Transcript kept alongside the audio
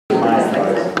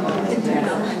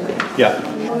Yeah.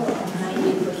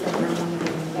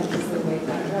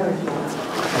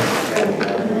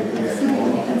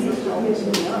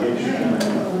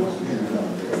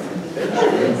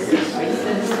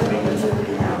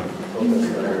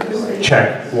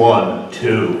 Check. 1,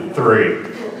 2, 3. I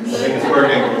think it's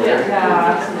working.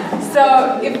 Yeah. So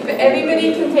if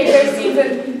everybody can take their seats,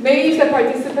 and maybe if the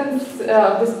participants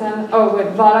of this panel, oh,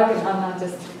 with VARAK and Anna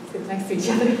just sit next to each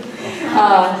other.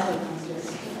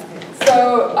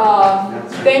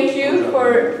 Thank you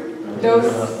for those.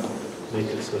 Make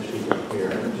it so she can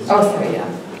hear. Oh, sorry, yeah.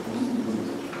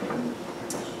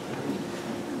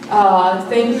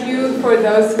 Thank you for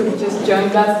those who just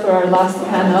joined us for our last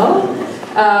panel.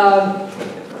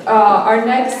 Our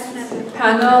next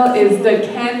panel is the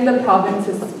Can the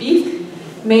Provinces Speak?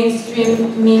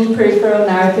 Mainstream Peripheral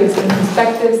Narratives and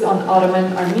Perspectives on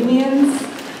Ottoman-Armenians.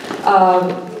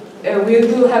 We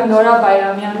will have NORA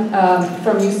BAIRAMIAN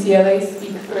from UCLA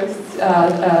speak first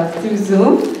through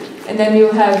Zoom. And then we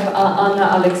will have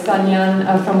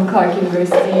ALEKSANYAN from Clark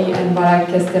University and VARAK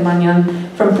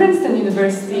KETSEMANIAN from Princeton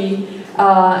University.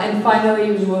 And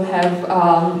finally, we will have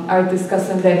our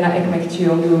discussant Lerna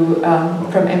Ekmekçioğlu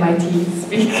from MIT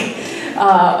speak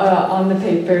on the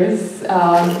papers.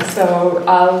 So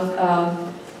I'll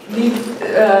leave,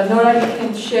 Nora, you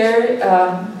can share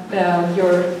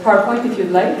your PowerPoint if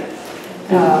you'd like.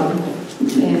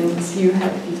 And you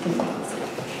have 15 minutes.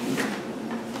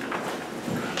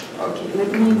 Okay,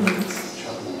 let me mute.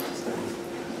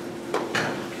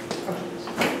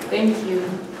 Okay, thank you.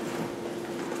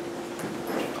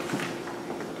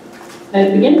 Can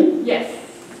I begin? Yes.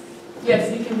 Yes,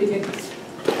 you can begin.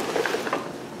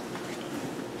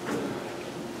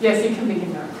 Yes, you can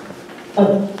begin now.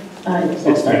 Oh, yes,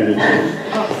 I'll start.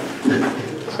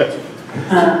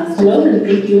 Hello, and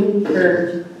thank you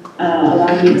for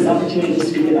allowing me this opportunity to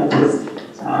speak about this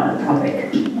topic.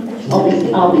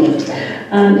 I'll begin.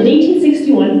 In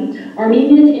 1861,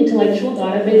 Armenian intellectual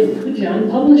David Kujan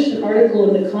published an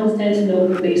article in the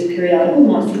Constantinople-based periodical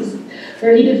Masis,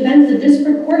 where he defends the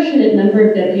disproportionate number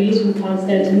of deputies from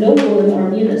Constantinople in the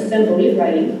Armenian Assembly,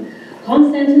 writing,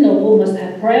 Constantinople must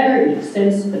have priority,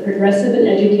 since the progressive and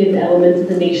educated elements of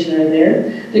the nation are there,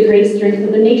 the great strength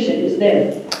of the nation is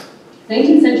there.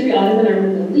 19th century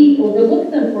Ottoman-Armenian elite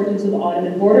overlooked the importance of the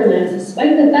Ottoman borderlands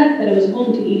despite the fact that it was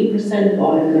home to 80% of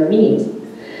Ottoman Armenians.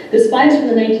 This bias from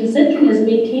the 19th century has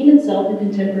maintained itself in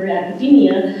contemporary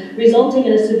academia, resulting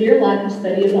in a severe lack of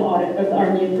study of the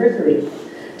Armenian periphery.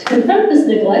 To confront this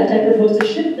neglect, I propose to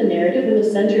shift the narrative from the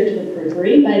center to the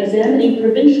periphery by examining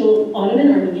provincial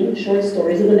Ottoman-Armenian short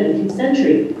stories of the 19th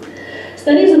century.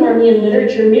 Studies of Armenian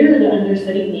literature mirror the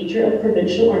understudied nature of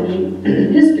provincial Armenian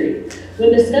history.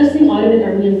 When discussing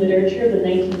Ottoman-Armenian literature of the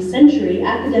 19th century,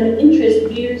 academic interest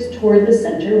veers toward the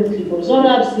center, with Grigor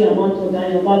Zorab, Siamanto,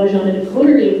 Daniel Babajan, and a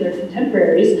coterie of their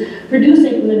contemporaries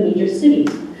producing from the major cities.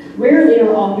 Rarely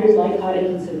are authors like Hadik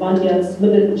and Cervantes,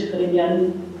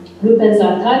 Mıdır, Rupen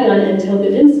Zakhtarian, and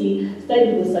Tilgadinsky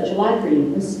studied with such alacrity,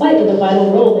 in spite of the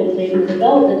vital role they played in the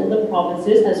development of the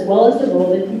provinces, as well as the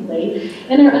role they can play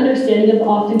in our understanding of the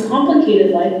often complicated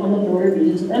life on the border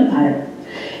regions of empire.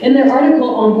 In their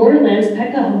article on Borderlands,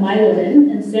 Pekka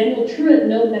Hamailainen and Samuel Truitt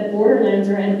note that borderlands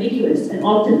are ambiguous and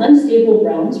often unstable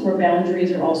realms where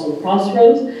boundaries are also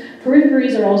crossroads,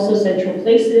 peripheries are also central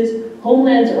places,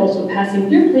 homelands are also passing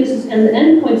through places, and the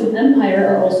endpoints of empire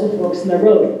are also forks in the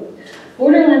road.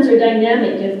 Borderlands are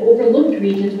dynamic and overlooked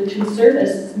regions which can serve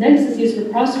as nexuses for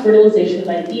cross-fertilization of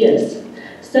ideas.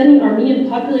 Studying Armenian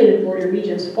populated border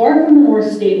regions far from the more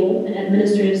stable and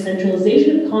administrative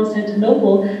centralization of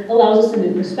Constantinople allows us a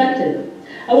new perspective.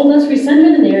 I will thus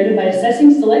recenter the narrative by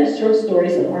assessing select short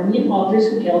stories of Armenian authors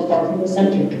who hail far from the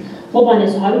center.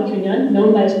 Bobanes Harutyunyan,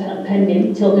 known by his pen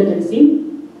name Tilgadinsky,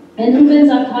 and Ruben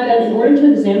Zakhtarian, in order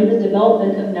to examine the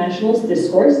development of nationalist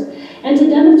discourse and to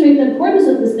demonstrate the importance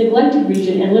of this neglected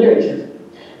region and literature.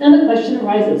 Now the question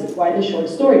arises, why the short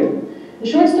story? The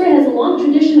short story has a long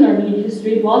tradition in Armenian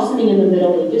history, blossoming in the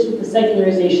Middle Ages with the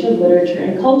secularization of literature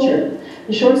and culture.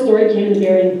 The short story came in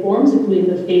varying forms, including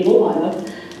the fable, Arab,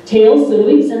 tales,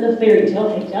 Siruits, and the fairy tale,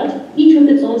 Hekyat, each with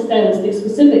its own stylistic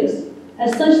specifics.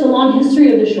 As such, the long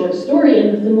history of the short story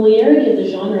and the familiarity of the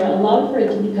genre allowed for it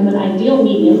to become an ideal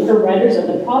medium for writers of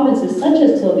the provinces such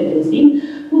as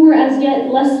Tilgadinsky, who were as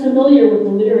yet less familiar with the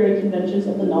literary conventions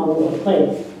of the novel or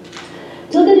play.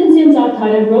 Tilgadinsky and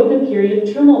Zakhtarian wrote in a period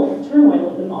of turmoil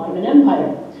within the Ottoman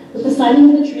Empire. With the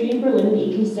signing of the Treaty in Berlin in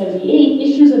 1878,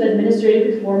 issues of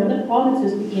administrative reform in the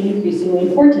provinces became increasingly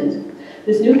important.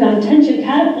 This newfound tension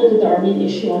catapulted the Armenian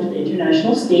issue onto the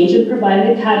international stage and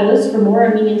provided a catalyst for more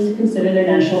Armenians to consider their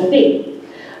national fate.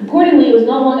 Accordingly, it was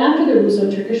not long after the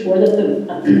Russo-Turkish War that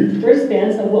the first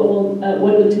bands of what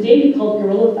would today be called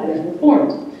guerrilla fighters were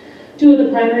formed. Two of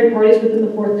the primary parties within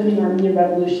the forthcoming Armenian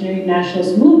Revolutionary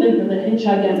Nationalist Movement were the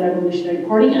Hinchagan Revolutionary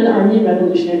Party and the Armenian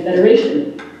Revolutionary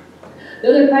Federation.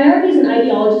 Though their priorities and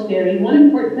ideologies varied, one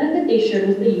important method they shared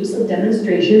was the use of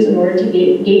demonstrations in order to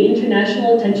gain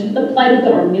international attention to the plight of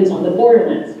the Armenians on the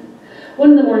borderlands.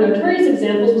 One of the more notorious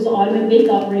examples was the Ottoman bank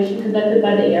operation conducted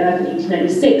by the ALEKSANYAN in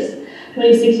 1896.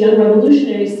 26 young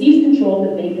revolutionaries seized control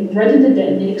of the bank and threatened to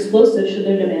detonate explosives should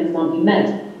their demands not be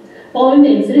met. Following the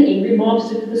incident, angry mobs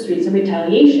took to the streets in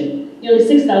retaliation. Nearly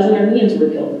 6,000 Armenians were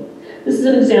killed. This is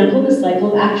an example of the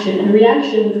cycle of action and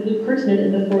reaction which will be pertinent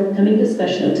in the forthcoming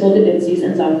discussion of Tolgadinci's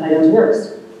and Zarkhayan's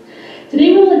works.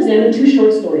 Today we will examine two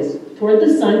short stories, Toward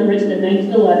the Sun, written in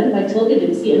 1911 by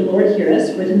Tolgadinci, and Lord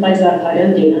Hearess, written by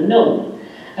Zarkhayan, date unknown.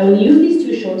 I will use these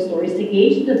two short stories to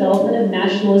gauge the development of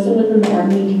nationalism within the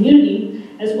Armenian community,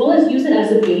 as well as use it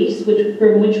as a base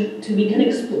from which we can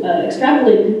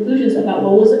extrapolate conclusions about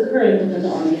what was occurring within the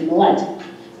Armenian millet.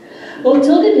 Both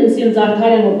Tolgadinci and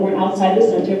Zarkhayan were born outside the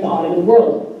center of the Ottoman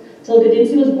world.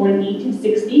 Tolgadinci was born in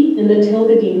 1860 in the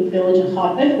Tilgadin village of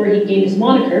Khafet, where he gained his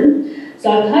moniker.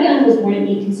 Zarkhayan was born in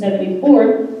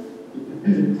 1874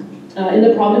 in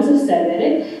the province of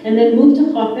Servere, and then moved to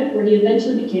Khafet, where he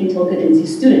eventually became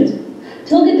Tolgadinci's student.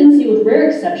 Tolgadinci, with rare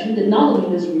exception, did not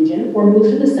leave his region or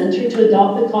move to the center to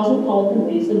adopt the cosmopolitan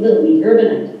ways of the elite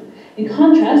urbanite. In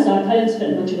contrast, Zarkhayan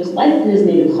spent much of his life in his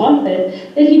native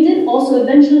Khafet, yet he did also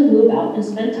eventually move out and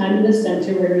spend time in the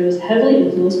center where he was heavily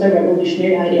influenced by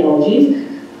revolutionary ideologies,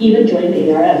 even joining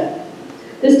the ARF.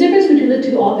 This difference between the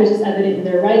two authors is evident in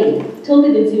their writing.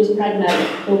 Tolgadinci was pragmatic,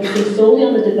 focusing solely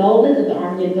on the development of the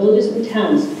Armenian villages and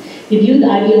towns. He viewed the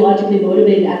ideologically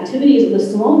motivated activities of the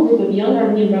small group of young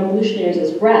Armenian revolutionaries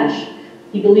as brash.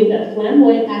 He believed that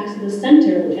flamboyant acts in the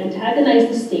center, which antagonized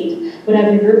the state, would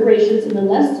have reverberations in the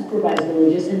less supervised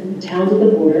villages and towns of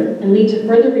the border, and lead to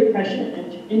further repression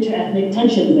and inter-ethnic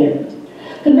tension there.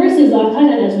 Conversely,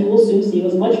 Zarkhayan, as we will soon see,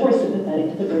 was much more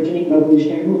sympathetic to the burgeoning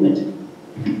revolutionary movement.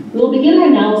 We will begin our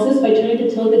analysis by turning to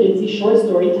Tolgadinci's short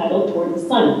story titled Toward the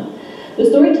Sun. The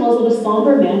story tells of a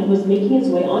somber man who was making his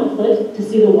way on foot to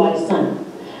see the wise sun.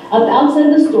 At the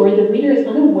outset of the story, the reader is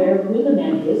unaware of who the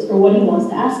man is or what he wants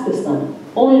to ask the sun,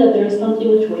 only that there is something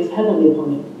which weighs heavily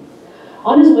upon him.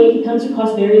 On his way, he comes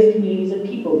across various communities of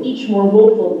people, each more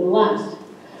woeful than the last.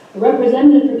 A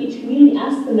representative from each community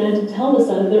asks the man to tell the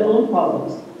sun of their own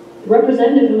problems. The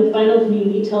representative from the final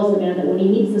community tells the man that when he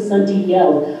meets the sun to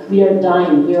yell, "We are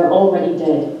dying, we are already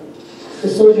dead." The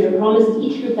soldier promises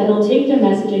each group that he'll take their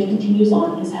message and continues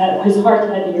on, his heart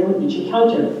heavier with each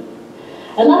encounter.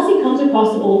 At last he comes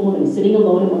across an old woman sitting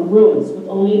alone among ruins, with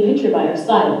only a pitcher by her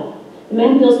side. The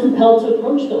man feels compelled to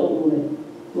approach the old woman.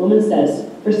 The woman says,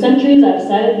 "For centuries I've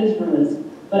sat at these ruins,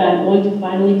 but I am going to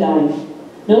finally die.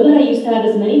 Know that I used to have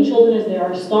as many children as there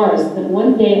are stars, then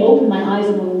one day I opened my eyes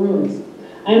among ruins.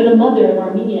 I am the mother of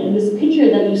Armenia, and this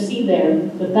pitcher that you see there,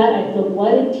 with that I fill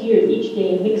blood and tears each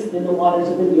day and mix them in the waters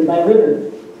of the nearby river."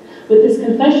 With this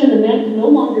confession, the man can no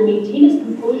longer maintain his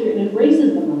composure and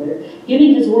embraces the mother,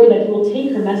 giving his word that he will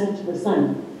take her message to the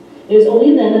sun. It is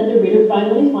only then that the reader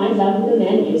finally finds out who the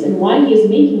man is and why he is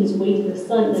making his way to the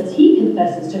sun, as he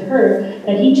confesses to her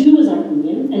that he too is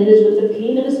Armenian, and it is with the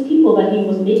pain of his people that he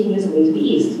was making his way to the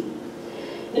east.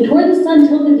 In Toward the Sun,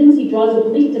 Tolgadinci draws a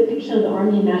bleak depiction of the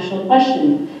Armenian national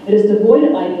question. It is devoid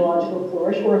of ideological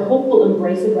flourish or a hopeful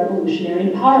embrace of revolutionary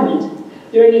empowerment.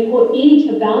 During a, quote, age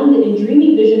abounded in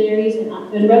dreamy visionaries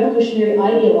and revolutionary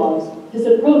ideologues, his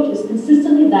approach is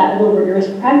consistently that of a rigorous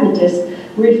pragmatist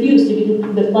who refused to be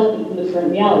deflected from the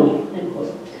current reality, end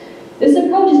quote. This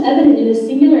approach is evident in his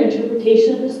singular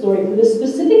interpretation of the story, for the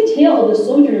specific tale of the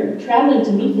sojourner traveling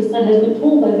to meet the sun has been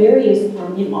told by various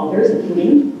Armenian authors,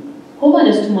 including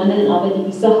Hovannes Tumanen and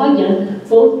Avedi Sahagyan,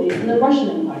 both based in the Russian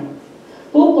Empire.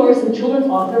 Folklorist and children's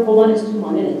author Hovannes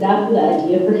Tumanen adapted the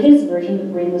idea for his version, The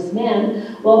Brainless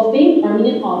Man, while famed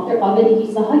Armenian author Avedi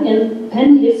Sahagyan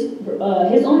penned his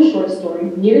own short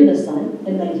story, Near the Sun,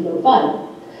 in 1905.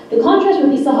 The contrast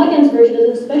with Isahagyan's version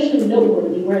is especially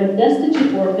noteworthy, where a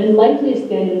destitute orphan, likely a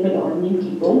stand-in for the Armenian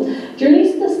people,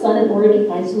 journeys to the sun in order to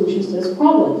find solutions to his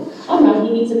problem. En route,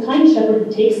 he meets a kind shepherd who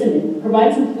takes him in,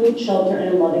 provides him food, shelter,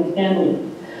 and a loving family.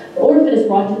 The orphan is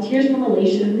brought to tears from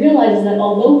elation and realizes that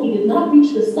although he did not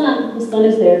reach the sun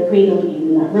is there cradling him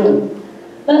in that room.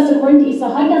 Thus, according to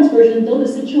Isahagyan's version, though the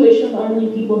situation of the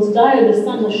Armenian people is dire, the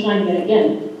sun will shine yet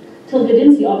again.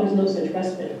 Tolgadinci offers no such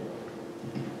respite.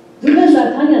 Zuba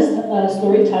Zarkhayan's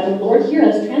story titled Lord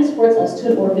Hearess transports us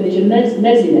to an orphanage in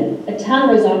Mezine, a town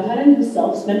where Zarkhayan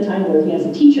himself spent time working as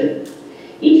a teacher.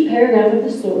 Each paragraph of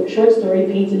the short story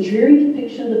paints a dreary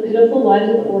depiction of the pitiful lives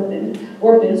of the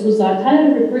orphans who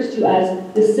Zartayan refers to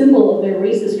as the symbol of their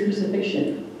racist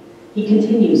crucifixion. He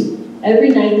continues, every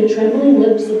night the trembling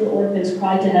lips of the orphans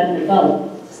cry to heaven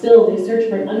above. Still, they search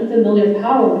for an unfamiliar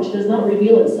power which does not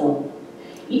reveal itself.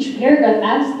 Each paragraph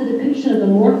adds to the depiction of the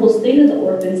mournful state of the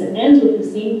orphans and ends with the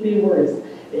same three words,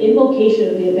 the invocation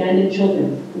of the abandoned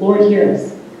children, Lord, hear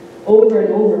us. Over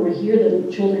and over, we hear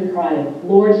the children cry,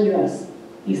 Lord, hear us.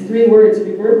 These three words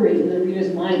reverberate in the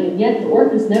reader's mind, and yet the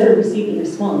orphans never receive a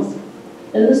response.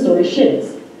 Then the story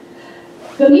shifts.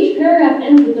 Though each paragraph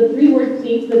ends with the three-word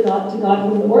plea to God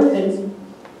from the orphans,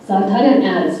 Zartayan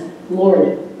adds,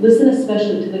 Lord, listen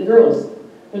especially to the girls,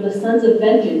 for the sons of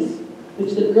vengeance,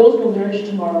 which the girls will nourish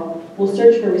tomorrow, will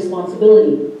search for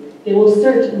responsibility. They will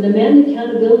search and demand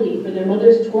accountability for their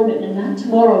mother's torment, and that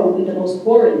tomorrow will be the most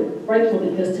horrid and frightful,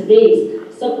 because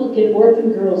today's supplicant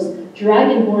orphan girls,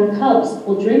 dragon-born cubs,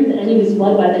 will drink the enemy's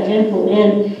blood by the handful,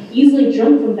 and, easily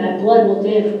drunk from that blood, will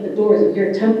dance at the doors of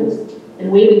your temples,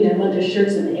 and waving their mother's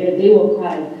shirts in the air, they will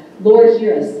cry, Lord,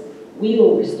 hear us. We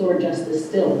will restore justice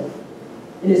still.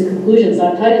 In his conclusion,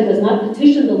 Zartayan does not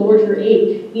petition the Lord for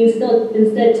aid. He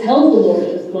instead tells the Lord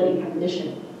of his bloody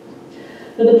premonition.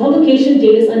 Though the publication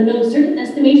date is unknown, certain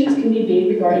estimations can be made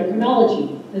regarding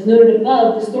chronology. As noted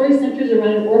above, the story centers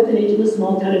around an orphanage in the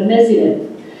small town of Mezide.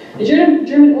 The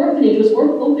German orphanage was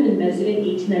opened in Mezide in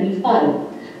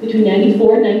 1895. Between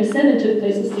 94 and 97 took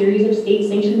place a series of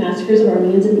state-sanctioned massacres of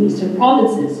Armenians in the eastern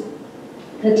provinces.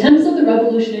 The attempts of the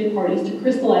revolutionary parties to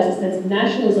crystallize a sense of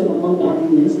nationalism among the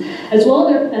Armenians, as well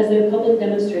as their public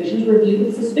demonstrations, were viewed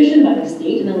with suspicion by the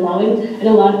state and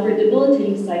allowed for a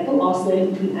debilitating cycle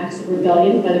oscillating between acts of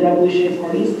rebellion by the revolutionary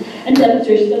parties and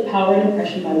demonstrations of power and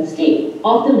oppression by the state,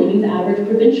 often leaving the average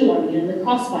provincial Armenian in the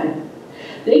crossfire.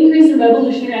 The increase in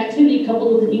revolutionary activity,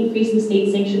 coupled with an increase in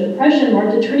state-sanctioned oppression,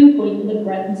 marked a turning point in the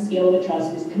breadth and scale of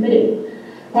atrocities committed.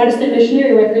 Protestant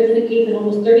missionary records indicate that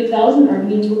almost 30,000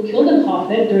 Armenians were killed in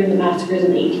Khmoratip during the massacres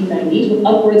in the 1890s, with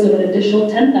upwards of an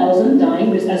additional 10,000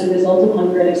 dying as a result of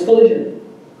hunger and exposure.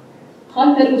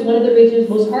 Khmoratip was one of the regions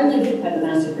most hardly hit by the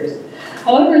massacres.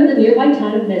 However, in the nearby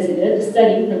town of Mezide, the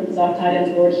setting from Zartayan's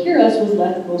Lord Hear Us was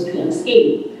left mostly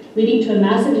unscathed, leading to a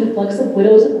massive influx of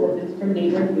widows and orphans from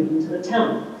neighboring regions of the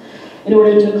town. In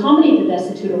order to accommodate the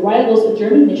destitute arrivals, a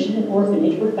German mission and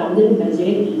orphanage were founded in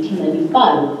Mezide in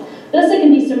 1895. Thus, it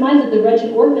can be surmised that the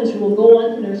wretched orphans who will go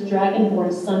on to nurse dragon-born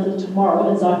sons of tomorrow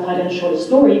in Zartayan's short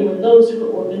story were those who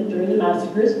were orphaned during the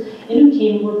massacres and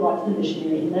who were brought to the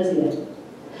missionary in Mezide.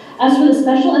 As for the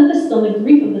special emphasis on the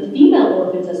grief of the female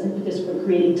orphans as impetus for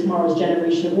creating tomorrow's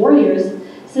generation of warriors,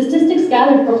 statistics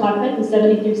gathered for Khmoratip and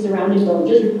 73 surrounding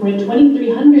villages reported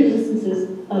 2,300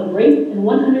 instances of rape and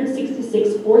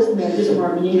 166 forced marriages of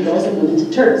Armenian girls and women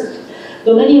to Turks.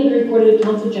 Though many of the reported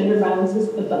accounts of gender violence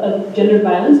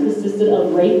consisted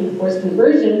of rape and forced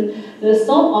conversion, the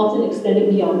assault often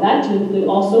extended beyond that to include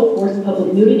also forced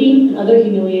public nudity and other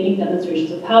humiliating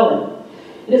demonstrations of power.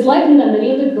 It is likely that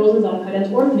many of the girls in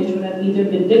Zartayan's orphanage would have either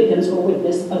been victims or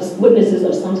witnesses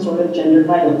of some sort of gender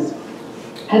violence.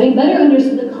 Having better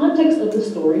understood the context of the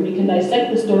story, we can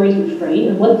dissect the story's refrain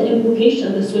and what the implication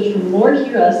of the switch from Lord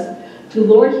Hear Us to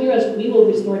Lord Hear Us, we will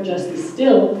restore justice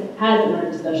still has in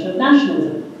our discussion of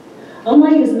nationalism.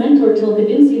 Unlike his mentor Tilga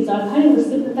Dinsi, Zartayan was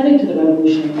sympathetic to the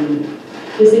revolutionary movement.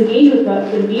 This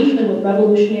engagement with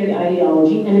revolutionary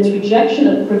ideology and its rejection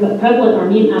of prevalent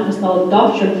Armenian apostolic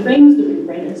doctrine frames the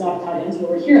refrain in Zartayan's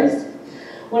Lord Hear Us.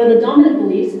 One of the dominant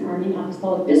beliefs in Armenian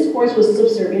apostolic discourse was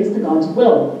subservience to God's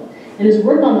will. In his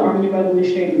work on the Armenian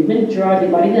revolutionary movement, Gerard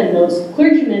Libarina notes,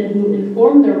 clergymen who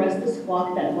informed their restless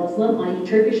flock that Muslim, i.e.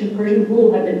 Turkish and Persian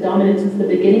rule had been dominant since the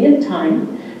beginning of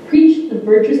time, preached the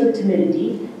virtues of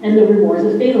timidity and the rewards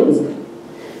of fatalism.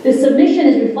 This submission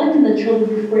is reflected in the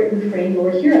children's refrain,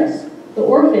 Lord Hear Us. The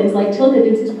orphans, like Tilga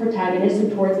Dinsi's protagonist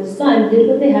and towards his son, did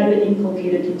what they had been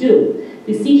inculcated to do,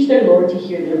 beseech their Lord to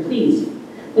hear their pleas.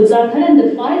 But Zartayan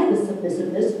defies this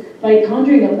submissiveness by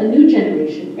conjuring up a new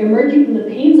generation, emerging from the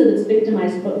pains of its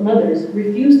victimized mothers,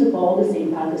 refused to follow the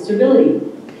same path of servility.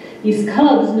 These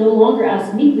cubs no longer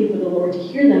ask meekly for the Lord to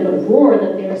hear them, but roar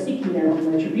that they are seeking their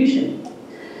own retribution.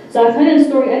 Zartayan's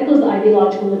story echoes the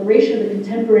ideological liberation of the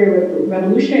contemporary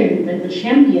revolutionary movement, which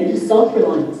championed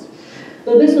self-reliance.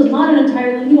 Though this was not an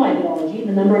entirely new ideology,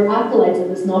 the number of acolytes of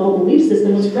this novel belief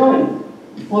system was growing.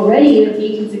 Already in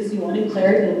 1861, in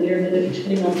Cleric and Lear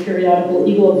Military periodical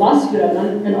Eagle of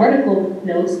Vaskuradan, an article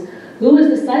notes, who has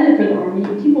decided for the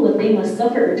Armenian people that they must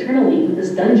suffer eternally in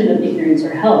this dungeon of ignorance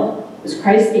or hell? Is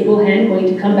Christ's able hand going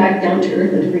to come back down to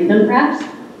earth and free them, perhaps?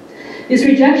 This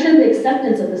rejection of the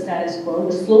acceptance of the status quo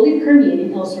was slowly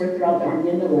permeating elsewhere throughout the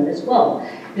Armenian millet as well.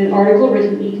 In an article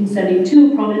written in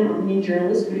 1872, prominent Armenian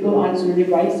journalist Grigor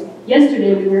Anzuri writes,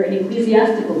 "Yesterday we were an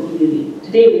ecclesiastical community.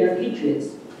 Today we are patriots."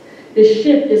 This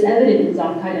shift is evident in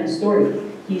Zarkadyan's story.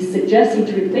 He's suggesting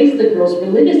to replace the girls'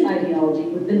 religious ideology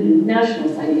with the new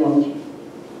nationalist ideology.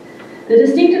 The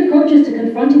distinct approaches to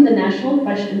confronting the national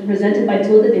question presented by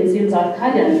Tilda Dinsi and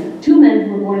Zarkadyan, two men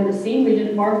who were born in the same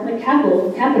region far from the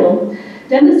capital,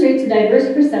 demonstrates the diverse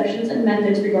perceptions and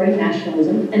methods regarding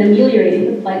nationalism and ameliorating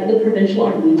the plight of the provincial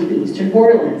Armenians of the eastern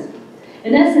borderlands.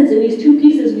 In essence, in these two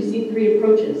pieces, we see three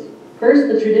approaches. First,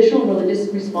 the traditional religious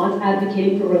response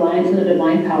advocating for reliance on a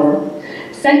divine power.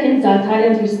 Second,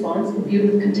 Zarkadyan's response viewed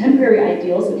with contemporary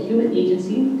ideals of human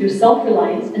agency through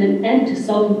self-reliance and an end to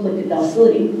self-inflicted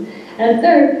docility. And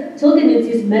third, Tilda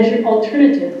Dinsi's measured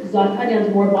alternative to Zarkadyan's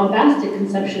more bombastic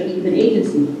conception of human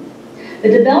agency. The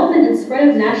development and spread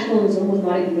of nationalism was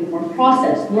not a uniform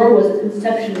process, nor was its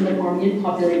inception in the Armenian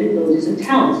populated villages and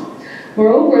towns.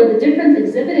 Moreover, the difference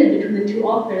exhibited between the two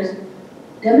authors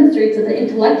demonstrates that the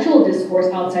intellectual discourse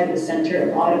outside the center of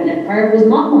the Ottoman Empire was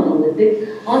not monolithic.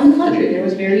 On the contrary, there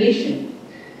was variation.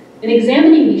 In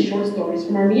examining these short stories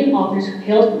from Armenian authors who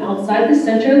hailed from outside the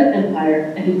center of the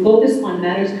empire and who focused on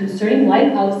matters concerning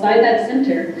life outside that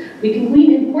center, we can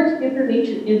glean important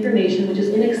information which is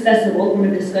inaccessible from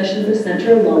a discussion of the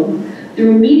center alone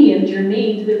through a medium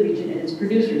germane to the region and its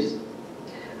producers.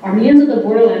 Armenians of the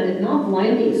borderland did not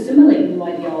blindly assimilate new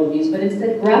ideologies, but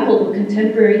instead grappled with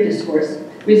contemporary discourse,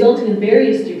 resulting in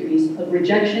various degrees of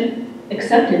rejection,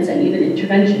 acceptance, and even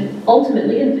intervention,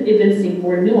 ultimately evincing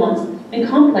more nuanced and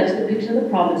complex depiction of the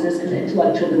provinces and the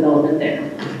intellectual development there.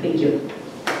 Thank you.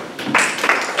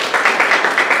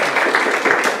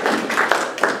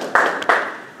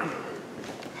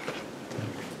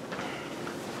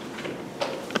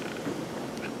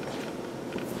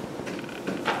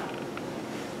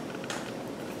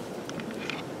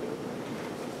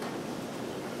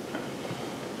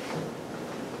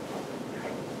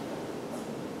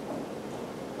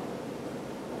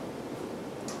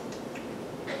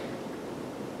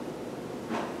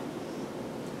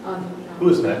 Who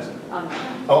is next? Anna.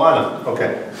 Oh, Anna.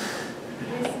 Okay.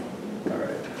 All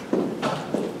right.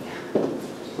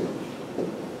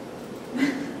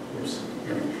 Oops.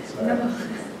 Sorry. No.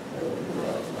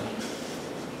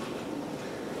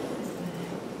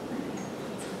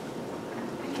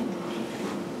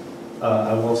 I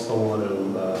also want to.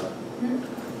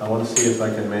 I want to see if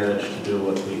I can manage to do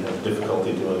what we have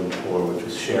difficulty doing before, which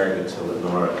is sharing it so that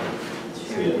Nora can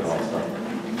see it also.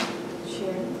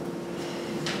 Sure.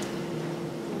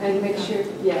 And make sure,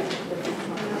 yeah.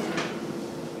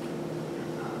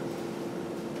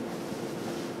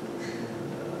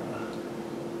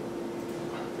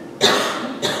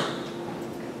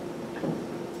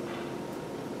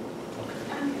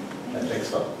 I think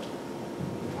so.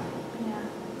 Yeah.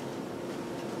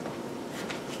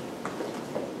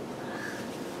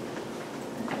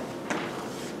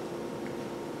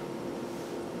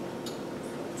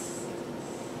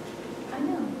 I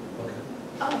know. Okay.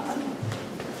 Oh, okay.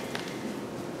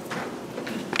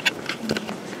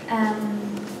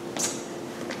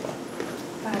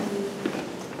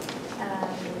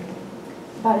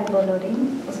 Բարի բոլորին,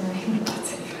 ուզում եմ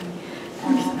բացել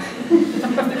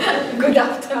Good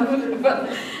afternoon.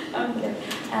 Okay.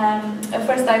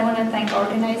 First, I want to thank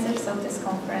organizers of this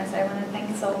conference. I want to thank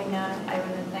Sobina. I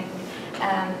want to thank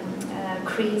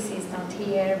Chris, he's not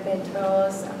here,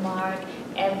 Petros, Mark,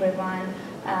 everyone.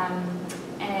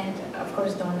 And of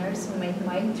course donors who made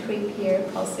my trip here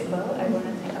possible. I want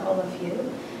to thank all of you.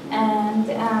 And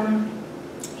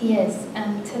yes,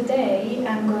 and today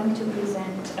I'm going to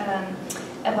present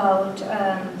about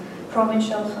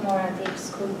Provincial Khmoratip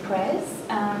School Press,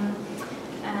 and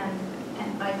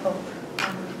I hope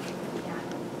yeah,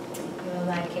 you will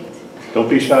like it. Don't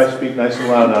be shy, speak nice and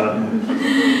loud, Anna.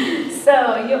 So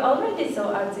you already saw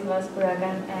Artziv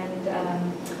Aspuragan and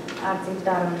Artziv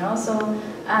Darono. So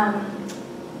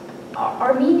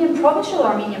Provincial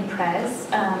Armenian Press,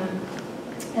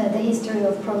 the history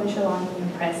of Provincial Armenian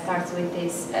Press starts with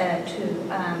these two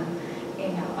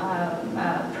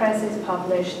presses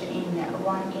published in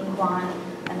one in Van,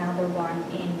 another one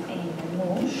in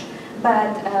Mush.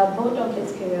 But both of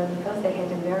these periodicals, they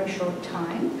had a very short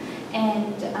time,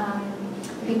 and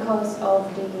because of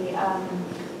the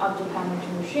Abdulhamid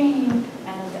regime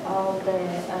and all the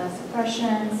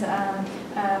suppressions,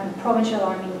 Provincial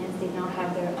Armenians did not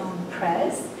have their own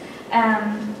press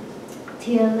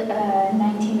till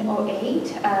 1908,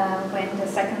 when the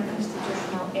second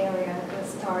constitutional era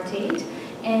started.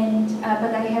 And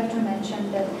but I have to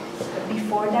mention that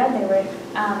before that there were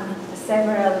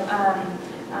several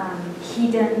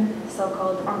hidden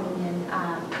so-called Armenian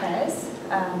press.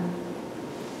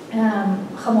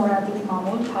 Khmoratip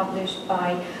published by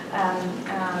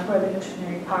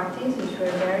revolutionary parties, which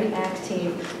were very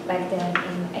active back then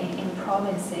in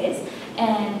provinces,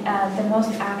 and the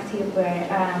most active were,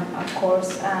 of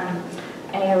course,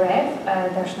 ARF,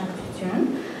 Nationalism.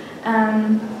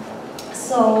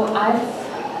 So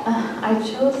I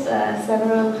chose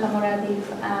several Khmoratip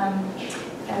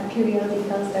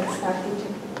periodicals that started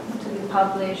to be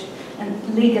published and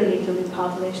legally to be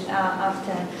published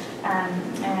after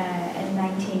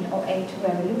 1908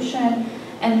 revolution,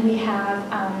 and we have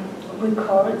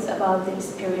records about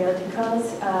these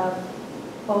periodicals,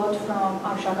 both from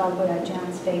Arshak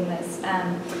famous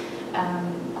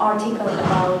article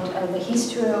about the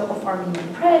history of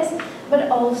Armenian press,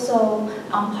 but also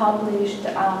unpublished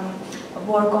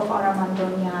work of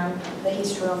Armenian, the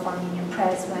history of Armenian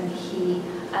press, when he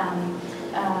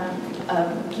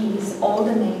gives all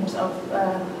the names of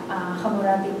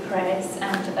Khmoratip press,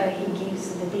 and he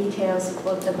gives the details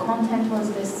what the content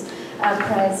was. This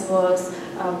press was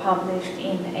published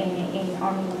in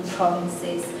Armenian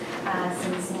provinces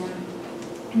since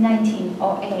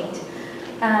 1908.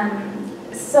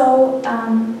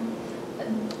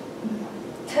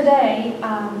 Today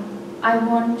I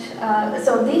want,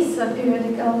 so these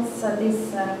periodicals,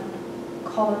 this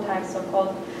holotype,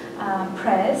 so-called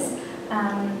press,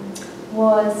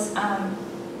 was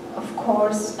of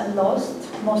course lost.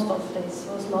 Most of this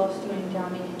was lost during the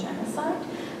Armenian genocide,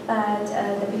 but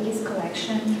the biggest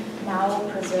collection now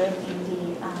preserved in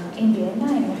Vienna,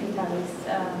 in Vitalis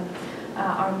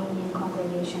Armenian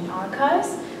Congregation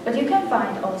archives. But you can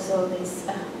find also this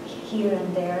here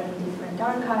and there in different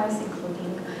archives,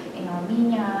 including in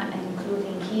Armenia and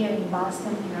including here in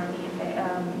Boston in Armenian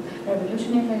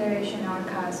Revolutionary Federation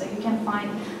archives. So you can find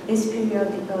these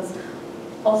periodicals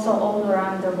also all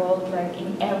around the world, like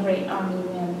in every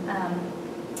Armenian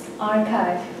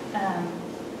archive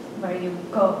where you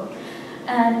go.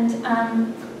 And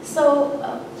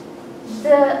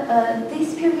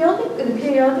these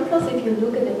periodicals, if you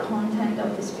look at the content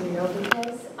of these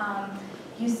periodicals,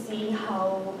 you see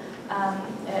how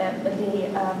the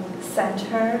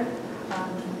center,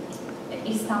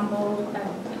 Istanbul,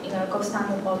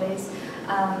 Constantinopolis,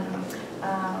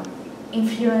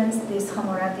 influenced this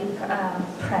Khmoratip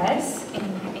press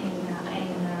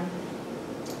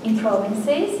in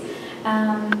provinces.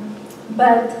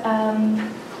 But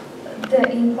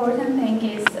the important thing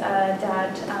is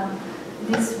that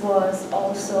this was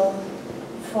also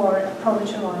for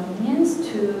Provincial Armenians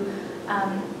to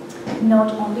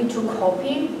not only to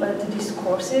copy, but the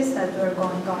discourses that were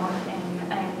going on in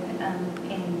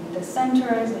the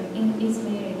centers, in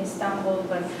Izmir, in Istanbul,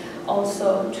 but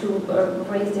also to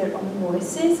raise their own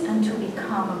voices and to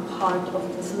become a part of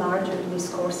these larger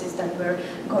discourses that were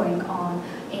going on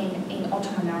in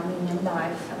Ottoman-Armenian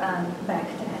life back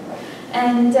then.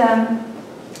 And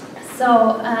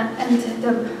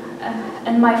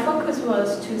and my focus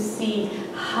was to see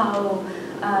how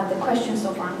the questions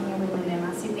of Armenian women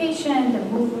emancipation, the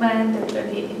movement,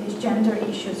 these gender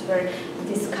issues were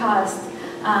discussed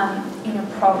in the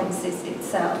provinces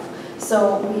itself.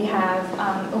 So we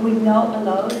know a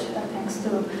lot, thanks to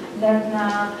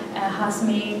Lerna,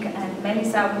 Hasmik, and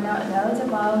Melissa, we know a lot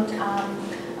about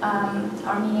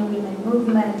Armenian women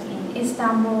movement in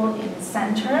Istanbul, in the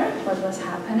center, what was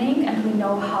happening, and we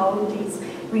know how these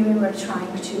women were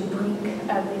trying to bring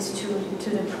this to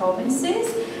the provinces.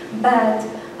 But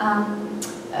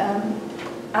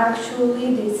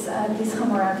actually, this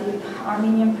Khmoratip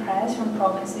Armenian press from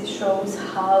provinces shows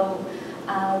how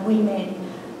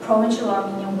Provincial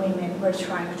Armenian women were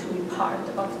trying to be part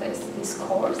of this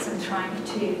discourse and trying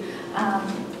to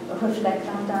reflect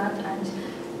on that and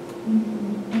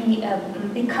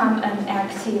become an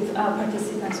active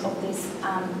participants of this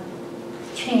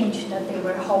change that they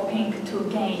were hoping to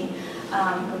gain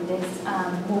with this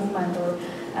movement or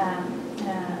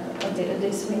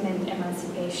this women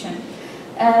emancipation.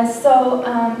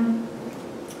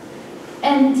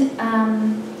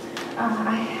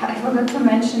 I forgot to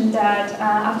mention that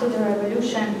after the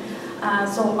revolution,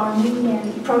 so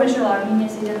Provincial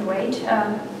Armenians didn't wait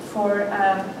for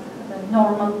the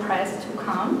normal press to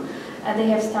come. They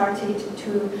have started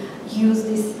to use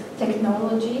this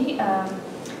technology,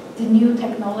 the new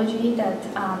technology that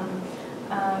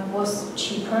was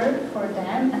cheaper for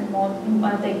them and more,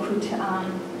 they could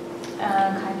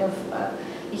kind of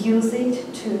use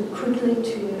it to quickly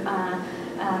to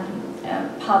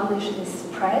publish this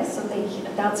press. So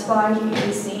that's why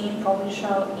you see in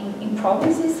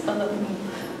provinces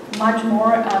much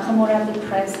more Khmoratip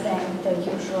press than the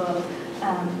usual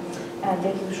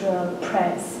the usual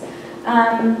press.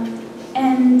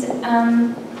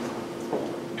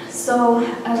 So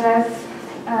as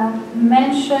I've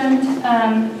mentioned,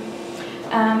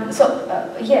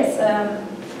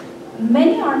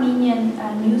 many Armenian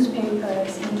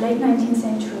newspapers in late 19th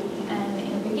century and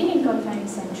in the beginning of 20th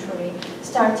century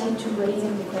started to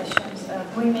raising the questions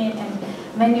of women, and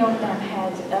many of them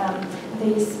had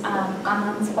this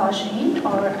Kanans Bajin,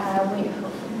 or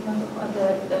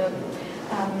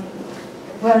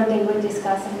where they were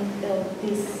discussing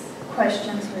these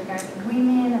questions regarding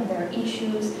women and their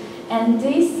issues. And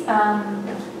this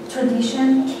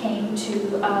tradition came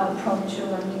to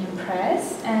Provincial Armenian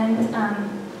press, and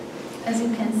as you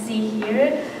can see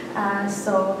here,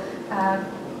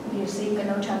 you see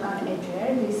Ekmekçioğlu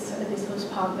Eger. This was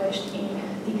published in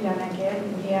Tigranager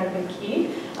in Diyarbakır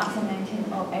after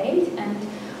 1908, and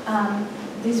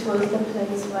this was the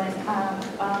place when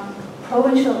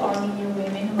provincial Armenian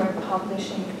women were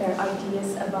publishing their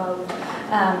ideas about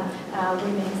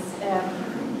women's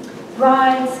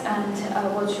rights and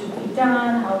what should be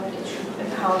done, how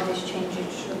these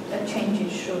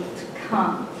changes should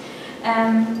come.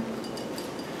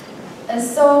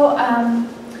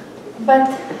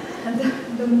 But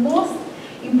the most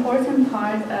important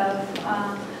part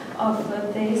of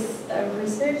this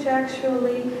research,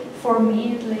 actually, for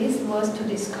me at least, was to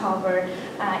discover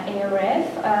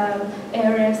ARF's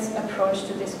approach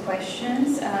to these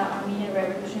questions. Armenian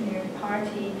Revolutionary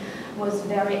Party was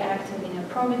very active in the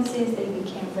provinces. They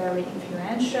became very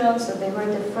influential, so they were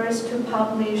the first to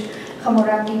publish.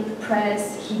 Khmoratip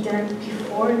press hidden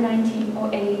before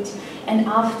 1908, and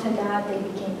after that they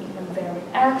became even very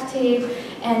active.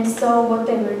 And so what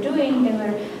they were doing,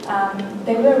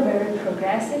 they were very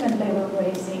progressive, and they were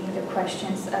raising the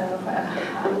questions of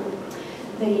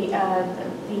the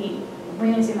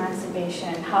women's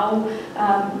emancipation. How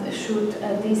should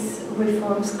these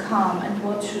reforms come, and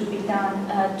what should be done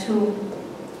to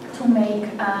make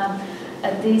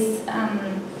this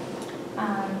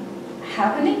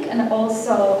happening, and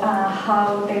also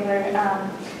how they were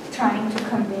trying to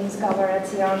convince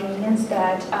Khmoratip Armenians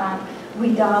that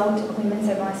without women's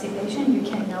emancipation, you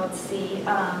cannot see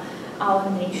our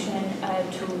nation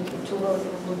to a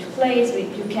good place.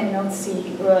 You cannot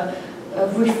see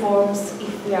reforms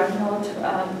if we are not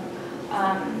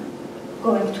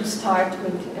going to start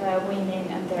with women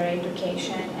and their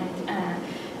education and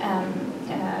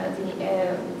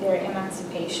their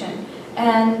emancipation.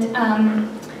 And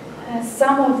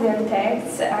some of their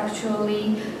texts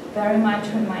actually very much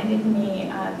reminded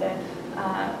me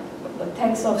the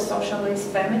texts of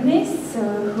socialist feminists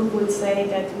who would say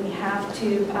that we have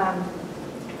to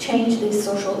change this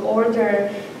social order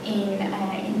in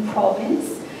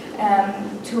province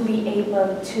to be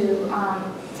able to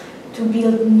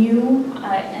build new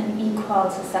and equal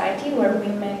society where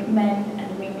men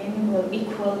and women will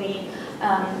equally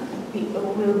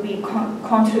will be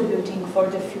contributing for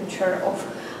the future of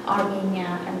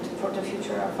Armenia and for the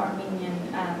future of Armenian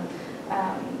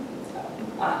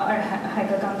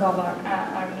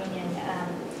Armenian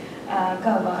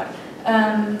Gavar. I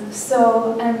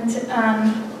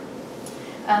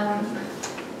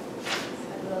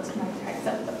lost my track.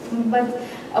 But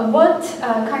what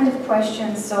kind of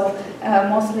questions? So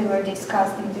mostly were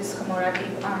discussed in this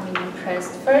Khmoratip Armenian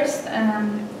press. First,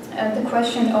 the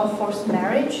question of forced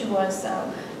marriage was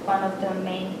one of the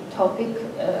main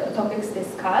topics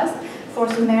discussed.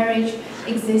 Forced marriage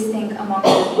existing among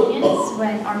Armenians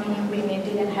when Armenian women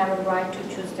didn't have a right to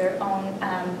choose their own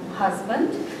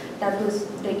husband. That was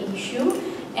the issue.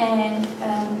 And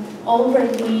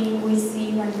already we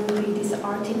see, when we read these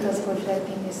articles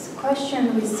reflecting this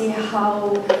question, we see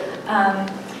how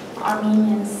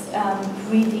Armenians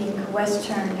reading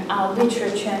Western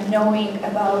literature, knowing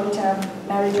about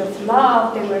marriage of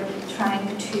love, they were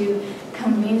trying to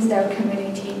convince their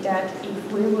community that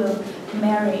if we will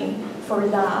marry for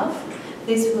love,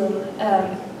 this will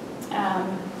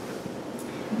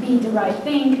be the right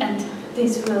thing, and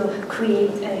this will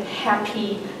create a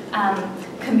happy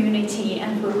community,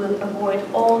 and we will avoid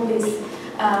all these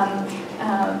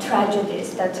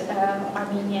tragedies that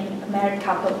Armenian married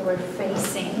couples were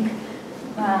facing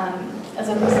as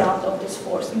a result of these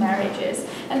forced marriages.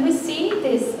 And we see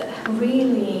this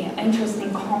really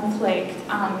interesting conflict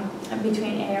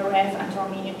between ARF and the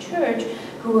Armenian Church,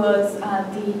 who was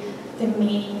the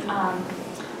main.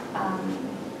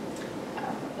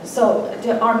 So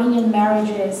the Armenian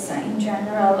marriages in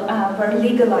general were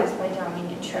legalized by the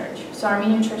Armenian Church. So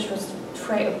Armenian Church was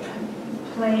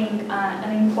playing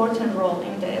an important role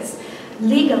in this,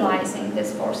 legalizing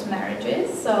these forced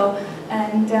marriages. So,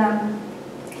 and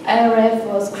ARF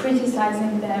was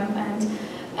criticizing them, and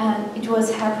and it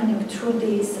was happening through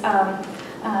this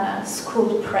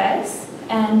school press.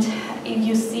 And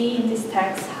you see in this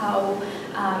text how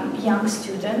young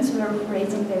students were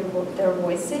raising their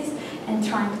voices and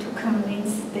trying to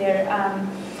convince their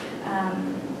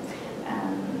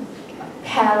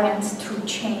parents to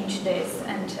change this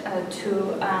and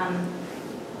to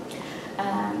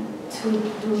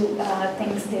do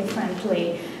things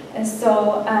differently. And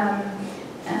so,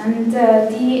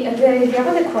 the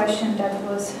other question that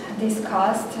was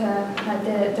discussed,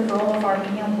 the role of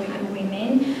Armenian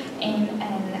women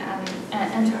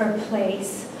and her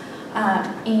place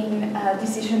in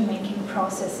decision-making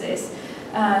processes.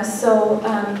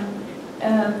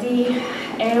 The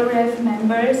ARF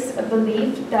members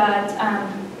believed that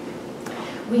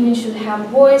women should have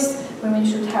voice, women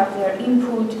should have their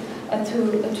input to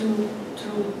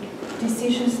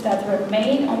decisions that were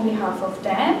made on behalf of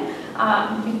them.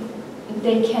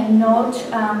 They cannot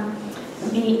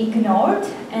be ignored,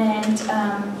 and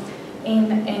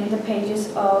in the pages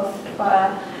of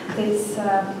this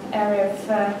ARF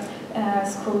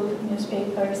school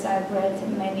newspapers, I've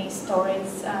read many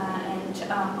stories and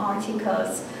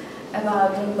articles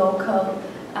about the local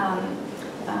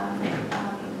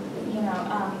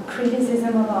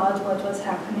criticism about what was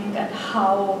happening and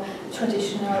how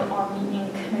traditional Armenian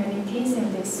communities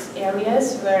in these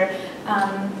areas were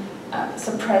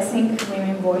suppressing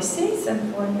women's voices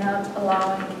and were not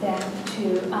allowing them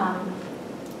to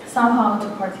somehow to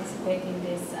participate in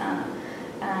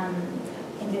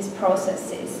these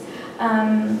processes.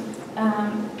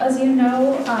 As you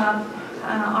know,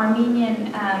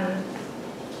 Armenian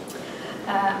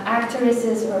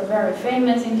actresses were very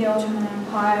famous in the Ottoman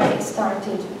Empire. It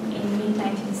started in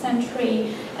mid-19th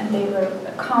century, and they were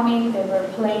coming, they were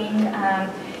playing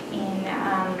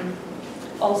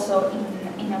also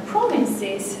in the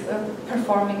provinces,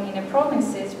 performing in the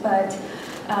provinces, but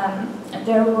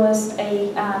there was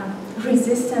a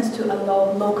resistance to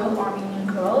allow local Armenian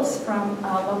girls from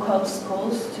local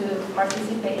schools to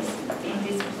participate in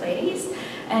this plays,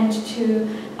 and to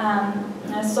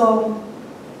so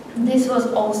this was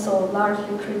also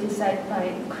largely criticized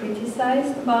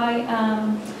by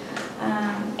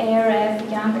ARF,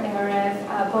 young ARF,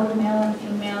 both male and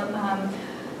female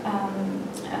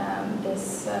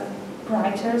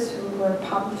writers who were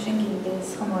publishing in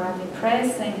this Khmoratip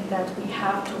press, saying that we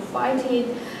have to fight it.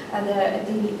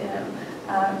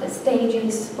 The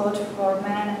stages both for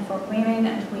men and for women,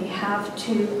 and we have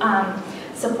to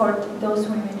support those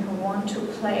women who want to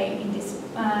play in this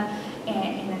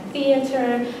in a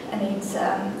theater, and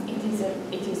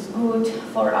it is good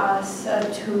for us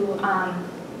to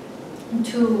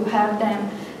have them.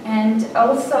 And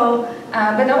also,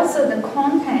 but also the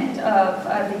content of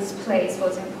this plays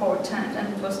was important, and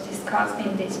it was discussed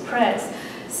in this press.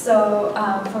 So,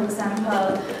 for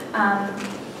example,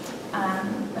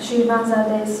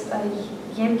 Shirvanzade's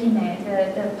Yevgeny,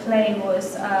 the play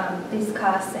was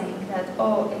discussing that,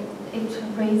 it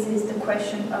raises the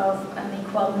question of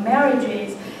unequal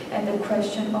marriages and the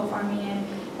question of Armenian,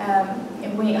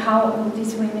 how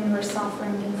these women were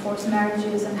suffering in forced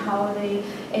marriages, and how the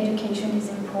education is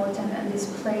important, and this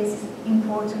place is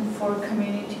important for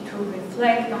community to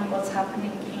reflect on what's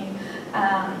happening in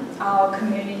our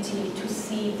community, to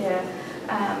see the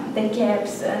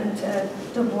gaps and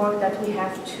the work that we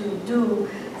have to do.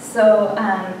 So,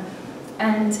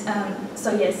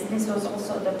 so yes, this was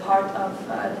also the part of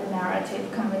the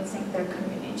narrative, convincing their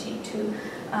community to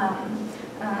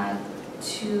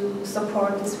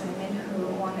support these women who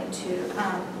wanted to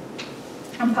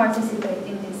participate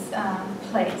in this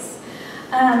place.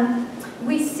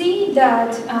 We see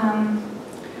that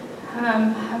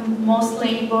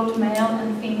mostly both male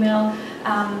and female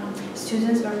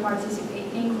students were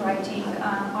participating, writing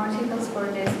articles for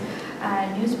these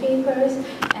newspapers,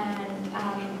 and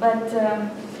but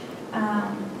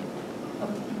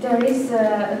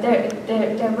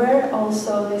there were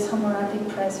also these Khmoratip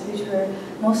press which were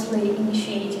mostly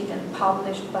initiated and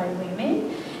published by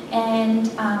women, and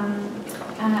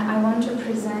I want to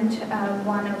present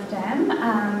one of them.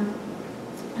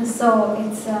 So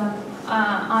it's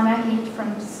Anahit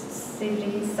from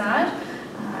Sivrihisar.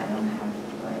 I don't have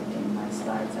it in my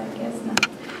slides, I guess. No.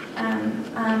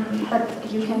 But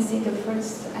you can see the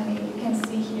first, you can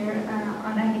see here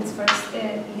Anahit's first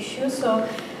issue. So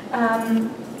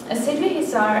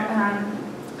Sivrihisar,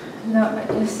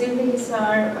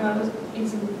 Sivrihisar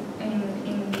is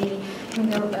in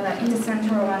the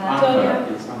center of Anatolia.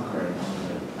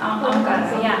 Ankara,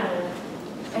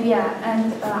 yeah,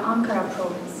 and Ankara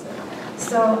province.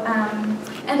 So,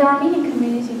 and the Armenian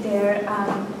community there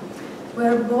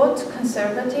were both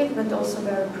conservative but also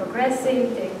very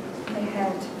progressive. They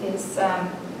this.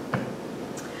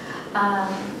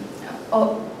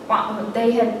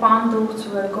 They had bundles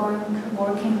who were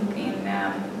working in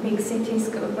big cities,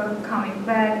 coming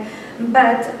back.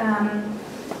 But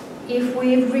if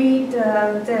we read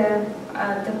the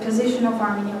position of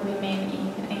Armenian women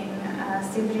in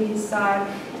Sivri-Hisar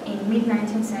in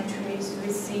mid-19th centuries,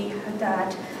 we see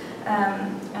that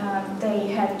they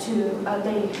had to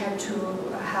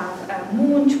have a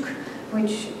munch,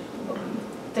 which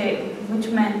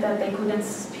meant that they couldn't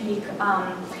speak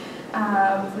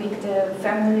with the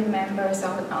family members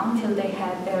until they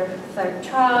had their third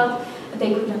child.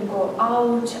 They couldn't go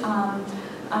out,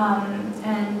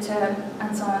 and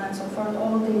so on and so forth.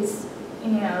 All these,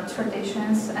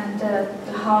 traditions and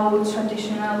how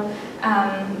traditional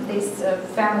this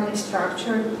family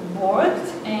structure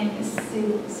worked in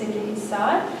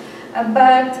Sivri-Hisar.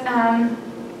 But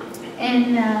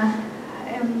in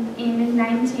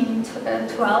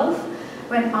 1912,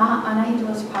 when Anahit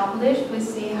was published, we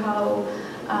see how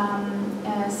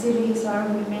Sivri-Hisar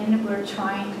women were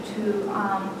trying to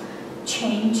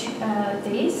change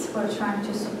this, were trying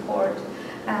to support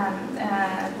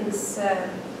this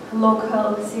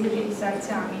local Sivri-Hisar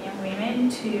Armenian women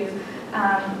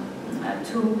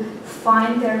to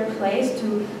find their place,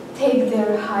 to take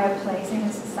their higher place in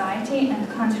the society and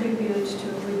contribute to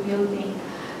rebuilding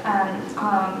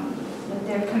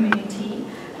their community.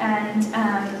 And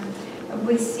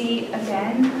we see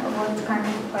again what kind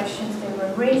of questions they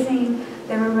were raising.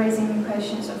 They were raising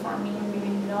questions of Armenian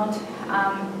women not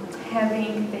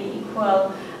having the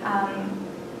equal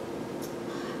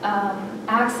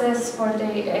access for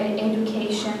the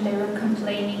education. They were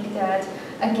complaining that,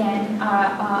 again,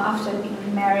 after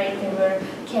being married, they were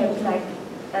kept like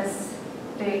as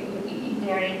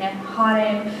they're in a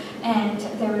harem, and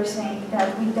they were saying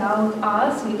that without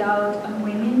us, without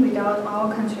women, without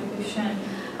our contribution,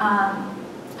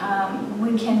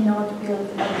 we cannot build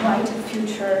a brighter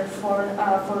future for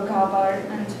Gavar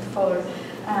and for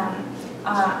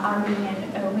Armenian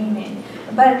women.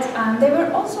 But they were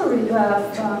also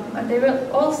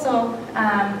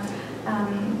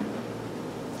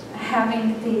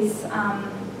having this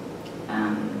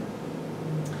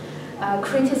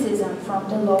criticism from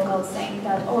the locals, saying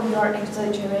that, oh, you are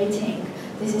exaggerating.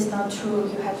 This is not true.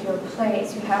 You have your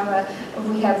place. We have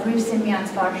Rivsimyan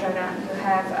Varjaran.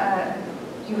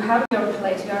 You have your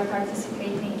place. You are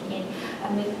participating in,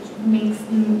 and it makes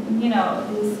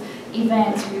these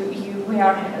events. We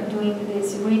are doing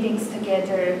these readings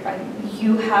together.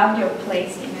 You have your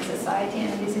place in the society,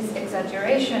 and this is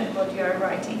exaggeration. What you are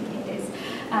writing in this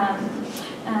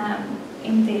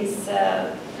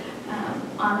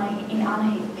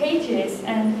Anahit pages.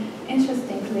 And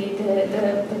interestingly,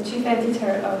 the chief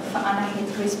editor of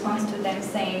Anahit responds to them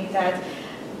saying that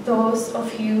those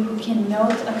of you who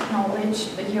cannot acknowledge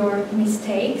your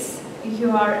mistakes,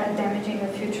 you are damaging the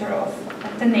future of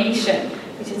the nation,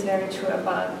 which is very true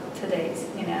about today's,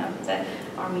 the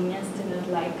Armenians do not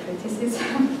like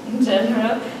criticism in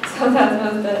general. So that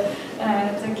was the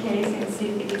case in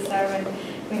Sivri-Hisar when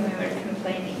women were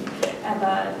complaining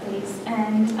about this.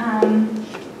 And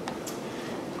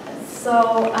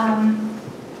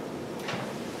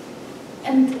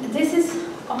and this is,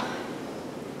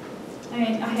 I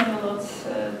have a lot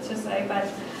to say, but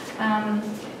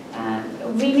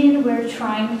women were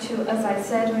trying to, as I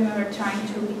said, women were trying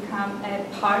to become a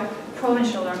part,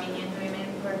 Provincial Armenian women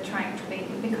were trying to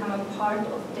become a part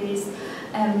of this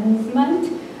movement,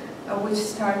 which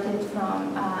started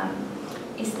from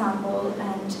Istanbul,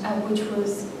 and which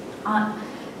was,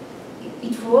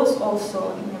 it was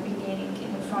also in the beginning,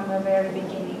 from the very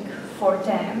beginning, for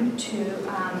them to,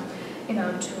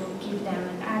 to give them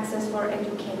an access for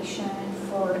education,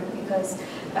 because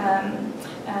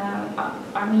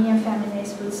Armenian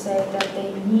feminists would say that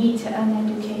they need an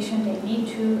education, they need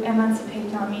to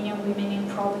emancipate Armenian women in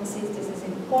provinces, this is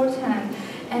important.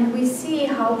 And we see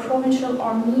how Provincial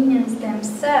Armenians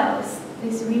themselves,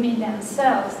 these women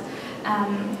themselves,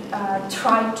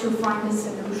 try to find a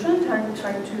solution,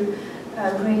 try to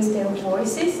raise their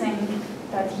voices, saying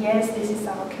that yes, this is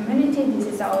our community, this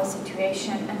is our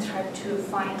situation, and try to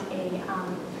find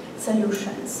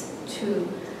solutions to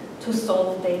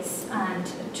solve this and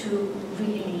to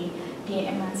really be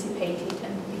emancipated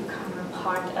and become a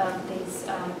part of this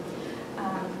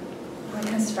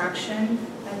reconstruction,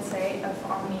 let's say, of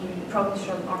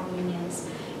Provincial Armenians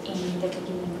in the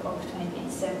beginning of 20th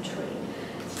century.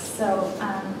 So,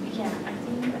 yeah, I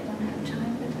think I don't have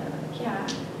time, but yeah,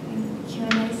 in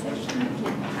Q&A session I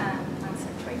can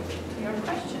answer to your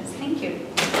questions. Thank you.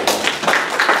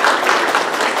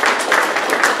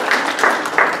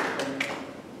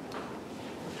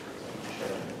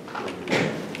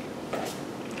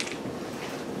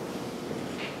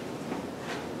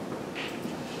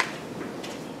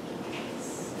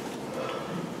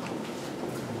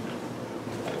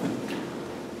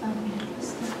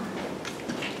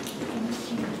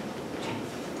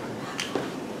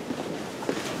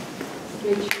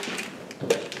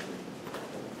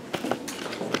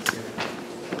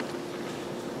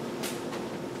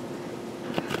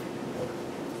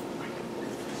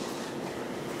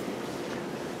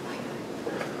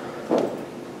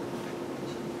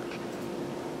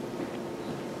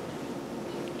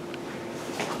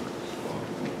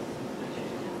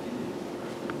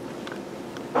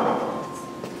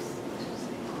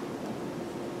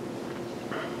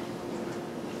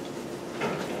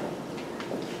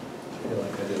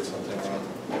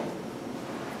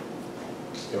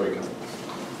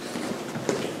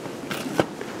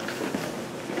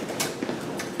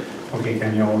 Okay,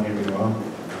 can you all hear me well?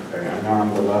 Okay, I know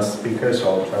I'm the last speaker, so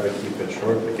I'll try to keep it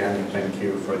short. Again, thank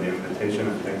you for the invitation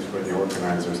and thanks for the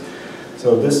organizers.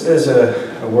 So this is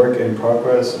a work in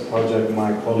progress, a project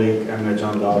my colleague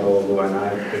Ekmekçioğlu and I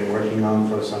have been working on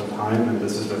for some time, and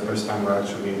this is the first time we're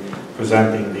actually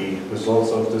presenting the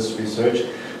results of this research.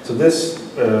 So this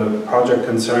project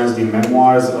concerns the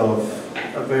memoirs of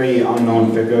a very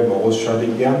unknown figure, Boghos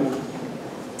Shadig.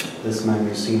 This man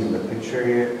you see in the picture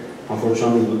here.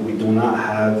 Unfortunately, we do not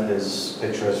have his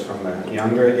pictures from a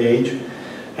younger age.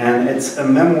 And it's a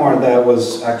memoir that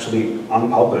was actually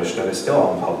unpublished, that is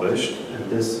still unpublished. And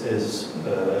this is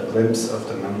a glimpse of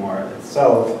the memoir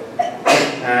itself.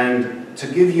 And to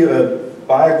give you a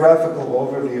biographical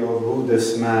overview of who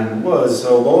this man was,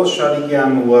 so Boghos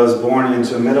Shadig was born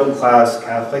into a middle-class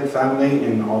Catholic family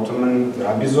in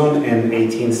Ottoman-Armenians in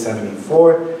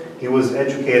 1874. He was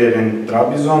educated in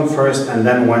Trabzon first and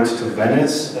then went to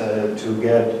Venice to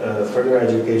get further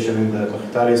education in the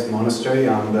Khmoratip monastery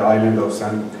on the island of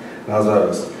St.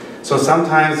 Lazarus. So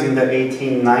sometimes in the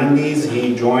 1890s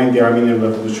he joined the Armenian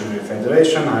Revolutionary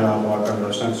Federation,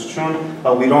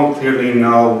 but we don't clearly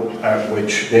know at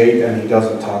which date, and he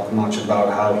doesn't talk much about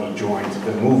how he joined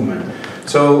the movement.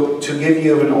 So to give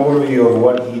you an overview of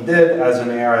what he did as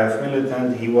an ARF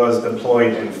militant, he was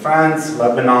deployed in France,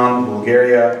 Lebanon,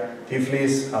 Bulgaria,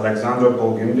 Tiflis,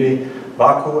 Alexandropol, Gyumri,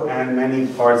 Baku, and many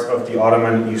parts of the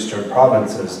Ottoman Eastern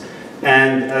provinces.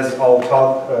 And as I'll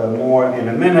talk more in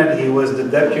a minute, he was the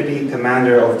deputy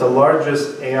commander of the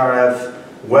largest ARF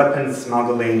weapons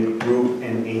smuggling group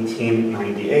in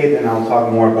 1898, and I'll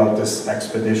talk more about this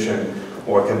expedition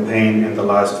or campaign in the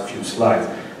last few slides.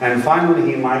 And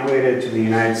finally, he migrated to the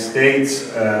United States,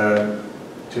 to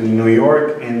New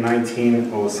York in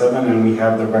 1907, and we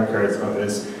have the records of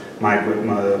his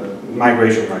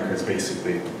migration records,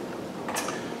 basically.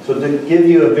 So to give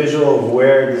you a visual of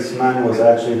where this man was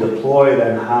actually deployed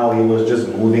and how he was just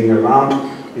moving around,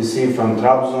 you see from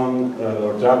Trabzon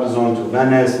to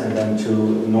Venice, and then to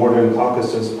northern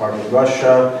Caucasus, part of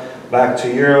Russia, back to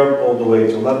Europe, all the way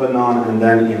to Lebanon, and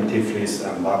then in Tiflis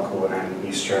and Baku and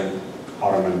eastern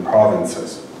Ottoman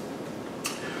provinces.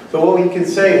 So what we can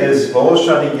say is Boghos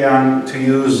Shadig, to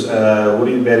use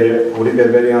Uri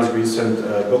Berberian's recent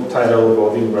book title,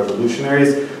 Roving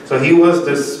Revolutionaries. So he was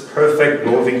this perfect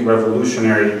roving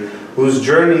revolutionary whose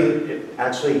journey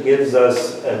actually gives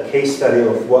us a case study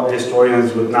of what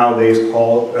historians would nowadays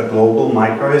call a global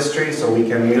microhistory. So we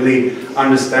can really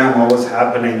understand what was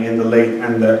happening in the late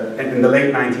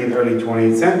 19th, early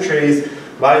 20th centuries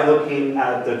by looking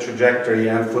at the trajectory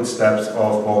and footsteps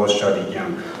of Boghos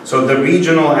Shadig. So the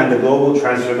regional and the global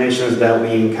transformations that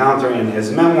we encounter in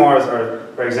his memoirs are,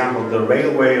 for example, the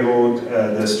railway route,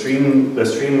 the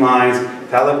streamlines,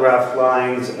 telegraph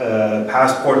lines,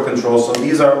 passport control. So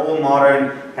these are all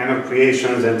modern kind of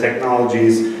creations and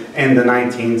technologies in the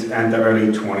 19th and the early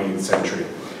 20th century.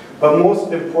 But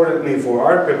most importantly for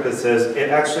our purposes, it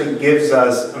actually gives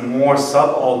us a more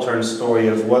subaltern story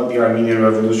of what the Armenian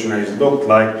revolutionaries looked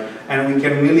like, and we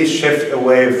can really shift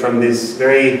away from this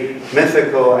very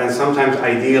mythical and sometimes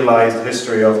idealized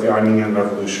history of the Armenian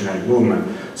revolutionary movement.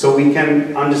 So we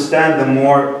can understand the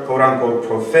more quote-unquote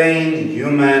profane,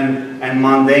 human, and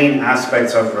mundane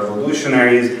aspects of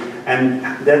revolutionaries, and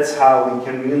that's how we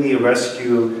can really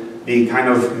rescue the kind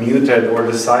of muted or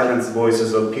the silenced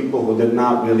voices of people who did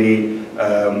not really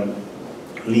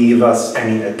leave us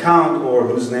any account or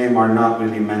whose name are not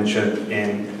really mentioned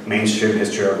in mainstream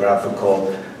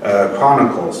historiographical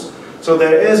chronicles. So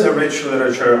there is a rich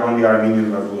literature on the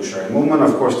Armenian revolutionary movement.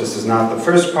 Of course, this is not the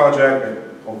first project,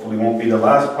 it hopefully won't be the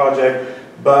last project,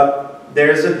 but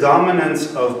there is a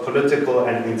dominance of political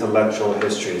and intellectual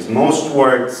histories. Most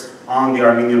works on the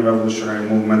Armenian revolutionary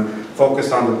movement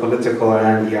focused on the political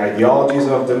and the ideologies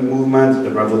of the movement, the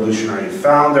revolutionary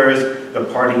founders, the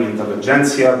party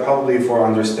intelligentsia, probably for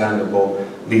understandable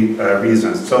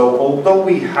reasons. So although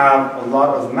we have a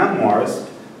lot of memoirs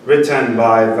written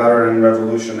by veteran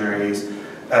revolutionaries,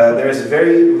 there is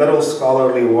very little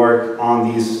scholarly work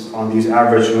on these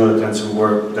average militants who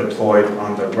were deployed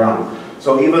on the ground.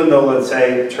 So even though, let's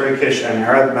say, Turkish and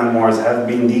Arab memoirs have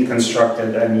been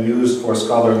deconstructed and used for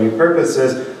scholarly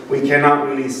purposes, we cannot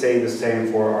really say the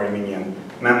same for Armenian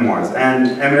memoirs. And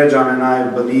Emrecan and I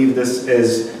believe this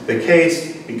is the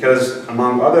case because,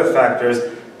 among other factors,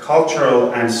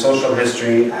 cultural and social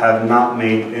history have not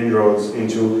made inroads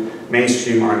into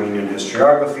mainstream Armenian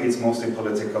historiography. It's mostly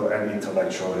political and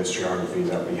intellectual historiography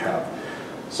that we have.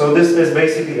 So this is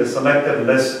basically a selective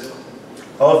list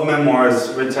of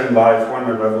memoirs written by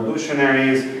former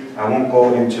revolutionaries. I won't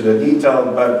go into the detail,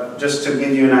 but just to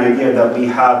give you an idea that we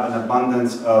have an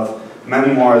abundance of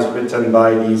memoirs written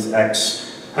by these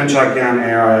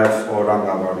ex-Khmoratip, ARF, or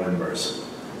Rangavar members,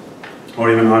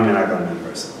 or even Armenian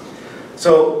members.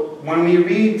 So when we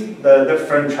read the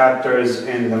different chapters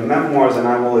in the memoirs, and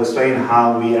I will explain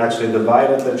how we actually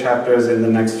divided the chapters in the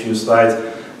next few slides,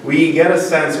 we get a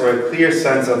sense, or a clear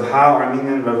sense, of how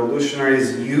Armenian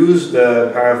revolutionaries used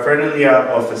the paraphernalia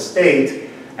of a state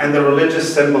and the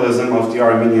religious symbolism of the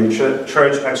Armenian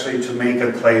church actually to make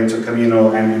a claim to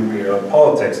communal and imperial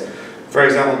politics. For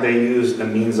example, they used the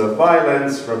means of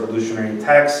violence, revolutionary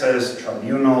taxes,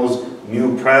 tribunals,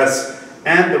 new press,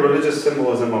 and the religious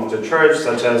symbolism of the church,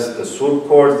 such as the Surp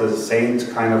cords, the saint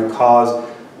kind of cause,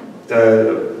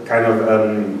 the kind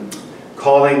of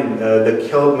calling the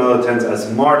killed militants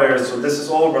as martyrs. So this is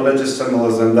all religious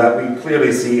symbolism that we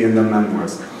clearly see in the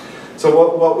memoirs.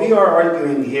 So what we are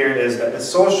arguing here is that a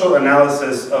social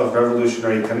analysis of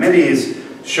revolutionary committees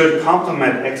should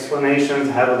complement explanations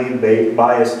heavily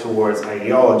biased towards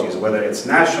ideologies, whether it's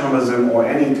nationalism or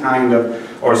any kind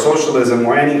of, or socialism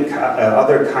or any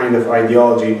other kind of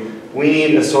ideology. We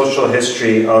need a social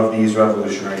history of these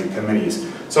revolutionary committees.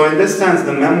 So in this sense,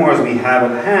 the memoirs we have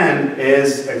at hand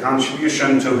is a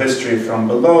contribution to history from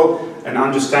below, an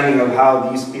understanding of how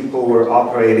these people were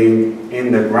operating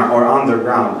in the ground or on the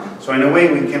ground. So in a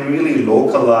way, we can really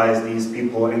localize these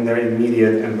people in their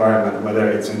immediate environment, whether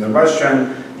it's in the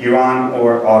Russian, Iran,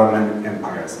 or Ottoman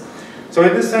empires. So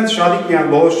in this sense, Shadigyan,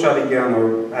 Boghos Shadigyan,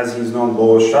 or as he's known,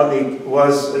 Boghos Shadig,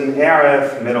 was an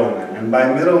ARF middleman. And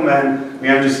by middleman, we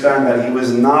understand that he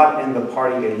was not in the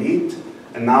party elite,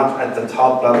 and not at the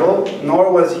top level,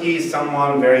 nor was he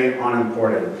someone very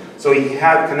unimportant. So he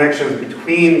had connections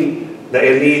between the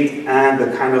elite and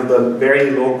the kind of the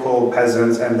very local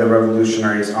peasants and the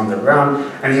revolutionaries on the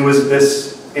ground, and he was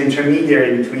this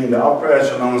intermediary between the upper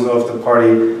echelons of the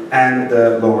party and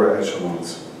the lower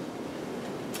echelons.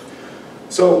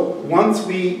 So once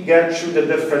we get through the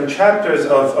different chapters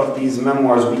of these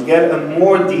memoirs, we get a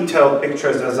more detailed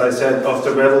pictures, as I said, of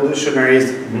the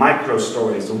revolutionaries'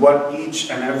 micro-stories, what each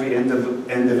and every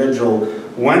individual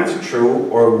went through,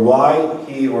 or why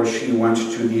he or she went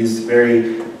through these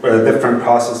very different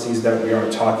processes that we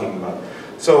are talking about.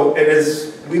 So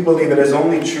we believe it is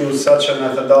only through such a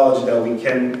methodology that we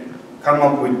can come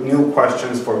up with new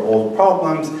questions for old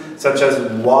problems, such as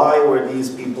why were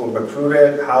these people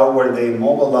recruited, how were they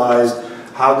mobilized,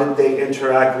 how did they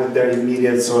interact with their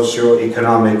immediate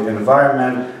socio-economic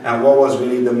environment, and what was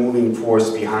really the moving force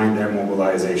behind their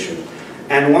mobilization.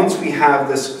 And once we have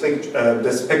this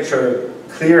picture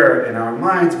clearer in our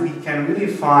minds, we can really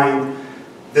find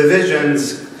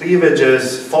divisions,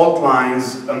 cleavages, fault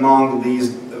lines among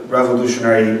these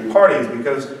revolutionary parties,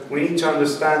 because we need to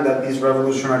understand that these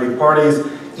revolutionary parties,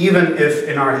 even if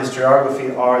in our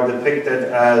historiography are depicted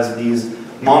as these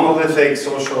monolithic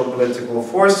social political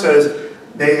forces,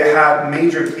 they had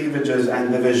major cleavages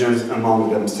and divisions among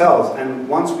themselves. And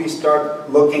once we start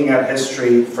looking at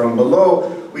history from below,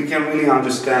 we can really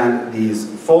understand these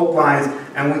fault lines,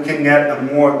 and we can get a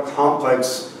more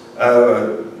complex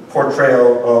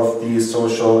portrayal of these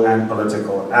social and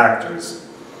political actors.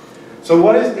 So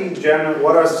what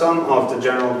are some of the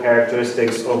general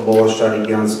characteristics of Boghos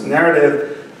Shadigyan's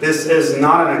narrative? This is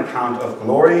not an account of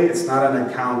glory, it's not an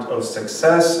account of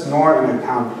success, nor an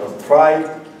account of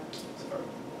pride.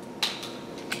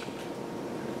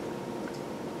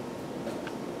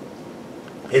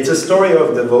 It's a story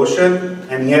of devotion,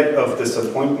 and yet of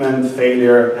disappointment,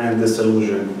 failure, and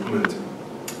disillusionment.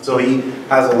 So he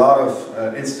has a lot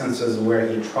of instances where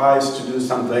he tries to do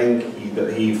something,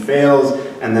 he fails,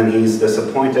 and then he's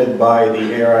disappointed by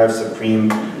the ARF supreme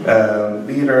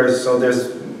leaders. So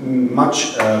there's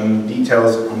much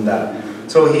details on that.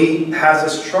 So he has a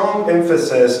strong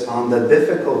emphasis on the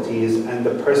difficulties and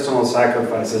the personal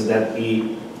sacrifices that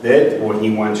he did or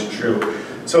he went through.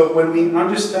 So when we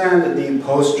understand the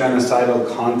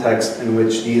post-genocidal context in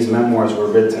which these memoirs were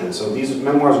written, so these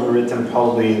memoirs were written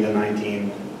probably in the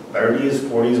 1930s,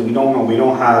 40s, we don't know, we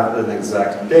don't have an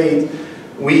exact date.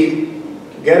 We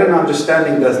get an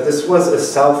understanding that this was a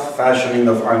self-fashioning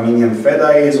of Armenian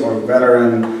fedais or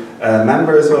veteran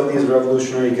members of these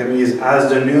revolutionary committees as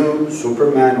the new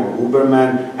Superman or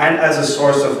Uberman, and as a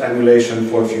source of emulation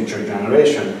for future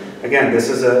generation. Again, this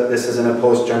is in a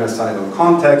post-genocidal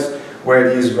context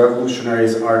where these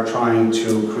revolutionaries are trying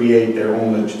to create their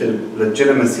own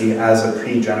legitimacy as a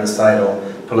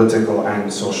pre-genocidal political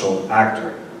and social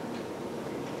actor.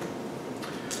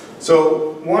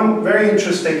 So one very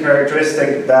interesting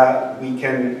characteristic that we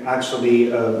can actually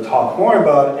talk more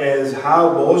about is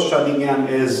how Boghos Shadigyan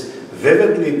is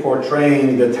vividly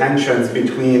portraying the tensions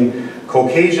between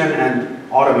Caucasian and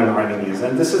Ottoman-Armenians.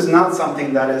 And this is not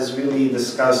something that is really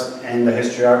discussed in the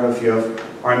historiography of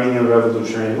Armenian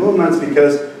revolutionary movements,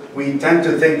 because we tend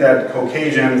to think that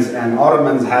Caucasians and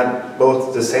Ottomans had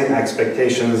both the same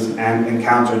expectations and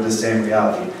encountered the same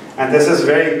reality. And this is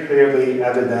very clearly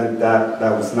evident that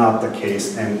that was not the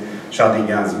case in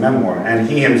Shadigyan's memoir. And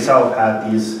he himself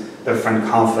had these different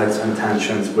conflicts and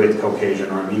tensions with Caucasian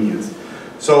Armenians.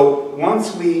 So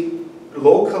once we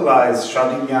localize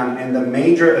Shadigyan in the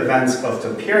major events of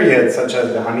the period, such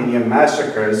as the Hamidian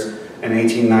massacres in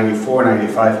 1894,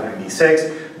 95, 96,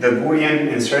 the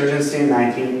Gurian insurgency in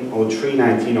 1903,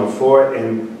 1904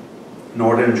 in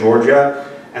northern Georgia,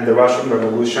 and the Russian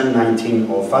Revolution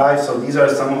 1905. So these are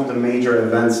some of the major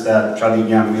events that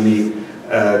Shadigyan really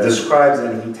describes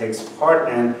and he takes part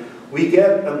in. We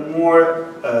get a more,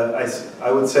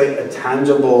 I would say, a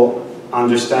tangible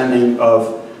understanding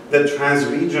of the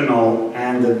trans-regional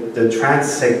and the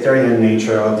trans-sectarian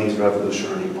nature of these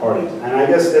revolutionary parties. And I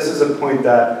guess this is a point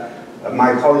that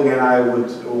my colleague and I would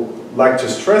like to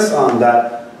stress on,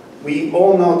 that we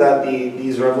all know that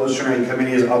these revolutionary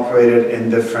committees operated in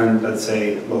different, let's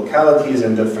say, localities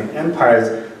and different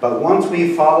empires, but once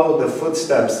we follow the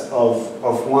footsteps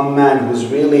of one man who's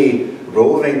really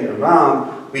roving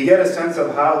around, we get a sense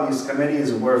of how these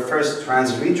committees were first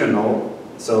trans-regional,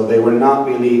 so they were not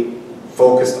really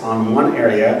focused on one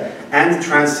area, and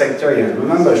trans-sectarian.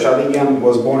 Remember, Shadigyan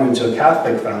was born into a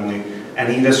Catholic family,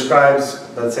 and he describes,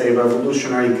 let's say,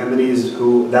 revolutionary committees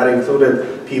that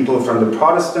included people from the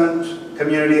Protestant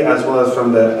community as well as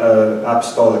from the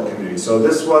Apostolic community. So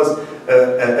this was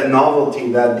a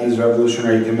novelty that these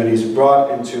revolutionary committees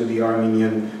brought into the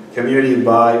Armenian community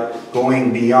by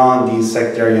going beyond these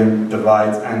sectarian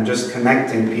divides and just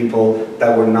connecting people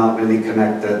that were not really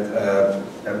connected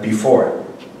before.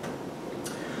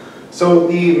 So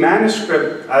the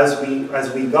manuscript, as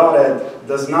we got it,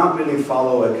 does not really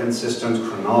follow a consistent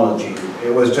chronology.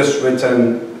 It was just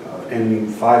written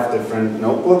in 5 different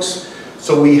notebooks.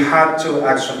 So we had to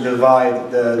actually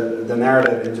divide the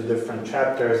narrative into different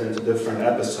chapters, into different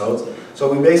episodes.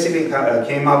 So we basically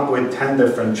came up with 10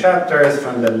 different chapters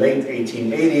from the late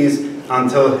 1880s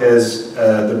until his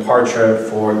departure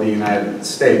for the United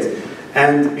States.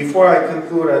 And before I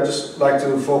conclude, I'd just like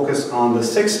to focus on the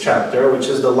 6th chapter, which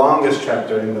is the longest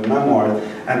chapter in the memoir.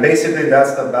 And basically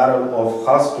that's the Battle of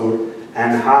Khastur,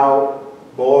 and how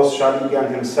Boghos Shadigyan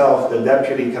himself, the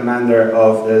deputy commander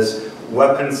of this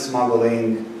weapons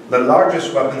smuggling, the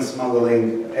largest weapons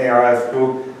smuggling ARF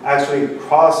group, actually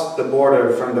crossed the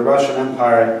border from the Russian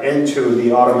Empire into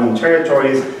the Ottoman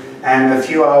territories, and a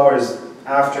few hours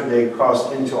after they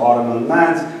crossed into Ottoman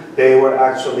lands, they were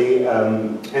actually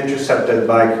intercepted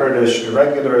by Kurdish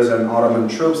irregulars and Ottoman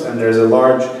troops, and there's a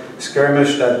large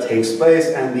skirmish that takes place,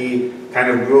 and the kind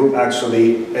of group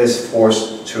actually is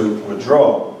forced to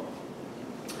withdraw.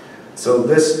 So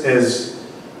this is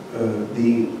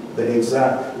the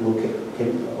exact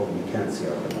location. Oh, you can't see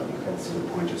the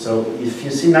pointer. So if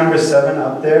you see number 7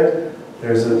 up there,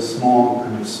 there's a small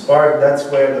kind of spark. That's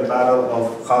where the Battle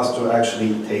of Khastur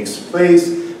actually takes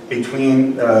place,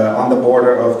 between on the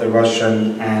border of the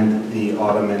Russian and the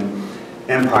Ottoman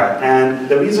Empire. And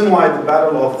the reason why the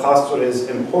Battle of Khastur is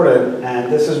important, and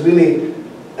this is really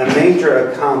a major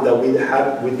account that we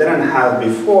didn't have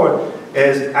before,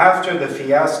 is after the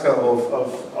fiasco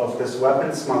of this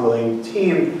weapon smuggling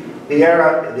team, the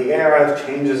ARF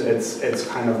changes its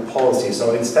kind of policy.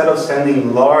 So instead of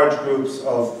sending large groups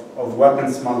of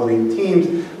weapon smuggling teams,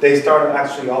 they started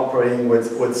actually operating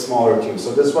with smaller teams.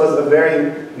 So this was a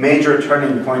very major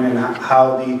turning point in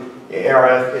how the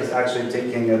ARF is actually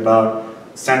thinking about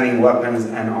sending weapons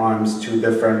and arms to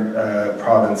different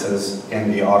provinces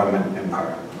in the Ottoman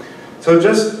Empire. So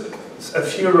just a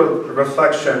few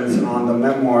reflections on the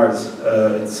memoirs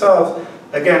itself.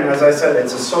 Again, as I said,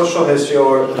 it's a social history,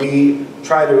 or we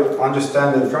try to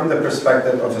understand it from the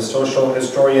perspective of a social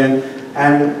historian,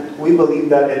 and we believe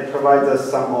that it provides us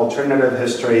some alternative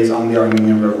histories on the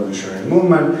Armenian revolutionary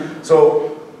movement.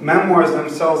 So memoirs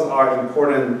themselves are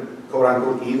important,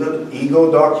 quote-unquote, ego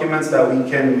documents that we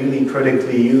can really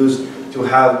critically use to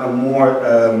have a more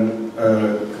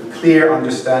clear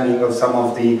understanding of some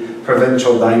of the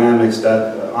provincial dynamics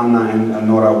that Anna and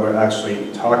Nora were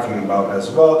actually talking about as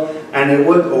well, and it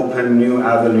would open new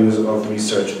avenues of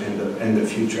research in the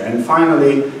future. And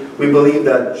finally, we believe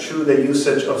that through the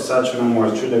usage of such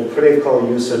memoirs, through the critical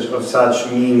usage of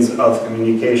such means of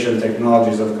communication,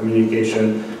 technologies of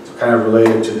communication, kind of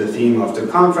related to the theme of the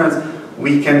conference,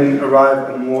 we can arrive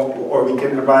at a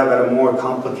more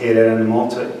complicated and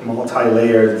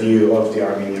multi-layered view of the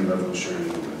Armenian revolutionary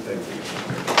movement. Thank you.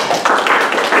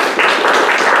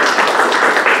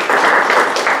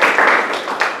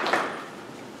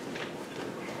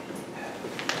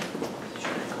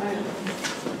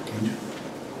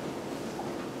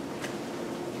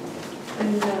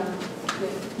 And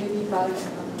maybe VARAK,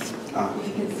 if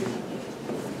you can see.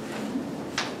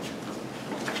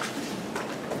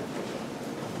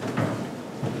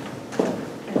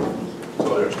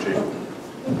 So there's Chief.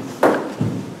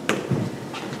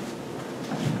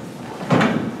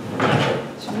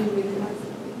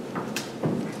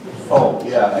 Oh,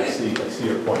 yeah, I see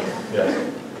your point, yes.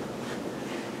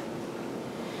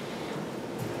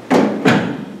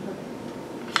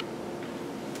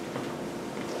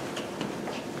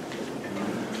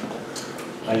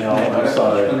 I know, I'm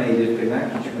sorry.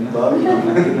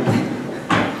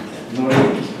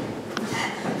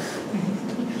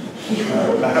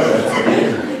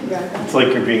 It's like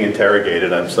you're being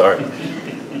interrogated, I'm sorry.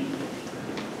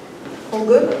 All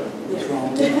good?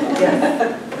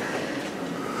 Yes.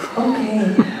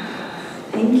 Okay.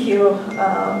 Thank you,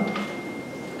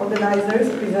 organizers,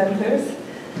 presenters.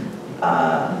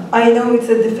 I know it's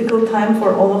a difficult time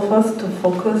for all of us to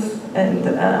focus and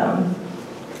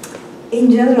in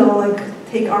general, like,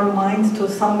 take our minds to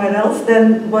somewhere else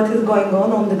than what is going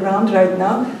on the ground right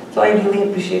now. So I really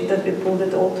appreciate that we pulled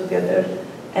it all together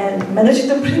and managed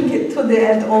to bring it to the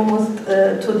end, almost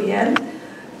to the end.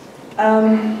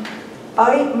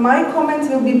 My comments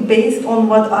will be based on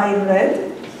what I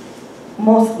read,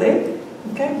 mostly,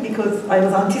 okay? Because I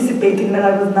was anticipating that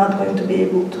I was not going to be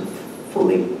able to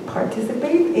fully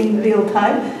participate in real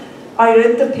time. I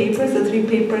read the papers, the 3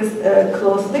 papers,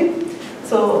 closely.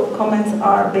 So comments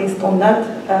are based on that,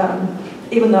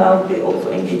 even though I'll be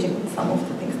also engaging with some of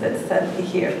the things that's said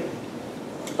here.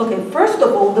 Okay, first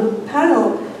of all, the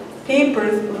panel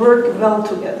papers work well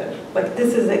together. Like,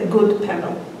 this is a good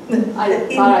panel.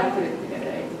 VARAK put it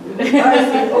together. I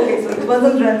see. Okay, so it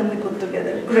wasn't randomly put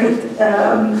together. Great.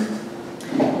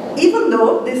 Even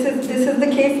though this is the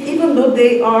case, even though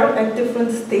they are at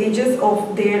different stages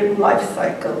of their life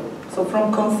cycle. So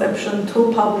from conception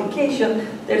to publication,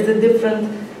 there's a different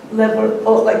level,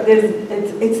 or like there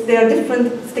are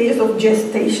different stages of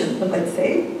gestation, let's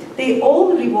say. They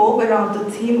all revolve around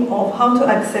the theme of how to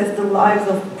access the lives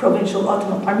of provincial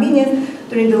Ottoman-Armenians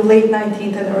during the late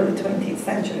 19th and early 20th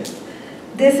centuries.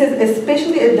 This is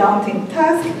especially a daunting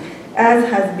task, as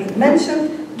has been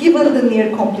mentioned, given the near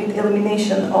complete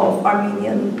elimination of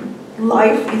Armenian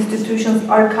life, institutions,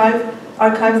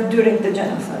 archives during the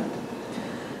genocide.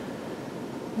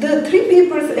 The 3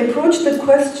 papers approach the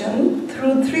question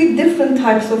through 3 different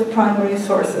types of primary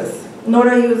sources.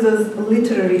 NORA uses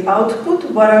literary output,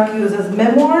 VARAK uses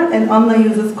memoir, and Anna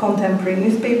uses contemporary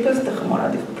newspapers, the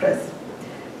Khmoratip press.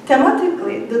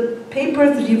 Thematically, the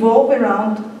papers revolve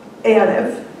around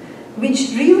ARF,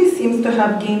 which really seems to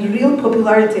have gained real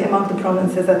popularity among the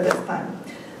provinces at this time.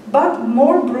 But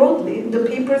more broadly, the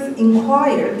papers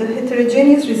inquire the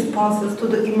heterogeneous responses to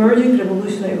the emerging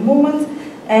revolutionary movements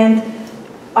and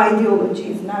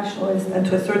ideologies, nationalist and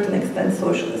to a certain extent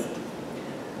socialist.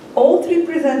 All 3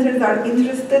 presenters are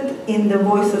interested in the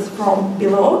voices from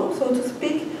below, so to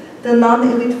speak, the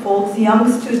non-elite folks, young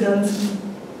students,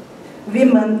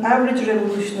 women, average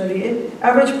revolutionary,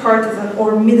 average partisan,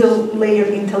 or middle layer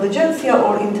intelligentsia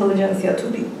or intelligentsia to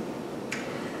be.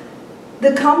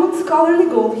 The common scholarly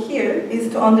goal here is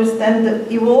to understand the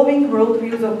evolving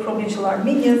worldviews of provincial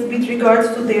Armenians with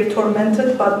regards to their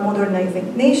tormented but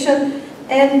modernizing nation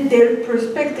and their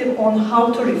perspective on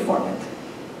how to reform it.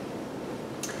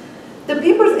 The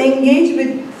papers engage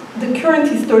with the current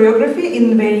historiography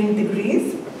in varying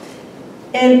degrees,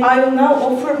 and I will now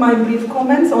offer my brief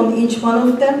comments on each one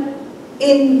of them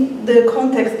in the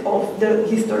context of the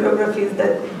historiographies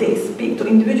that they speak to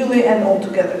individually and all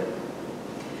together.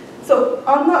 So,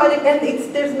 Anna, and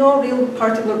there's no real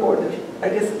particular order. I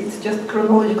guess it's just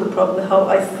chronological, probably how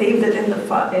I saved it in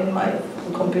my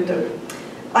computer.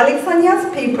 ALEKSANYAN's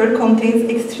paper contains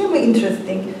extremely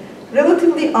interesting,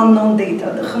 relatively unknown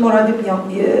data, the Khmoratip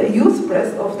youth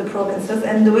press of the provinces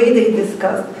and the way they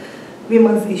discussed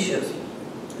women's issues,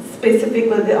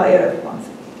 specifically the IRF ones.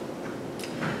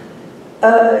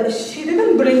 She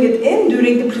didn't bring it in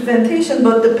during the presentation,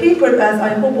 but the paper, as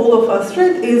I hope all of us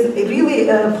read, is really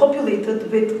populated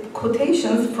with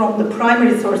quotations from the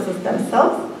primary sources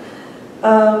themselves.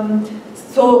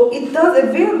 So it does a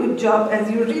very good job, as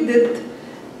you read it,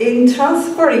 in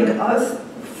transferring us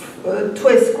to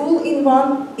a school in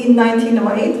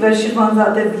 1908, where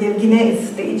Shirvanzade's Yevgeny is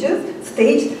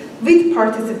staged with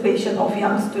participation of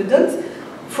young students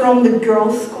from the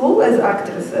girls' school as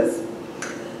actresses,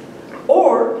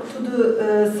 or to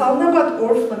the Salnabat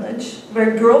orphanage,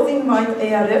 where girls invite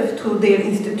ARF to their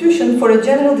institution for a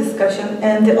general discussion,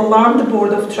 and the alarmed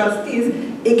board of trustees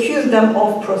accuse them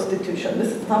of prostitution.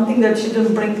 This is something that she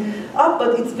didn't bring up,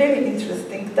 but it's very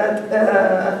interesting that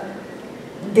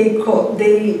they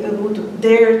would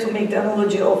dare to make the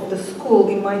analogy of the school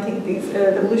inviting these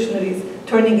revolutionaries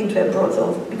turning into a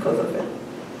brothel because of it.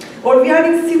 Or we are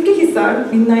in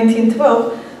Sivrihisar in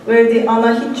 1912, where the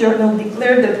Anahit journal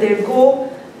declared that their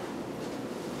goal,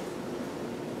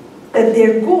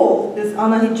 this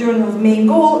Anahit journal's main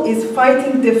goal, is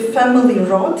fighting the family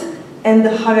rot and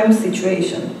the harem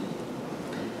situation.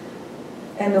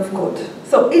 End of quote.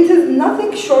 So it is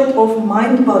nothing short of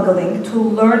mind-boggling to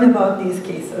learn about these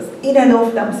cases in and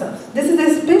of themselves. This is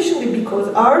especially because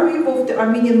our view of the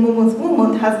Armenian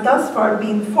movement has thus far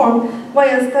been formed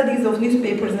via studies of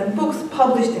newspapers and books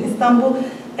published in Istanbul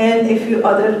and a few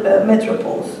other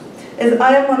metropoles. As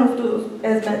I am one of those,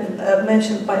 as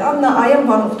mentioned by Anna, I am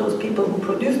one of those people who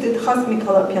produced it. Hasmi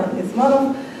Kalapian is one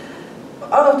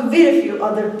of the very few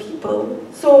other people.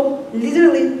 So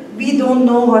literally, we don't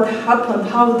know what happened,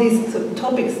 how these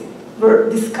topics were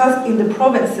discussed in the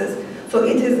provinces. So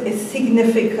it is a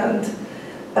significant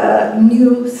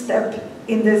new step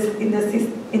in this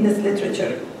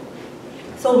literature.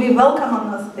 So we welcome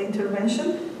Anna's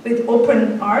intervention with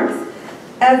open arms,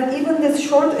 and even this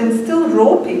short and still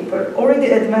raw paper already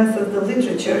advances the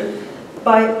literature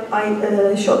by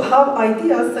how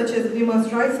ideas such as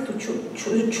women's rights to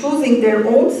choosing their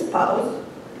own spouse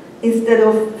instead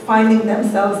of finding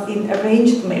themselves in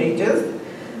arranged marriages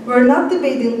were not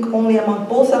debating only among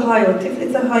Bolsa-High or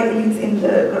Tiflis-High elites in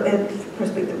the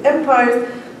respective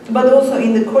empires, but also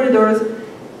in the corridors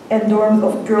and dorms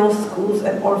of girls' schools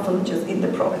and orphanages in the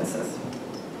provinces.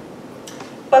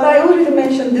 But I already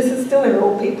mentioned this is still a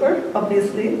raw paper,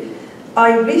 obviously.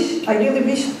 I really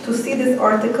wish to see this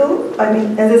article, I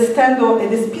mean, this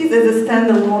piece as a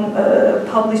standalone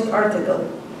published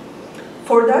article.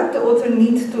 For that, the author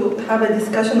needs to have a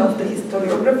discussion of the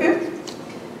historiography,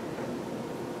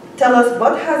 tell us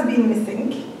what has been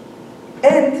missing,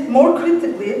 and more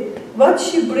critically, what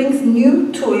she brings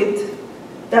new to it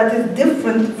that is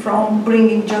different from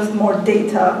bringing just more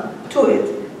data to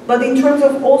it, but in terms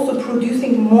of also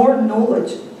producing more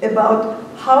knowledge about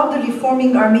how the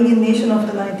reforming Armenian nation of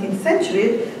the 19th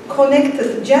century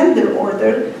connected gender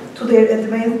order to their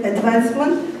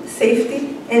advancement,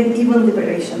 safety, and even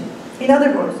liberation. In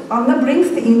other words, Anna brings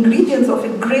the ingredients of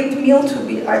a great meal to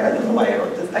be, I don't know why I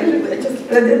wrote this, I just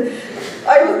read it.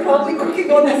 I was probably cooking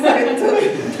on the side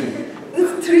too.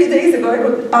 This 3 days ago I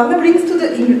wrote, Anna brings to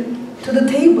the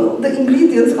table the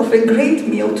ingredients of a great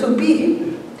meal to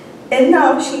be, and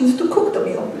now she needs to cook the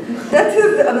meal. That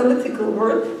is the analytical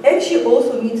word, and she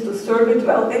also needs to serve it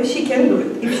well, and she can do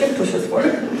it if she pushes for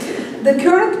it. The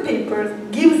current paper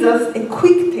gives us a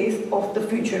quick taste of the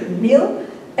future meal,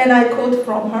 and I quote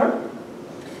from her,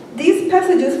 "These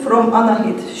passages from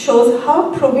Anahit shows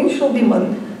how provincial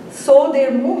women saw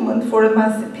their movement for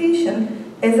emancipation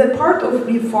as a part of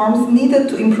reforms needed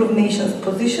to improve nation's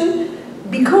position,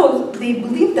 because they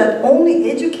believed that only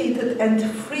educated and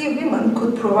free women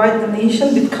could provide the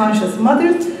nation with conscious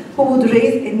mothers who would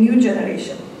raise a new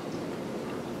generation."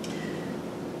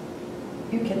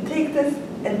 You can take this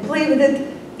and play with it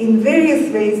in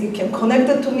various ways. You can connect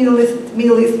it to Middle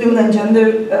East women and gender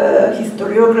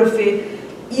historiography,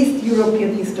 East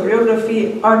European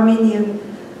historiography, Armenian,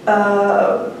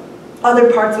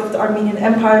 other parts of the Armenian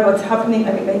Empire, what's happening,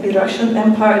 I mean, maybe Russian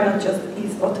Empire, not just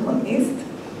East, Ottoman East.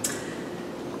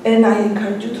 And I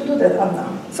encourage you to do that, Anna.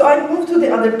 So I move to the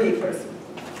other papers.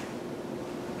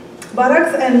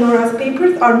 VARAK's and NORA's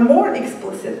papers are more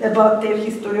explicit about their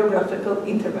historiographical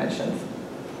interventions.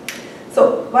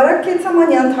 So VARAK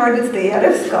KETSEMANIAN targets the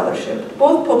ARF scholarship,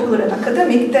 both popular and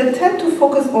academic, that tend to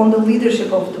focus on the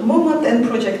leadership of the movement and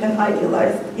project an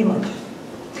idealized image.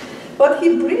 What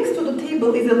he brings to the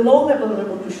table is a low-level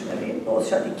revolutionary,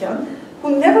 Shadig, who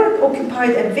never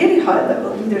occupied a very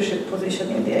high-level leadership position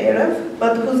in the ARF,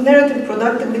 but whose narrative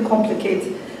productively complicates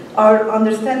our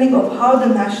understanding of how the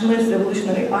nationalist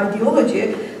revolutionary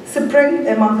ideology sprang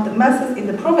among the masses in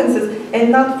the provinces, and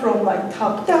not from like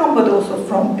top-down, but also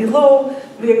from below,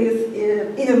 various,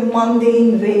 in a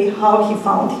mundane way, how he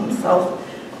found himself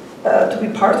to be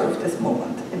part of this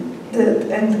movement,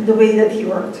 and the way that he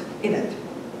worked in it.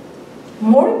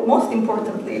 Most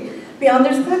importantly, we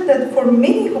understand that for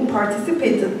many who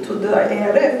participated to the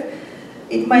ARF,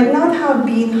 it might not have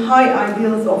been high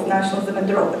ideals of nationalism and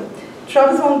NORA.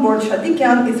 Trabzon-born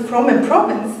Shadigyan is from a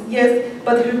province, yes,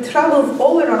 but he travels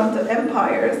all around the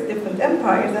empires, different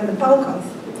empires, and the Balkans.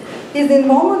 His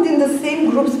involvement in the same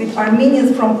groups with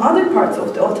Armenians from other parts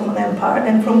of the Ottoman Empire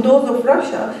and from those of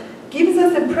Russia gives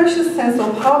us a precious sense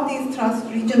of how these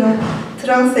trans-regional,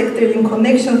 trans-sectarian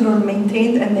connections were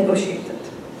maintained and negotiated.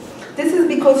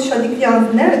 because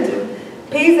Shadikyan's narrative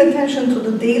pays attention to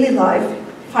the daily life,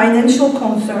 financial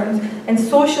concerns, and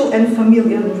social and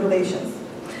familial relations.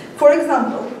 For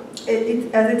example, as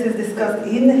it is discussed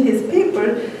in his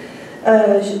paper,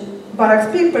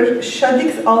 VARAK's paper,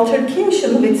 Shadik's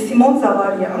altercation with Simon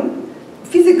Zavaryan,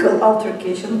 physical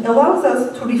altercation, allows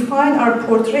us to refine our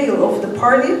portrayal of the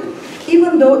party,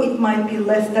 even though it might be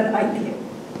less than ideal.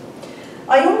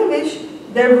 I only wish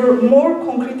there were more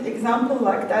concrete examples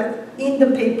like that in the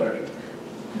paper.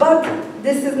 But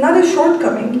this is not a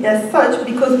shortcoming as such,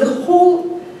 because the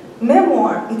whole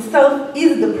memoir itself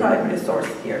is the primary source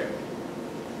here.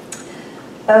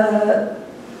 There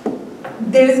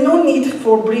is no need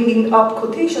for bringing up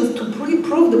quotations to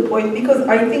prove the point, because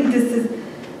I think this is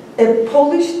a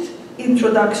polished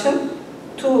introduction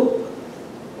to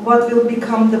what will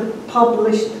become the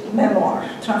published memoir,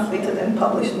 translated and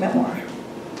published memoir.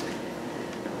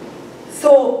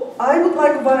 So I would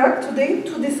like VARAK today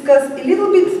to discuss a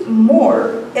little bit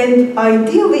more, and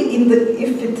ideally,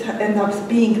 if it ends up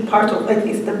being part of, at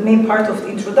least the main part of the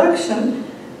introduction,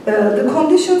 the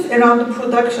conditions around the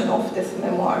production of this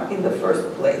memoir in the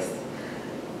first place.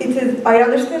 We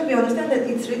understand that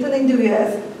it's written in the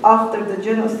US after the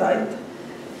genocide,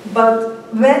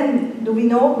 but when do we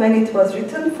know when it was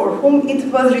written, for whom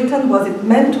it was written, was it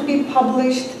meant to be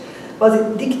published, was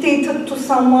it dictated to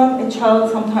someone, a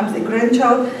child, sometimes a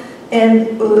grandchild,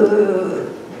 and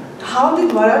how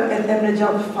did VARAK and Emre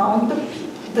Can found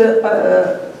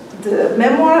the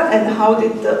memoir, and how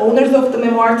did the owners of the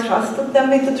memoir trusted them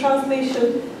with the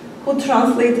translation? Who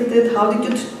translated it? How did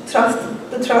you trust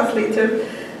the translator?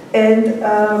 And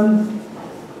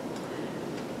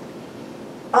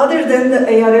other than the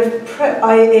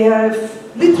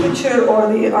ARF literature or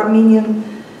the Armenian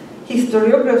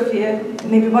historiography,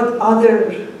 maybe what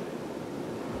other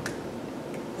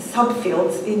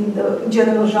subfields in the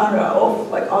general genre of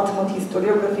like Ottoman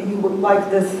historiography you would like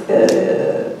this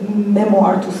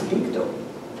memoir to speak to.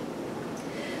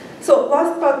 So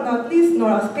last but not least,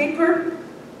 Nora's paper.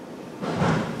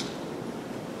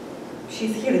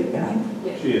 She's here, right?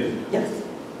 Yes. She is. Yes.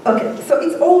 Okay, so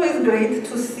it's always great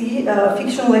to see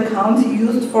fictional accounts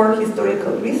used for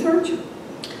historical research.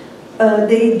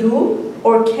 They do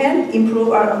or can improve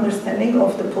our understanding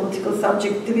of the political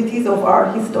subjectivities of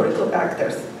our historical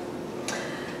actors.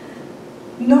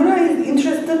 Nora is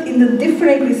interested in the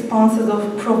differing responses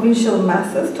of provincial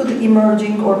masses to the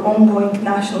emerging or ongoing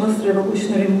nationalist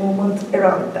revolutionary movement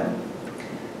around them.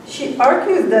 She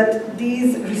argues that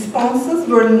these responses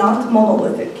were not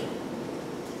monolithic.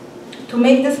 To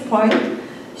make this point,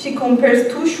 she compares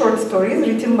two short stories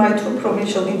written by two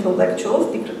provincial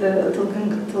intellectuals,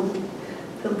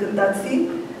 Tilgındatsi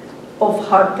of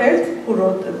Harpert, who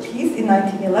wrote a piece in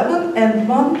 1911, and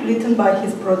one written by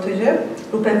his protege,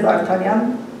 Rupen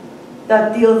Zartaryan,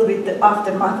 that deals with the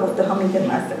aftermath of the Hamidian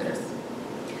massacres.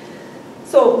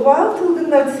 So while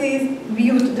Tilgındatsi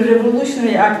viewed the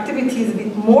revolutionary activities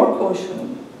with more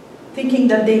caution, thinking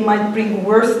that they might bring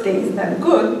worse days than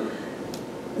good,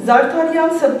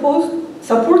 Zartaryan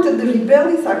supported the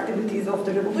rebellious activities of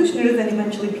the revolutionaries and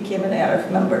eventually became an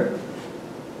ARF member.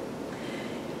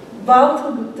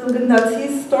 While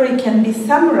Tilgındatsi's story can be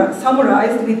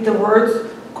summarized with the words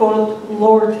called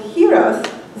Lord Hear Us,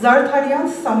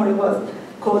 Zartaryan's summary was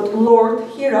called Lord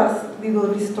Hear Us, we will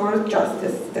restore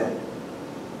justice still.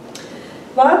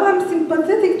 While I'm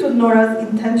sympathetic to Nora's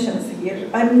intentions here,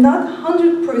 I'm not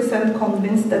 100%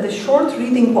 convinced that the short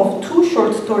reading of two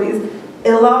short stories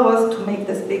allow us to make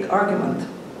this big argument.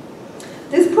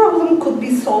 This problem could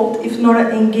be solved if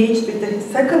Nora engaged with the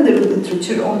secondary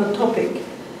literature on the topic,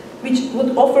 which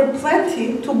would offer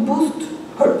plenty to boost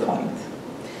her point.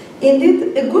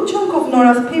 Indeed, a good chunk of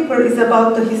Nora's paper is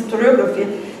about the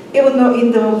historiography, even though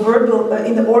in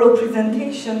the oral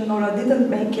presentation, Nora didn't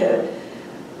make a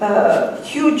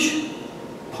huge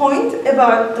point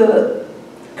about the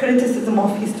criticism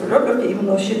of historiography, even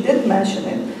though she did mention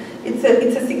it. It's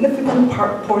a significant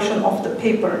portion of the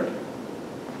paper,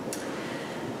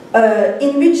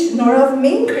 in which Nora's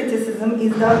main criticism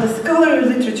is that the scholarly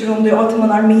literature on the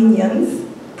Ottoman-Armenians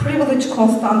privileged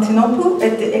Constantinople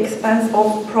at the expense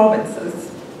of provinces.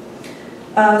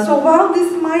 So while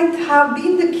this might have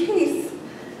been the case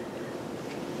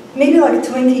maybe like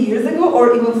 20 years ago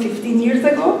or even 15 years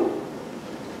ago,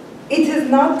 it is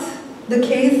not the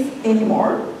case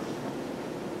anymore.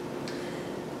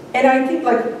 And I think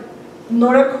like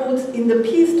Nora quotes in the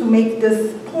piece to make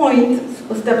this point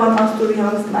Stepan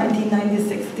Asturian's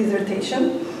 1996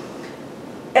 dissertation.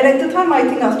 And at the time I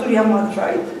think Asturian was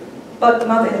right, but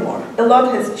not anymore. A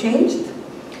lot has changed.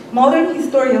 Modern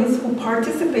historians who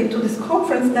participate to this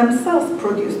conference themselves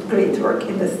produced great work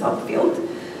in this subfield.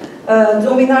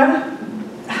 Dominar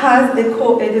has a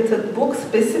co-edited book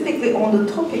specifically on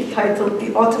the topic titled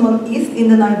The Ottoman East in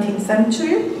the 19th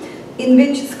Century, in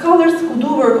which scholars who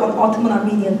do work on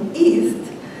Ottoman-Armenian East,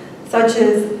 such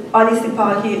as Ali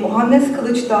Sipahi, Ohannes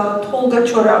Kılıçdağı, Tolga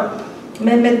Çora,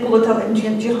 Mehmet Bulatal, and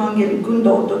Cihangir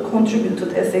Gündoğdu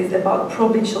contributed essays about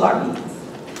Provincial Armenians.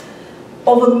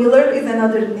 Owen Miller is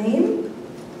another name.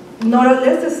 Nora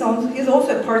Lesesson is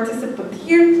also a participant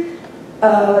here.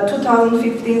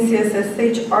 2015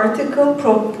 CSSH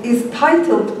article is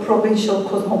titled Provincial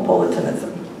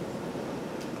Cosmopolitanism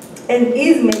and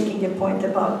is making a point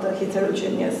about the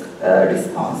heterogeneous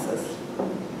responses.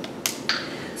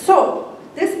 So,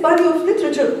 this body of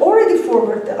literature already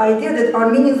forwarded the idea that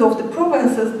Armenians of the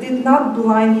provinces did not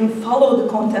blindly follow the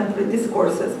contemporary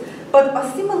discourses, but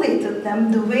assimilated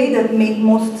them the way that made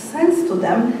most sense to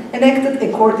them and acted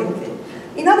accordingly.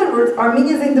 In other words,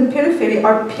 Armenians in the periphery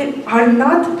are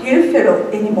not peripheral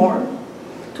anymore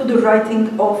to the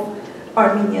writing of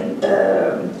Armenian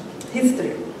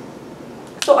history.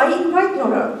 So I invite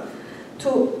Nora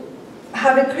to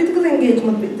have a critical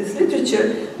engagement with this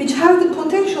literature, which has the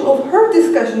potential of her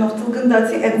discussion of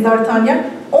Tılgındaci and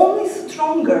Zartanyan only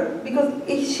stronger, because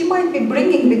she might be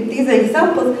bringing with these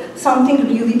examples something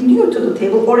really new to the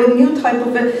table, or a new type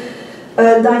of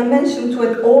a dimension to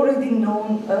an already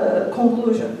known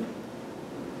conclusion.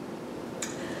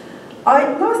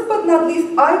 Last but not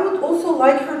least, I would also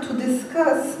like her to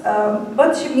discuss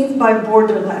what she means by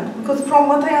borderland, because from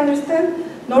what I understand,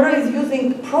 Nora is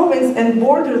using province and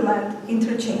borderland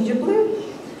interchangeably,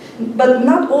 but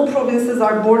not all provinces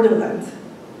are borderlands.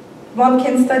 One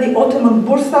can study Ottoman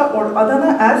Bursa or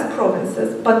Adana as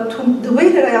provinces, but the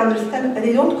way that I understand,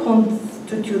 they don't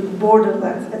constitute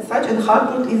borderlands as such, and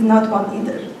Harput is not one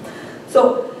either.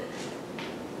 So,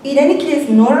 in any case,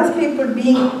 Nora's paper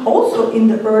being also in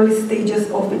the early stages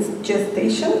of its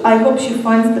gestation, I hope she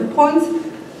finds the points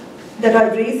that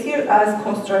I raise here as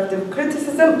constructive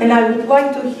criticism, and I would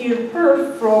like to hear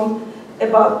her from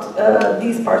about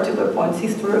these particular points,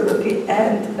 historiography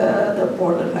and the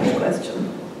borderland question.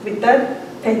 With that,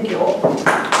 thank you all.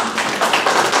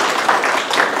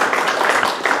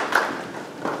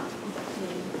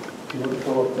 You want to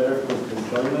go up there and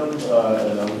join them,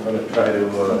 and I'm going to try to...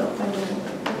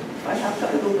 I have to, I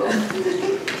will go.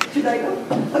 Should I go?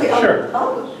 Okay, Sure.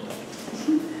 I'll go.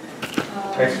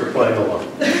 Thanks for playing along.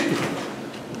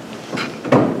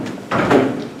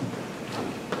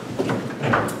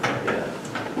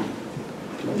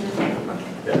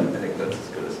 Yeah, I think that's as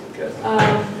good as it gets.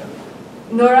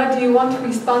 Nora, do you want to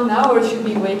respond now, or should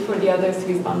we wait for the others to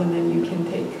respond and then you can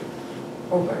take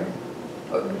over?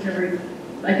 Whichever.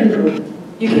 I can go.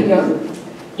 You can go?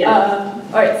 Yeah.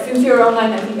 All right, since you're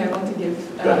online, I think I want to give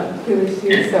Pilish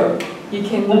here, so you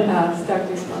can start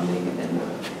responding and then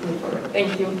move forward.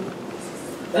 Thank you.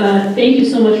 Thank you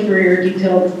so much for your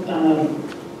detailed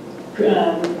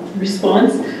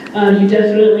response. You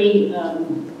definitely,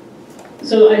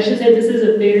 so I should say this is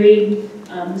a very,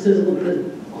 this is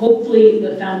hopefully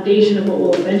the foundation of what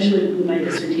will eventually be my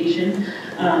dissertation.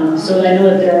 So I know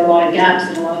that there are a lot of gaps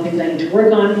and a lot of things I need to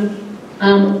work on.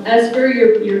 As for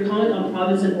your comment on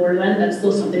province and borderland, that's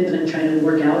still something that I'm trying to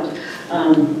work out.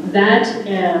 That,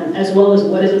 as well as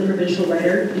what is a provincial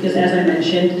writer, because as I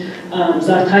mentioned,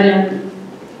 Zartanyan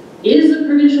is a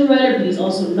provincial writer, but he's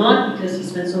also not, because he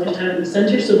spends so much time in the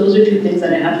center. So those are two things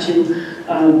that I have to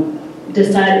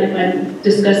decide if I'm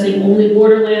discussing only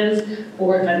borderlands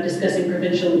or if I'm discussing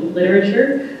provincial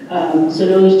literature. So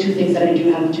those two things that I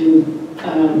do have to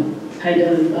kind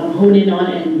of hone in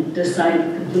on and decide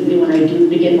completely when I do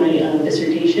begin my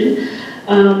dissertation.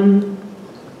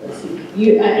 Let's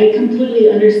see. I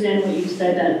completely understand what you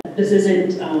said, that this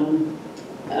isn't,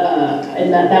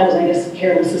 and that was, I guess,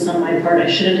 carelessness on my part. I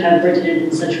shouldn't have written it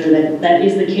in such a way that that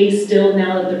is the case still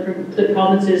now that the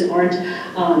provinces aren't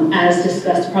as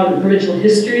discussed provincial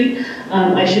history.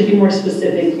 I should be more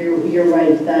specific. You're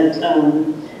right that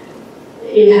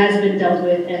it has been dealt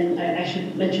with, and I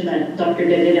should mention that Dr.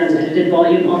 Dedeyan's edited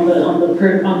volume on the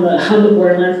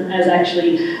borderlands is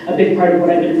actually a big part of what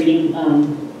I've been reading.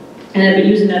 And I've been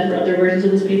using that for other versions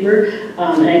of this paper,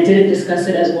 and I did discuss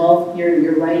it as well.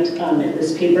 You're right in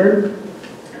this paper.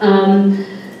 And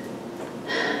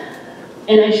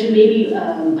I should maybe,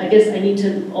 I guess I need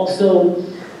to also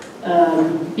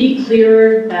be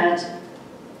clearer that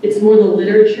it's more the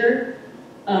literature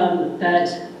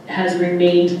that has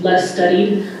remained less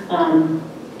studied,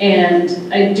 and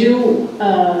I do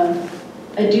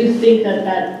think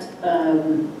that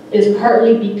is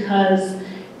partly because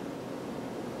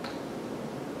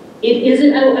it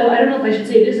isn't, I don't know if I should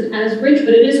say it isn't as rich,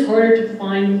 but it is harder to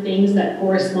find things that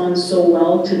correspond so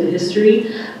well to the history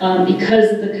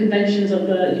because the conventions of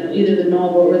the, either the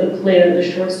novel or the play or the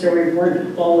short story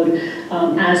weren't followed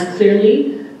as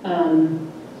clearly.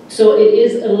 So it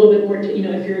is a little bit more, if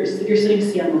you're studying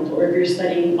Siamoto or if you're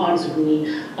studying Oxford,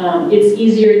 it's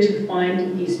easier to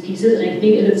find these pieces, and I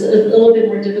think it's a little bit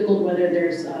more difficult whether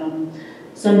there's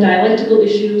some dialectical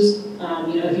issues.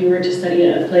 If you were to study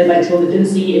a play by Tilda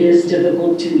Vinci, it is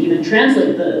difficult to even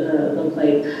translate the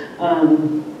play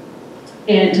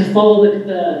and to follow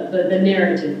the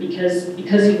narrative because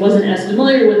he wasn't as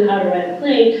familiar with how to write a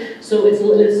play, so it's a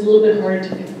little bit harder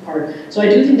to pick apart. So I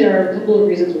do think there are a couple of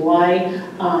reasons why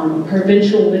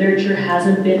provincial literature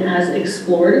hasn't been as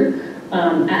explored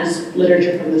as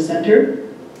literature from the center.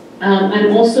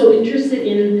 I'm also interested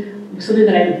in something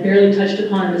that I barely touched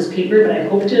upon in this paper, but I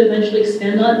hope to eventually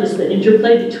expand on, is the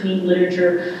interplay between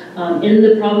literature in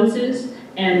the provinces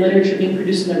and literature being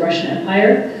produced in the Russian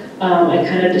Empire. I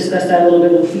kind of discussed that a little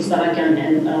bit with Khmoratip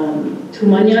and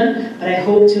Tumanyan, but I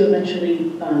hope to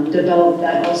eventually develop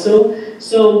that also.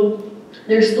 So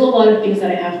there's still a lot of things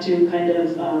that I have to kind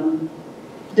of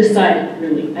decide,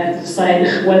 really. I have to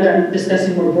decide whether I'm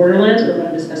discussing more borderlands or whether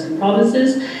I'm discussing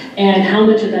provinces, and how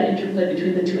much of that interplay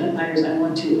between the two empires I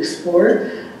want to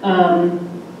explore.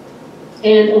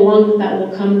 And along with that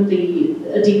will come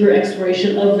a deeper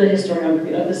exploration of the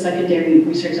historiography, of the secondary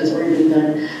research that's already been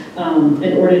done,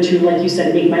 in order to, like you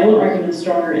said, make my own argument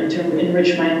stronger and to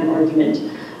enrich my own argument.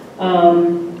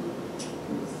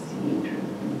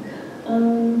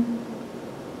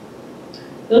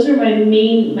 Those are my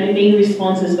main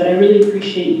responses, but I really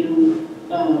appreciate you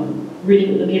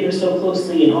reading the paper so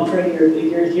closely and offering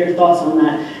your thoughts on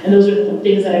that. And those are the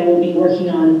things that I will be working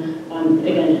on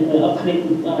again in the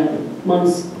upcoming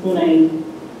months when I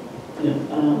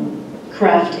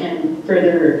craft and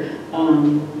further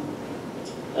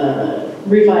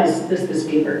revise this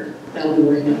paper that I'll be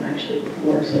working on actually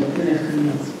more so in the next coming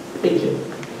months. Thank you.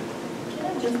 Can I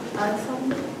just add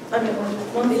something? I mean,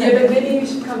 Yeah, but maybe you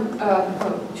should come.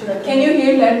 Can you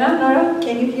hear Lerna, Nora?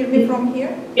 Can you hear me from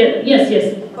here? Yeah, yes.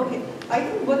 Okay. I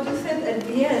think what you said at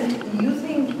the end,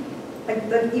 using like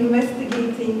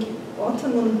investigating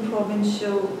Ottoman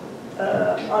provincial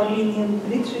Armenian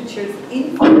literature's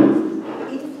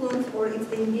influence or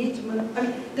its engagement, I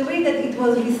mean, the way that it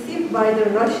was received by the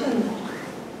Russian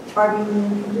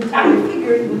Armenian literary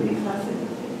figures would be fascinating.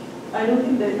 I don't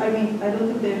think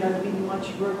there has been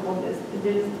much work on this. I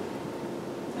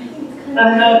think it's kind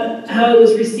of how it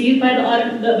was received by the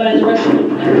Russian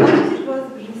Empire. How it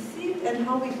was received and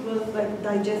how it was like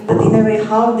digested in a way.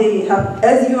 How they have,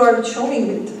 as you are showing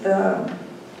it,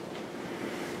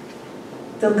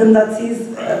 Tilgandatsi's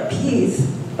piece,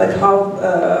 like how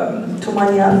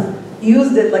Tumanyan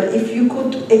used it. Like if you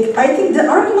could, I think the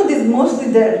argument is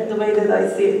mostly there. The way that I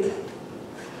see it.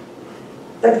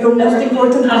 That your most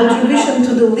important contribution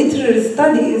to the literary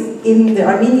studies in the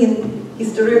Armenian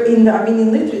history, in the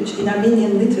Armenian literature, in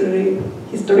Armenian literary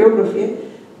historiography,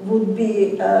 would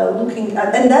be looking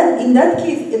at, and then in that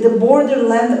case, the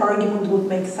borderland argument would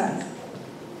make sense.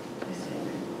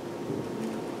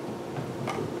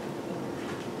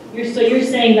 So you're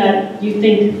saying that you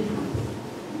think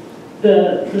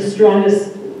the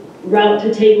strongest route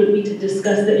to take would be to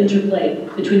discuss the interplay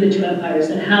between the two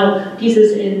empires and how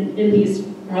pieces in these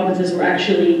provinces were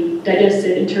actually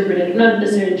digested, interpreted, not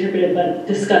necessarily interpreted, but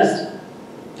discussed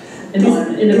in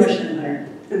the Russian Empire.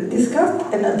 Discussed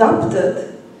and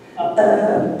adopted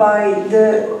by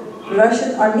the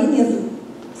Russian Armenians,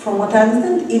 from what I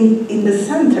understand, in the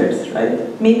centers, right?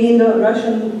 Maybe in the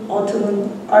Russian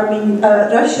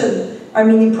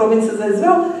Armenian provinces as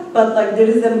well, but like there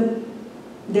is a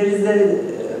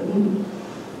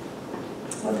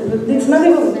what is it? It's not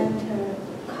even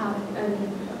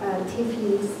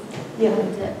Tiflis, yeah.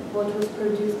 And what was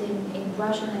produced in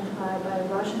Russian Empire by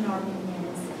Russian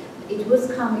Armenians, it was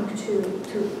coming to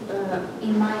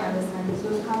in my understanding, it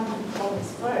was coming to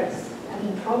province first. I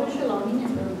mean, provincial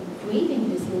Armenians were reading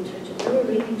this literature. They were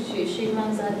reading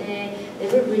Shirvanzadeh, they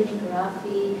were reading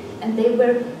Rafi, and they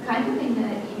were kind of in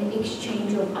an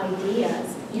exchange of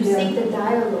ideas. You see the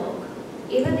dialogue.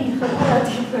 Even in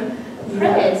Khmoratip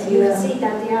press, you see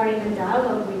that they are in a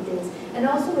dialogue with this. And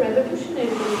also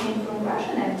revolutionaries came from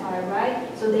Russian Empire, right?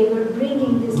 So they were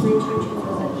bringing this literature, it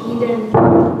was a hidden,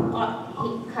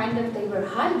 they were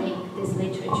hiding this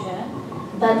literature.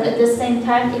 But at the same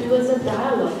time, it was a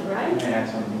dialogue, right? Can I add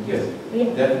something? Yes,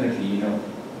 Yeah. definitely.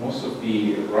 Most of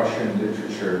the Russian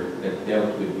literature that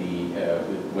dealt with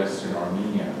with Western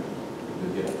Armenia,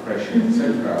 with the oppression,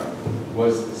 etc.,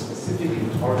 was specifically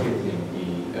targeting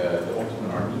the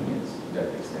Ottoman-Armenians to that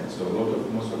extent. So So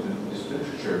most of this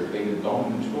literature played a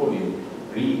dominant role in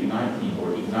reigniting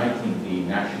or igniting the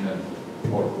national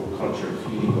or cultural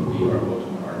feeling of the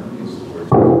Ottoman-Armenians towards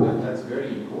that's very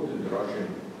important. The Russian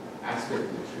aspect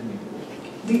is extremely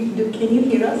important. Can you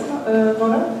hear us,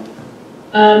 Nora?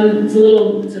 It's a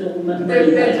little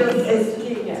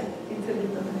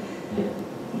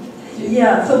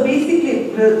Yeah, so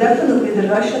basically, definitely the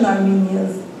Russian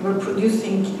Armenians were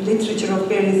producing literature of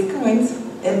various kinds,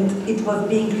 and it was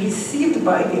being received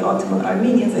by the Ottoman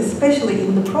Armenians, especially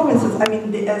in the provinces. I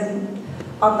mean, as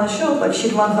Anna showed, like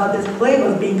Shirvanzade's play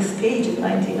was being staged in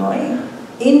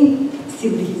 1908 in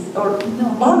Sivriz, or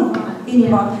Van, in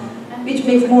Van, which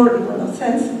makes more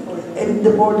sense, in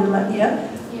the Borderlands,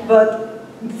 But,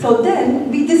 so then,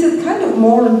 this is kind of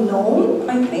more known,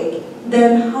 I think,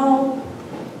 than how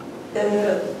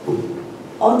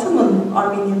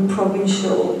Ottoman-Armenian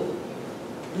provincial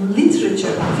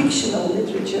literature, fictional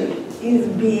literature, is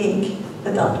being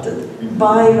adopted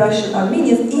by Russian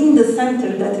Armenians in the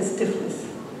center that is Tiflis.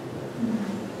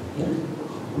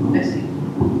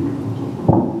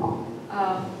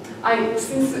 I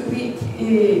see.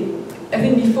 I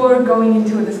think before going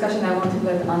into a discussion, I want to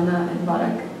let Anna and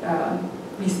VARAK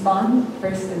respond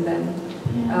first and then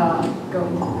go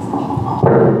into the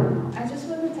discussion. I just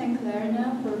want to thank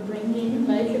Lerna for bringing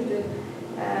like the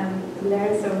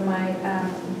layers of my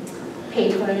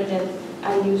paper that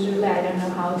I don't know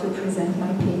how to present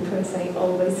my papers. I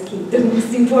always keep the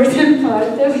most important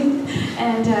part of it.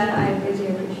 And I really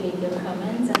appreciate your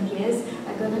comments. And yes,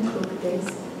 I'm going to cook this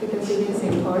because it is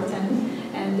important.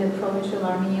 And the Provincial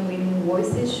Armenian women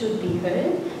voices should be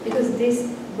heard because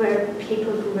these were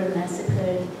people who were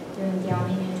massacred during the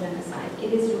Armenian genocide.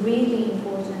 It is really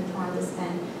important to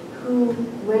understand who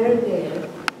were there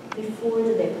before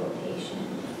the deportation,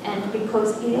 and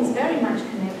because it is very much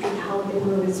connected how they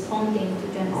were responding to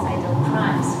genocidal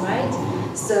crimes, right?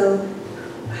 So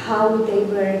how they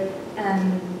were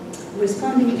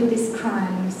responding to these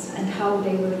crimes and how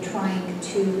they were trying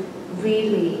to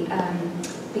really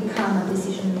become a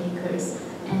decision makers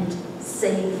and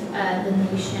save the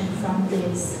nation from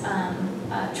this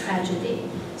tragedy.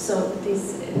 So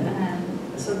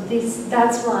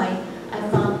that's why I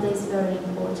found this very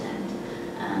important.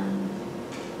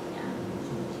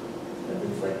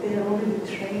 It's like they are already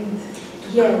trained to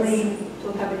Yes.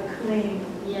 to have a claim.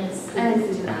 Yes, and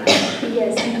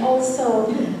yes, and also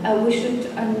we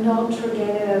should not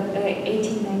forget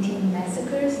 1819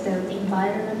 massacres, the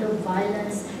environment of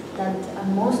violence that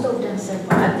most of them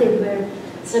survived. They were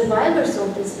survivors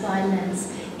of this violence,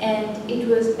 and it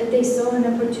was they saw an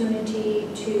opportunity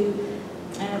to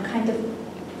kind of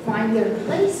find their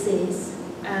places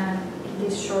in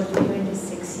this short period, these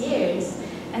 6 years,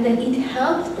 and then it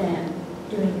helped them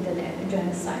during the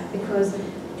genocide because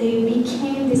they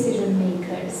became decision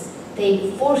makers.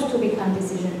 They forced to become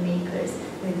decision makers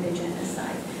with the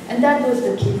genocide, and that was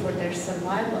the key for their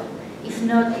survival. If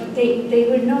not, they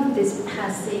were not this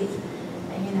passive,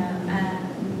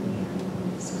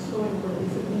 So important.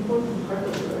 It's an important part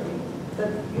of learning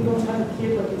that you don't have it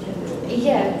here, but you can do it.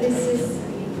 Yeah, this is.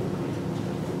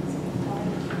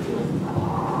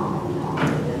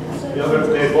 The other,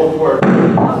 they both work.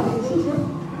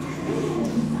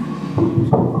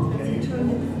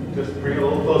 Just bring it a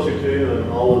little closer to you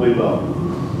and all will be well.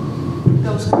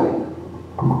 That was great.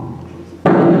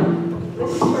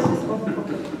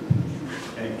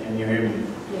 Can you hear me?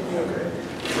 Yeah. Okay.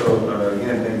 So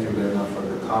again, thank you very much for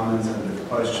the comments and the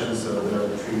questions. So there are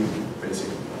 3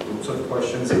 basic groups of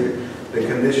questions here. The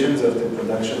conditions of the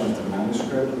production of the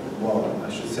manuscript. Well, I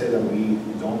should say that we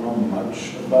don't know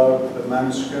much about the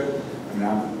manuscript. I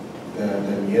mean, the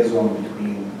liaison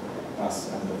between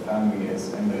us and the family is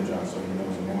Emrecan, so he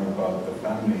knows more about the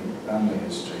family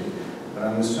history. But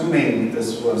I'm assuming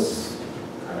this was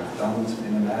kind of dumped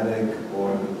in an attic,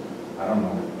 or I don't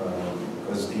know,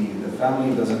 because the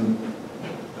family doesn't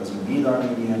read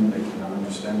Armenian, they cannot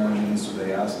understand Armenian, so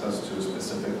they asked us to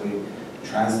specifically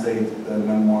translate the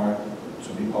memoir to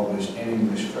be published in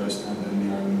English first, and then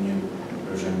the Armenian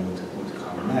version would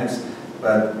come next.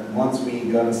 But once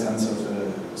we got a sense of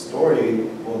the story,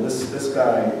 well, this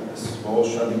guy, this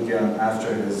Shadig,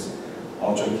 after his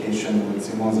altercation with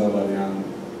Simon Zavarian,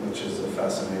 which is a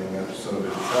fascinating episode of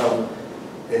itself,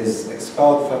 is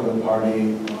expelled from the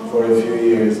party for a few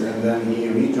years, and then he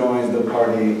rejoins the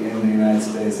party in the United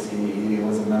States. He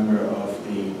was a member of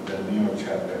the New York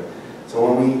chapter.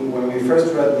 So when we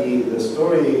first read the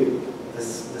story,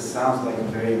 this sounds like a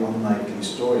very unlikely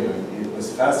story. It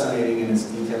was fascinating in its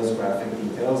details, graphic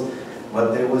details,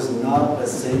 but there was not a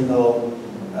single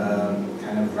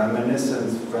kind of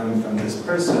reminiscence from this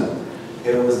person.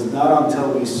 it was not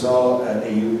until we saw a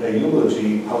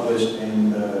eulogy published in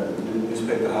the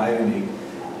newspaper Hayrenik,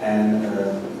 and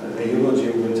a eulogy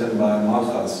written by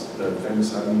Boghos, the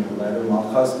famous Armenian writer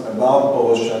Boghos, about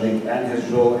Boghos Shadig and his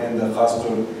role in the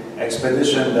Khastur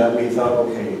expedition, that we thought,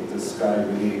 okay, this guy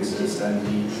really exists and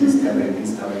he's telling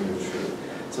the truth.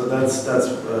 So that's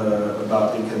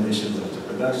about the conditions of the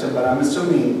production, but I'm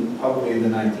assuming probably in the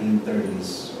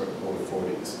 1930s or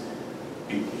 40s.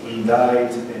 He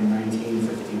died in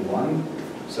 1951,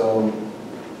 so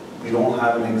we don't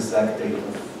have an exact date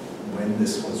of when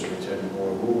this was written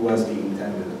or who was the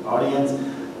intended audience,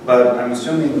 but I'm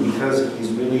assuming because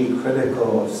he's really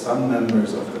critical of some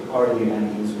members of the party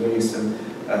and he's really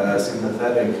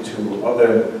sympathetic to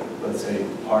other, let's say,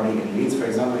 party elites. For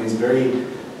example, he's very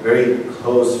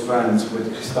close friends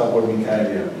with Christopher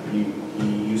Mikhailian. He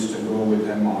used to go with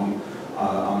him on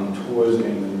tours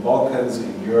in the Balkans,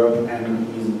 in Europe, and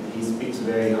he speaks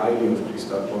very highly of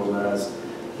Christopher, whereas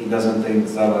he doesn't think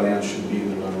Zavalian should be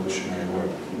in the revolutionary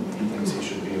work. He thinks he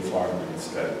should be a farmer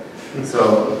instead.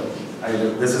 So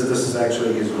this is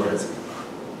actually his words.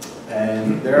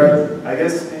 And there are, I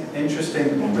guess,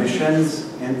 interesting omissions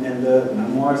in the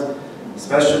memoirs,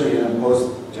 especially in a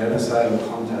post-genocidal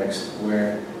context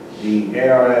where the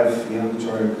ARF Young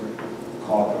Turk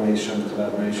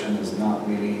collaboration is not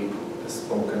really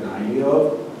spoken highly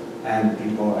of, and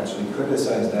people actually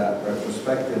criticize that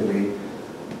retrospectively.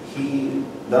 He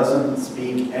doesn't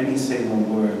speak any single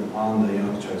word on the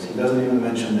Young Turks. He doesn't even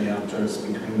mention the Young Turks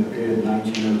between the period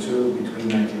 1902, between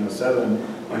 1907,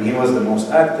 when he was the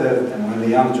most active, and when the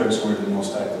Young Turks were the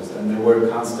most active. And there were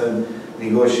constant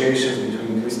negotiations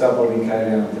between Christopher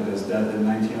Mikhailian until his death in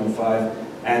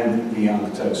 1905 and the Young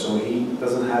Turks. So he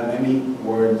doesn't have any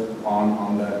word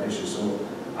on that issue. So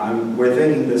we're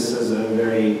thinking this is a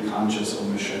very conscious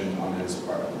omission on his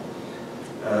part.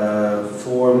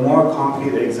 For more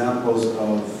concrete examples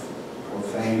of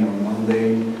profane or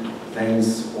mundane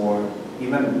things, or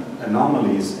even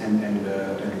anomalies in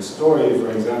the story,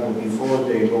 for example, before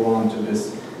they go on to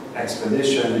this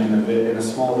expedition in a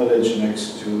small village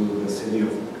next to the city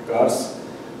of Kars,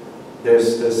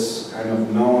 there's this kind of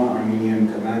known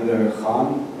Armenian commander,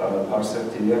 Khan,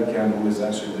 Parsep, who is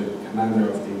actually the commander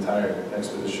of the entire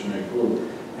expeditionary group.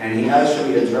 And he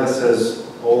actually addresses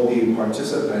all the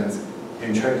participants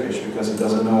in Turkish because he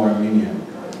doesn't know Armenian.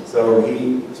 So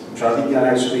Shadig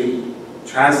actually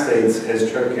translates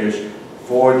his Turkish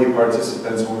for the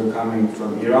participants who were coming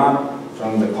from Iran,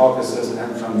 from the Caucasus,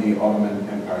 and from the Ottoman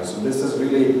Empire. So this is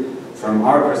really, from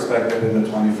our perspective in the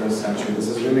 21st century, this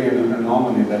is really an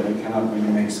anomaly that we cannot really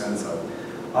make sense of.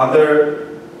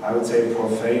 Other, I would say,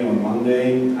 profane or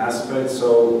mundane aspects,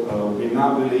 so we're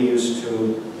not really used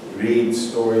to read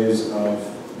stories of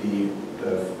the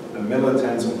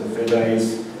militants or the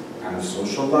fidais kind of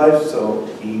social life, so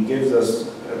he gives us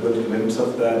a good glimpse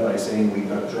of that by saying we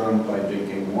got drunk by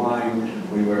drinking wine,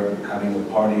 we were having a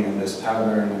party in this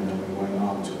tavern, and then we went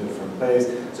on to different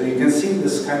places. So you can see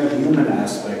this kind of human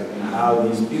aspect in how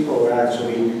these people were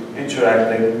actually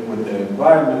interacting with the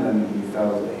environment, and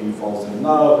he falls in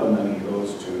love, and then he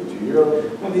goes to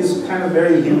Europe. Well, these kind of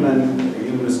very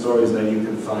human stories that you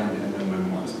can find in the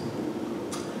memoirs.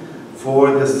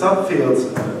 For the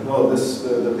subfields, well,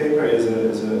 the paper is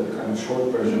a kind of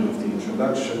short version of the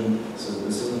introduction, so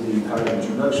this isn't the entire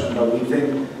introduction, but we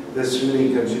think this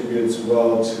really contributes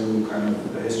well to kind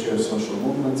of the history of social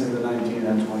movements in the 19th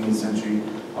and 20th century,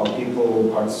 how people were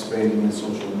participating in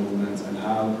social movements and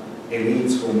how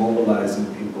elites were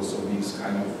mobilizing people, so these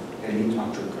kind of elite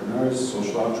entrepreneurs,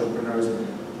 social entrepreneurs,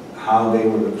 how they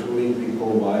were recruiting people,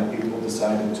 why people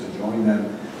decided to join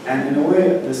them. And in a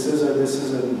way, this is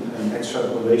an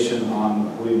extrapolation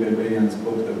on Louis BAIRAMIAN's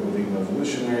book, The Moving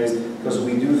Revolutionaries, because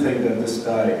we do think that this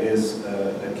guy is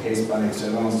a case par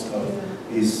excellence of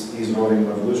these roving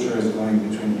revolutionaries going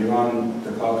between Iran,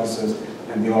 the Caucasus,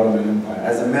 and the Ottoman Empire,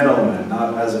 as a middleman,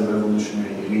 not as a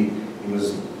revolutionary elite. He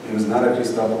was not a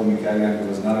Christopher Mikhailian, he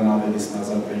was not an Avedis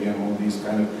Nazarbayev, all these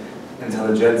kind of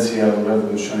intelligentsia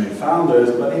revolutionary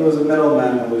founders, but he was a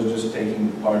middleman who was just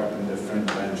taking part in different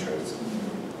ventures.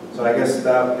 So I guess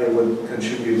that it would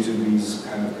contribute to these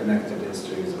kind of connected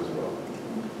histories as well.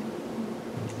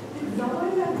 Is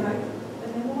Zavalian right? The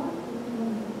memoir?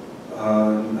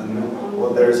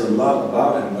 Well, there's a lot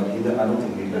about him, but I don't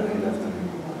think he left any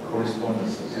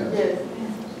correspondences. Yeah. Yes.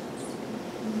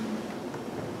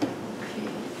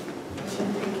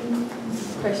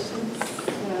 Questions?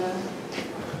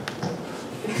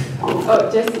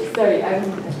 Oh, just sorry, yeah.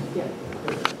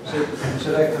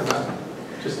 Should I come out?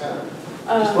 Just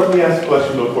let me ask a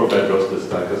question before Ben goes this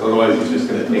time, because otherwise he's just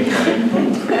going to take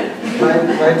mine.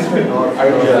 Mine's for Nora.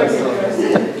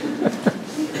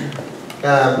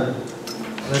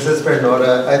 This is for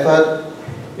Nora. I thought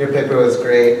your paper was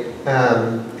great,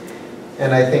 and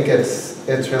I think it's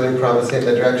really promising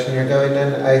the direction you're going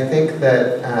in. I think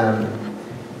that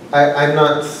I'm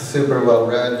not super well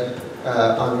read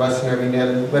on Western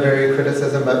Armenian literary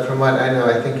criticism, but from what I know,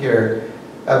 I think you're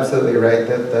absolutely right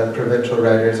that the provincial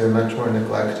writers are much more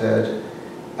neglected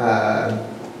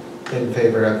in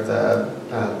favor of the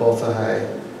Bolshoi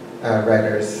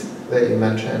writers that you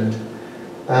mentioned.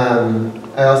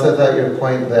 I also thought your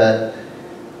point that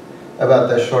about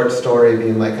the short story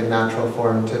being like a natural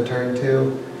form to turn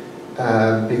to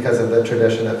because of the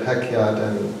tradition of Hekyat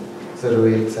and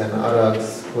Zeruits and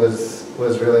Arabs was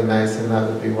really nice, and that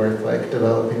would be worth like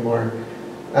developing more.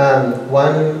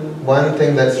 One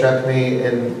thing that struck me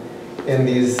in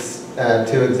these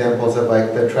two examples of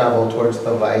like the travel towards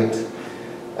the light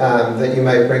that you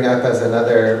might bring up as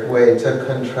another way to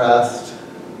contrast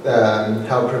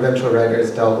how provincial writers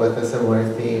dealt with a similar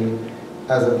theme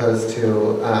as opposed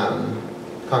to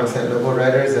Constantinople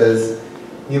writers is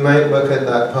you might look at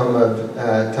that poem of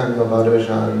Tamil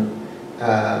Varujan,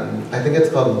 I think it's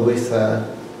called Luisa,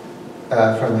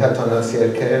 from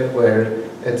Hetonosirke, where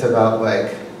it's about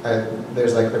like,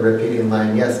 there's like the repeating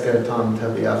line, yes, Gertam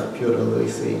Tabiach Pura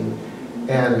Luisin.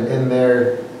 And in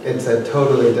there, it's a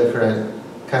totally different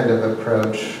kind of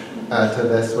approach to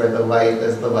this, where the light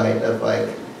is the light of like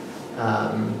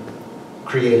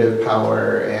creative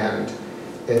power, and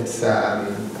it's a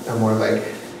more like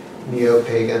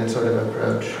neo-pagan sort of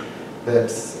approach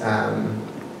that's,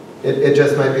 it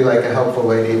just might be like a helpful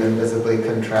way to even visibly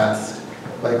contrast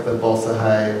like the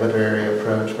Bolshoi literary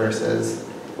approach versus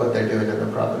what they're doing in the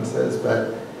provinces.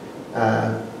 But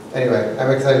anyway, I'm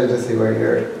excited to see where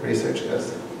your research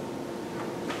goes.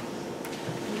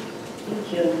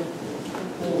 Thank you.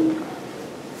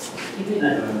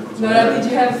 Nora, did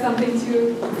you have something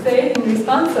to say in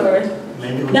response, or?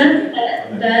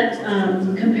 That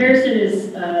comparison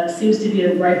seems to be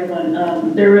a right one.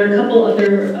 There were a couple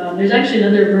other, there's actually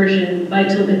another version by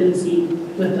Tilkadinsi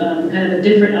with kind of a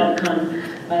different outcome,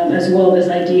 as well, this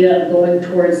idea of going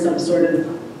towards some sort of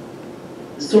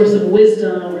source of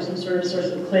wisdom or some sort of source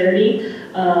of clarity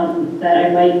that I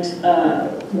might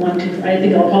want to, I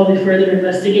think I'll probably further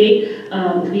investigate.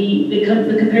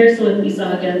 The comparison with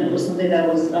Isaacan was something that I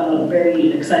was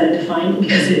very excited to find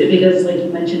because like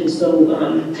you mentioned, it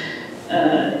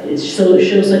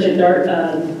shows such a dark,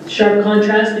 sharp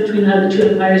contrast between how the two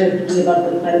empires are thinking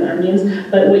about the plight of the Armenians.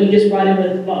 But what you just brought in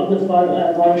with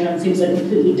Varujan seems like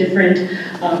completely different,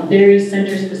 very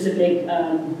center-specific.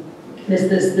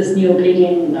 This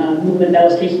neo-pagan movement that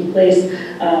was taking place.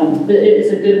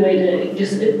 It's a good way to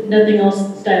just, nothing else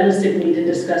stylistically, to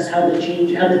discuss how the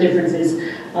difference is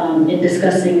in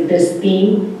discussing this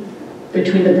theme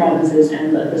between the provinces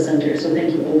and the center. So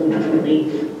thank you, Olga,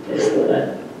 definitely explore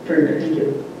that further. Thank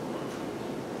you.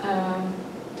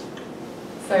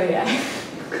 Sorry, I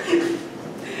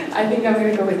think I'm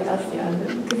going to go with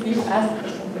Asya, because you asked for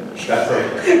something. That's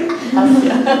okay.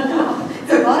 Asya.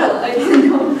 It's a model, I didn't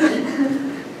know.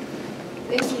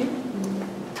 Thank you.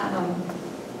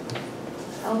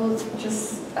 I'll just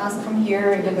ask from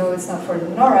here, even though it's not for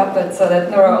Nora, but so that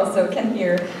Nora also can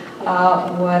hear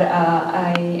what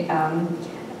I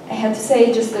had to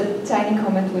say. Just a tiny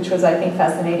comment, which was, I think,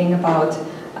 fascinating about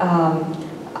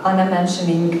Anna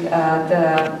mentioning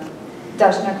the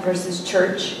Dashnak versus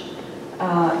church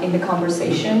in the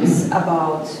conversations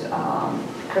about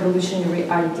revolutionary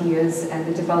ideas and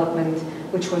the development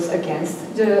which was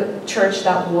against the church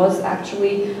that was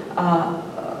actually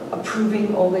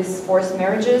approving all these forced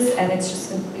marriages. And it's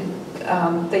just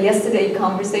the yesterday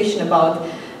conversation about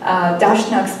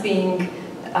Dashnaks being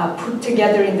put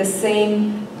together in the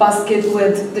same basket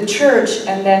with the church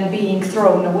and then being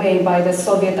thrown away by the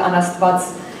Soviet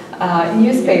Anastvats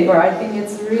newspaper. I think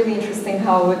it's really interesting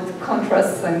how it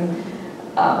contrasts and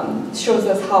shows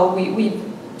us how we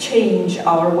change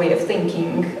our way of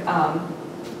thinking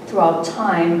throughout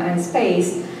time and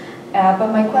space. But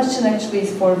my question actually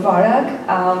is for VARAK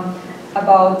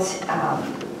about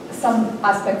some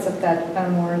aspects of that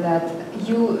memoir that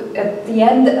you, at the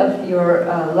end of your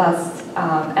last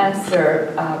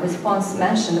response,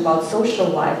 mentioned about social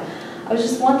life. I was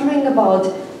just wondering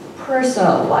about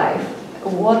personal life.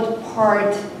 What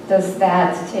part does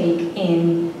that take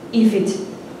in, if it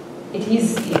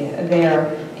is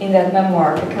there in that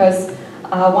memoir? Because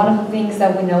one of the things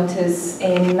that we notice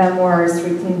in memoirs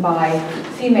written by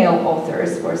female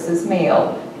authors versus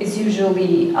male is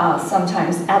usually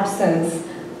sometimes absence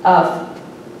of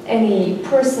any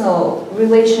personal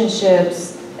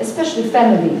relationships, especially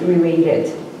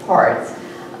family-related parts.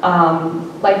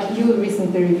 like you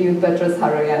recently reviewed Petros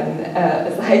Haroyan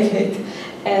as I did,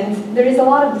 and there is a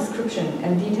lot of description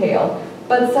and detail,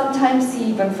 but sometimes he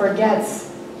even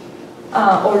forgets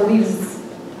or leaves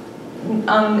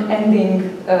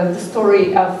unending the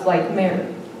story of like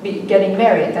getting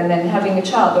married and then having a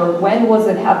child, or when was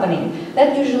it happening.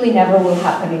 That usually never will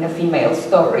happen in a female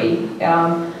story.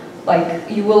 Like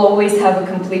you will always have a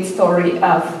complete story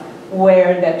of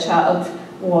where that child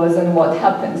was and what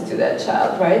happened to that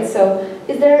child, right? So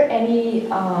is there any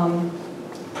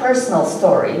personal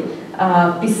story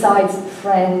besides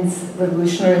friends,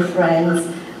 revolutionary friends,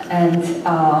 and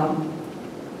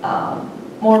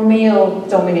more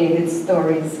male-dominated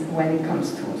stories when it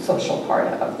comes to social part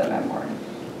of the memoir?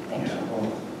 Thank you.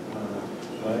 Well,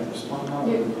 should I respond now?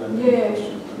 Yeah.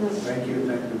 Thank you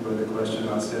for the question,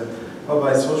 Asya. Well,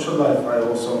 by social life, I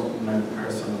also meant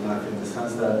personal life in the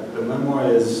sense that the memoir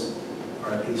is, or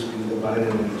at least we divided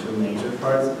into two major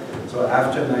parts. So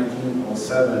after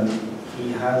 1907,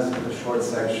 he has a short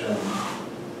section,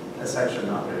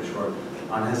 not very short,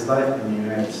 on his life in the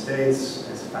United States,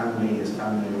 his family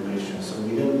relations. So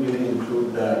we didn't really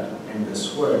include that in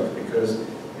this work because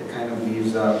it kind of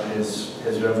leaves out his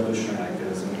revolutionary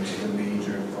activism, which is a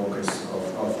major focus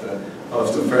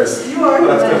of the first. You are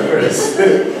the first.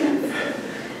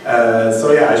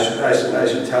 So yeah, I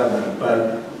should tell them.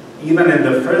 But even in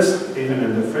the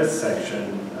first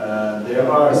section, there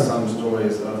are some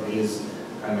stories of his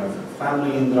kind of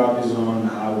family in Trabzon,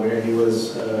 where he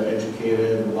was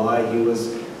educated, why he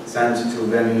was sent to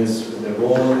Venice, the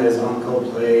role his uncle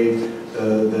played,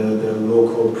 the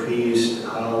local priest,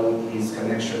 how his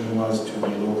connection was to the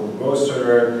local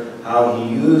grocer, how he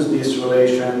used these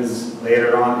relations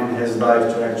later on in his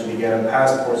life to actually get a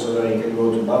passport so that he can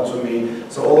go to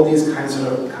Batumi. So all these kinds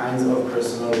of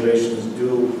personal relations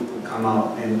do come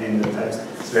out in the text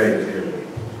very clearly.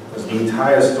 Because the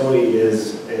entire story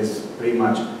is pretty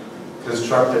much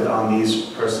constructed on these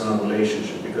personal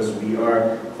relationships, because we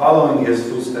are following his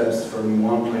footsteps from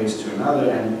one place to another,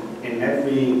 and in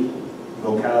every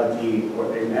locality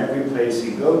or in every place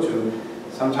he go to,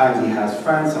 sometimes he has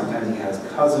friends, sometimes he has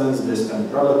cousins,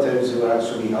 distant relatives who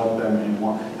actually help him in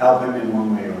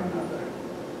one way or another.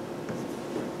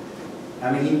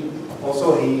 I mean,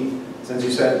 since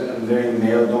you said a very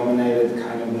male-dominated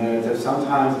kind of narrative,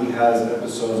 sometimes he has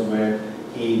episodes where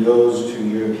he goes to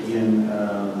European,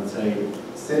 let's say,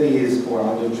 cities, or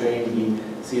on the train he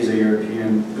sees a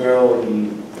European girl, he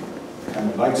kind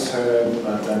of likes her,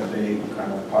 but then they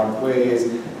kind of part ways.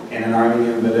 In an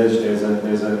Armenian village, there's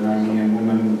an Armenian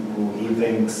woman who he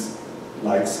thinks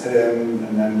likes him,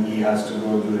 and then he has to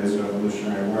go do his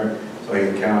revolutionary work, so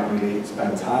he cannot really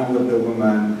spend time with the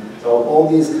woman. So all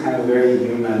these kind of very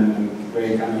human and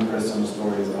very kind of personal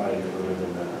stories are included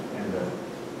in the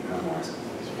memoirs.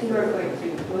 And you are going to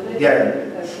include it? Yeah.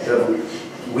 Okay. So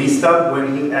we stop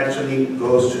when he actually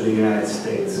goes to the United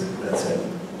States, that's it,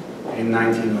 in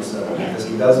 1907, because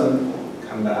he doesn't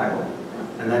come back,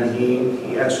 and then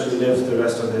he actually lives the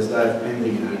rest of his life in the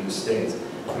United States.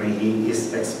 I mean, he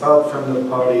is expelled from the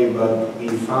party, but he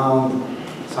found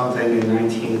something in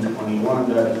 1921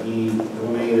 that he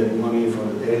donated money for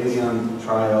the Borderlands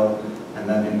trial, and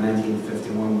then in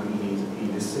 1951 when he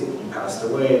passed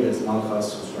away, there's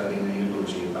Malchus who's writing a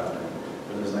eulogy about him.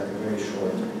 But there's like a very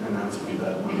short announcement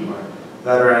that one of our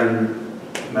veteran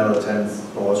militants,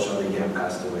 Boghos, Shadig,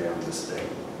 passed away on this day.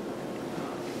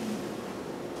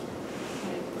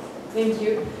 Thank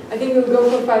you. I think we'll go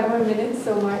for 5 more minutes,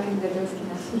 so Mark and Bedros can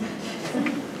ask.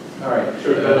 All right,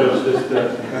 sure. Can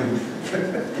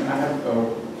I have a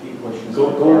few questions? Go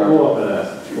up and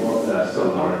ask. Go up and ask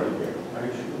some more. Are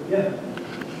you sure? Yeah.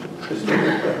 Just do it.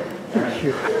 Thank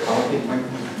you. I'll take my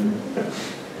question.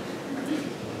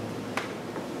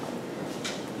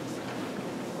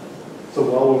 So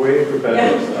while we're waiting for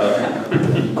Bedros,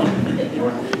 You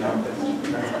want to know this?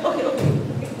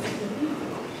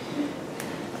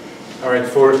 All right,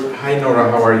 hi Nora,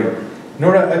 how are you?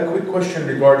 Nora, a quick question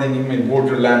regarding, you mean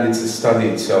Borderland, it's a study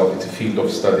itself, it's a field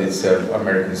of study itself.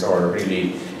 Americans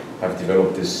have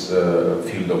developed this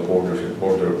field of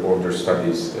border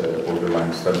studies,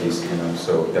 borderline studies, you know,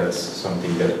 so that's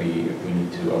something that we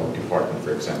need to, our department,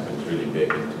 for example, is really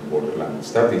big into borderland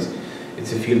studies.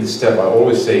 It's a field step. I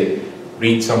always say,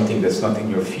 read something that's not in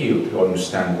your field to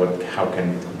understand how can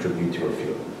it contribute to your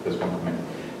field. That's one comment.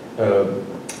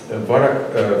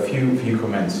 VARAK, a few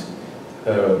comments.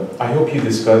 I hope you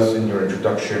discuss in your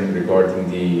introduction regarding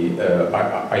the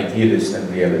idealists and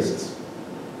realists,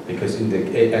 because in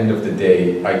the end of the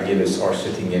day, idealists are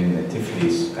sitting in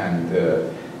Tiflis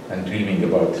and dreaming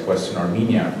about Western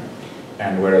Armenia,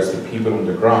 and whereas the people on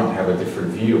the ground have a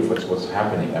different view of what's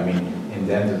happening. I mean, And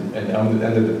then, and at the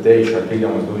end of the day, Shadig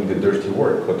was doing the dirty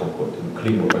work, quote unquote,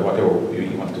 clean work, whatever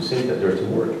you want to say, the dirty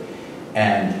work.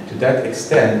 And to that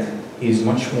extent, he's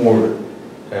much more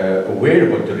aware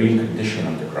about the real condition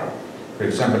on the ground. For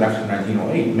example, after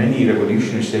 1908, many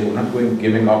revolutionaries say we're not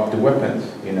giving up the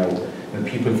weapons, you know, and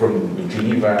people from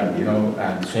Geneva, and, you know,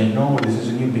 and saying no, this is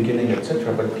a new beginning,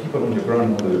 etc. But people on the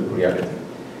ground know the reality.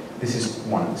 This is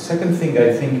one. Second thing,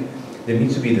 I think there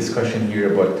needs to be a discussion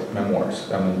here about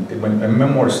memoirs. I mean, when a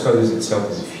memoir studies itself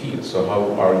as a field, so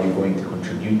how are you going to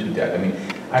contribute to that? I mean,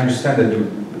 I understand that you're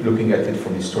looking at it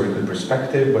from a historical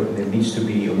perspective, but there needs to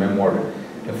be a memoir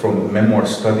from a memoir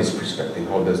studies perspective.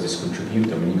 How does this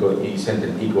contribute? I mean, you sent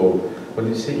an ego, what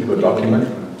did you say, ego document?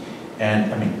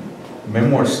 And I mean,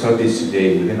 memoir studies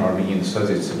today within Armenian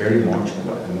studies, it's very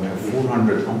marginal. And we have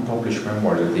 400 unpublished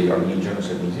memoirs at the Armenian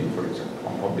Genocide Museum, for example,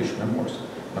 unpublished memoirs,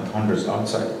 not hundreds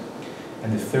outside.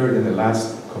 And the third and the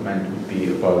last comment would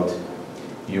be about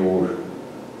your,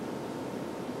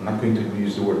 I'm not going to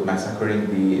use the word massacring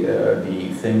the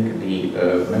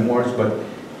memoirs, but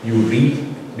you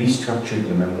restructuring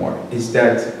the memoir. Is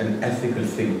that an ethical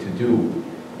thing to do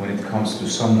when it comes to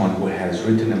someone who has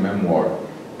written a memoir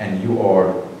and you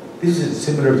are, this is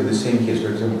similar to the same case, for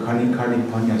example, Kani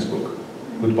Panyan's book,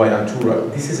 Goodbye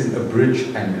Antura. This is an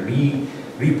abridged and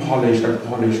repolished and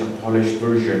polished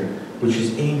version which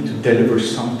is aimed to deliver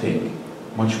something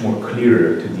much more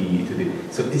clearer to the.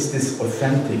 So is this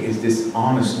authentic? Is this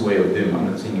honest way of doing?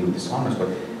 I'm not saying you're dishonest, but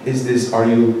is this? Are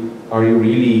you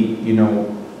really, you know?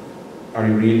 Are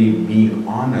you really being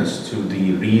honest to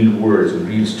the real words and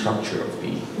real structure of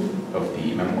the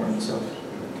memoir itself?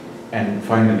 And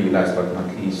finally, last but not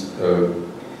least,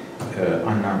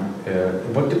 Anna,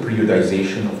 about the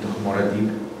periodization of the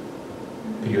Khmoratip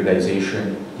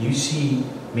periodization, you see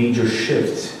major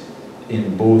shifts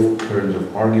in both terms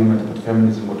of argument about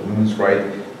feminism, about women's rights,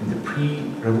 in the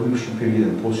pre-revolution period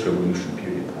and post-revolution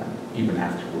period, and even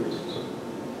afterwards. So.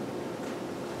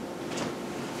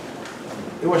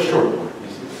 It was short.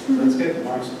 Let's get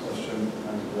Mark's question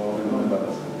as well.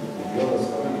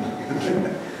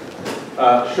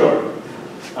 Sure.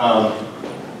 I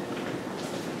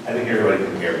think everybody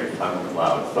can hear me. I'm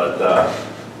loud, but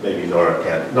maybe Nora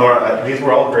can't. Nora, these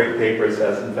were all great papers,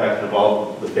 as in fact have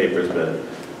all the papers been.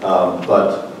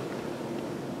 But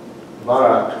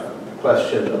VARAK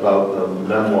question about the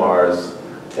memoirs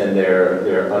and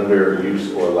their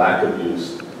underuse or lack of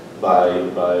use by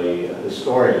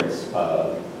historians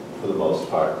for the most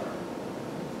part.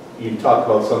 You talked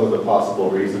about some of the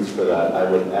possible reasons for that. I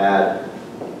would add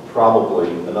probably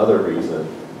another reason,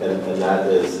 and that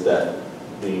is that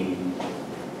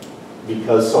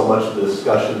because so much of the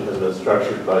discussion has been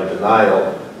structured by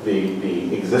denial,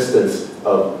 the existence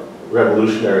of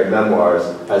revolutionary memoirs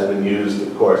has been used,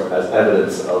 of course, as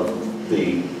evidence of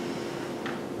the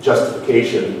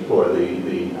justification for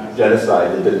the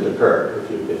genocide that didn't occur,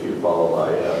 if you follow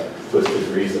my twisted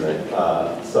reasoning.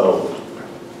 So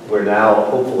we're now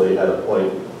hopefully at a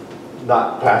point,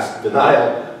 not past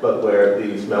denial, but where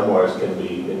these memoirs can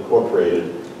be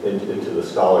incorporated into the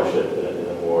scholarship in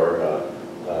a more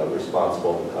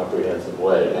responsible and comprehensive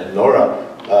way. And Nora,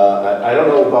 I don't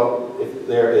know about if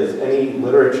there is any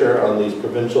literature on these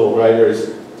provincial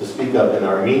writers to speak of in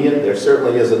Armenian. There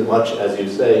certainly isn't much, as you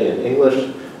say, in English.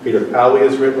 Peter Cowie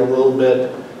has written a little bit,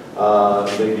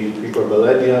 maybe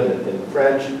Peripheral in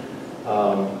French.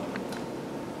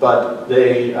 But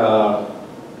they're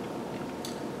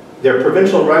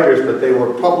provincial writers, but they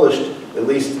were published, at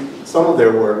least some of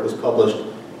their work was published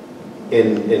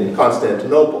in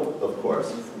Constantinople, of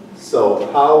course. So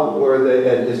how were they,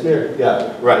 and Izmir,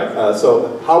 yeah, right.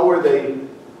 So how were they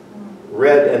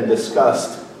read and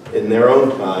discussed in their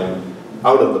own time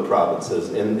out of the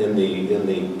provinces, in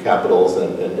the capitals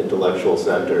and intellectual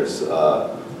centers?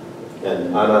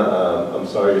 And Anna, I'm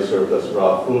sorry you served us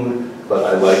raw food, but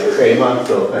I like crema,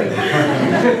 so thank you.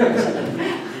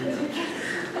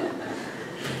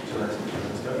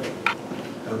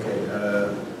 Okay,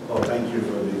 well, thank you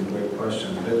for the great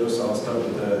question. Bedros, I'll start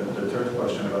with the third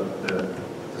question about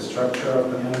the structure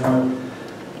of the memoir.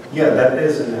 Yeah, that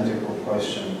is an ethical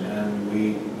question, and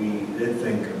we did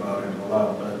think about it a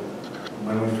lot, but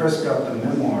when we first got the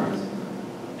memoirs,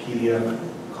 PDF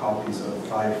copies of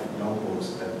 5 notebooks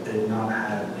that did not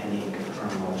have any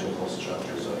chronological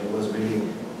structure, so it was really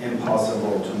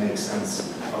impossible to make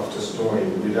sense of the story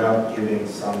without giving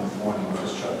some form of a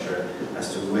structure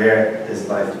as to where his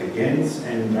life begins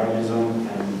in Darwizon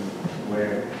and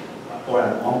where, or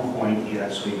at one point he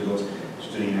actually goes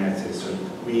to the United States. So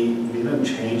we didn't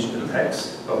change the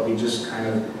text, but we just kind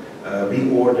of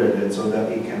reordered it so that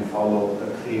we can follow a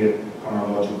clear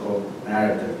chronological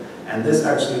narrative. And this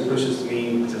actually pushes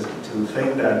me to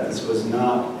think that this was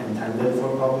not intended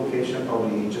for publication.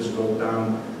 Probably he just wrote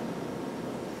down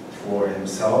for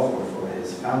himself or for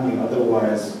his family.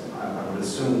 Otherwise, I would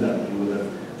assume that he would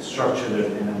have structured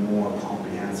it in a more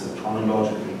comprehensive,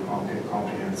 chronologically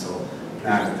comprehensive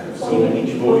narrative. So in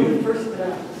each volume, first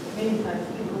draft, many times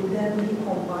people then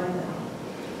recombine them.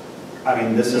 I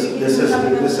mean, this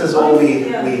is all we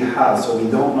have, so we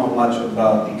don't know much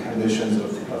about the conditions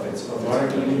of its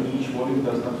Even each volume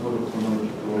does not follow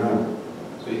chronological order. No.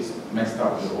 So it's messed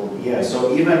up the whole. Yeah,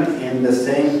 so even in the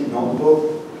same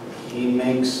notebook, he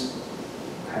makes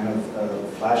kind of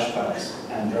flashbacks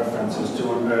and references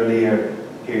to an earlier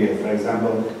period. For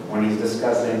example, when he's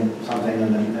discussing something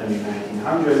in the early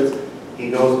 1900s, he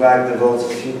goes back, devotes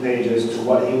a few pages to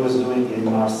what he was doing in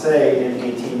Marseille in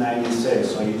 1896.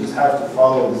 So you just have to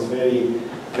follow this very,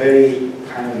 very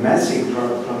kind of messy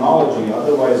chronology.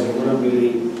 Otherwise, you wouldn't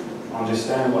really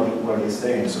understand what he's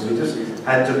saying. So we just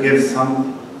had to give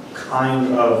some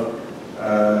kind of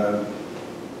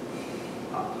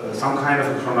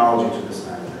chronology to this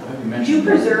matter. Did you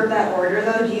preserve that order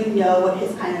though? Do you know what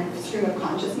his kind of stream of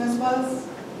consciousness was?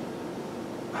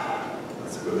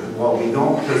 That's good. Well, we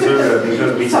don't preserve it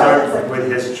because we start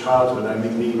with his childhood. I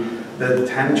mean, the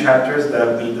 10 chapters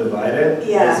that we divided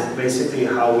is basically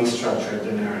how we structured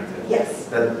the narrative.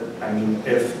 Yes. I mean,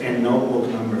 if in notebook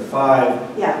number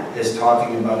 5, he's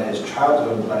talking about his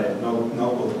childhood, but in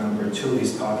notebook number 2,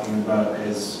 he's talking about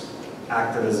his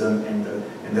activism in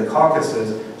the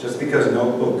Caucasus. Just because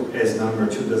notebook is number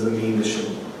 2 doesn't mean it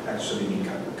should actually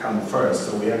come first.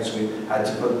 So we actually had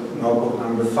to put notebook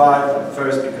number 5 at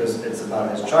first because it's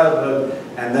about his childhood,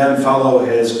 and then follow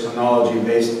his chronology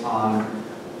based on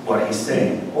what he's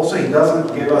saying. Also, he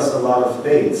doesn't give us a lot of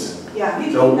dates. Yeah. Did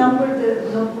he number the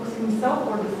notebooks himself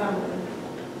or the family?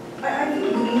 I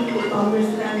think we need to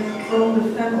understand from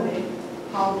the family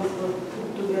how this was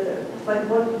put together. Like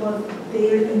what was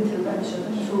their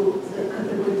intervention through the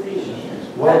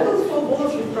categorization? Well, that was for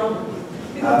Bolshevik problems.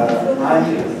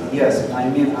 Yes, I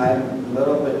mean, I'm a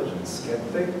little bit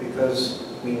skeptic because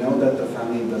we know that the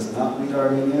family does not read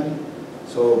Armenian,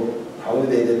 so probably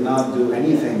they did not do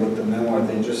anything with the memoir.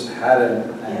 They just had it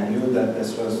and knew that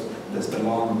this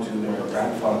belonged to their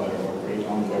grandfather or great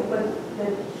uncle. Yeah, but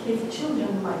that his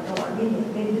children might know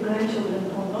Armenian. Maybe the grandchildren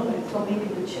don't know it, so maybe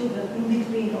the children in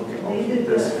between they did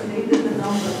the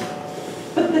number.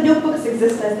 But the notebooks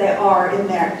exist as they are in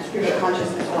their stream of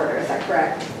consciousness order. Is that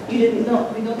correct? You didn't know.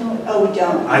 We don't know. Oh, we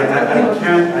don't.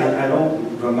 I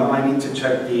don't remember. I need to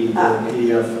check the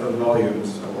PDF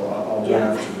volumes. So I'll do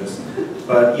after this.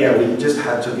 But yeah, we just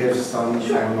had to give some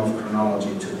form of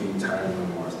chronology to the entire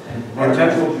memoirs. And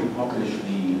that's what you publish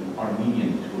the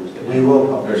Armenian tours. We will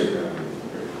publish it.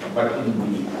 But in the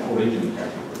original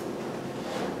category.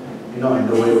 You know, in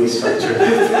the way we structure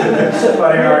it.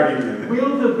 But in Armenian.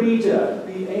 Will the reader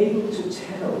be able to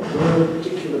tell where a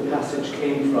particular passage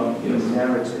came from in the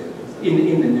narrative,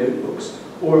 in the notebooks,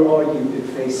 or are you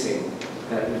effacing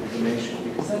that information?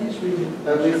 Because that is really...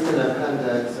 At least an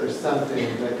appendix or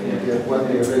something that can give what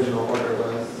the original order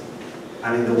was.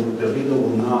 I mean, the reader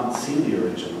will not see the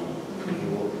original.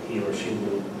 He or she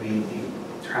will read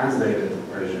the translated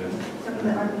version.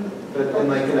 But in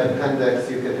like an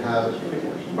appendix, you could have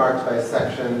marked by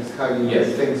sections, how you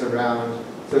move things around,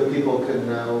 so people could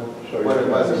know what it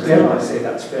was. Dare I say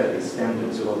that's fairly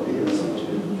standard to what people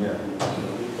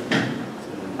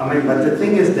I mean, but the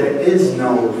thing is, there is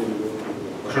no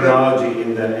chronology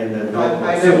in the notebook.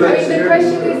 I mean, the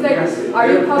question is like, are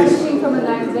you publishing from an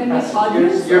academic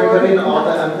audience? You're putting all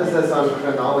the emphasis on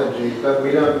chronology, but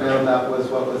we don't know that was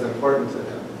what was important to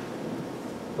him.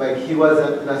 Like, he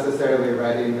wasn't necessarily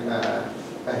writing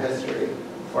a history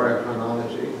or a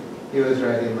chronology. He was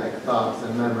writing like thoughts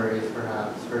and memories,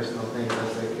 perhaps, personal things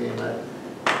as they came.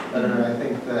 I don't know, I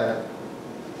think that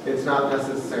it's not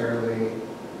necessarily,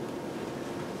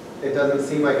 it doesn't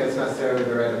seem like it's necessarily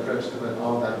the right approach to put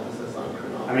all the emphasis on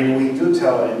chronology. I mean, we do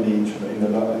tell in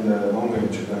the longer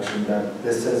introduction that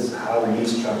this is how we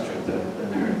structured the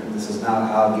narrative. This is not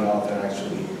how the author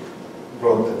actually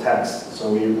wrote the text.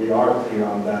 So we are clear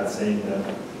on that, saying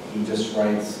that he just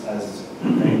writes as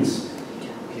he thinks.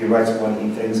 He writes what he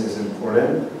thinks is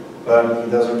important, but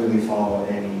he doesn't really follow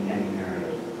any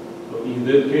narrative. So in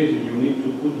that case, you need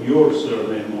to put your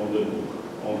surname on the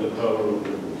book, on the cover of the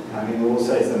book. I mean, we'll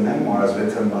say it's the memoirs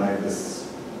written by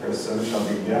this person,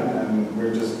 Shadig, and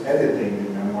we're just editing the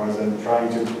memoirs and trying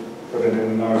to put it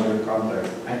in a larger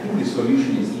context. I think the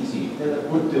solution is easy.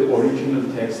 Put the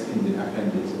original text in the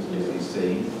appendix, as they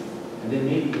say, and then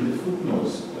maybe in the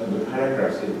footnotes, the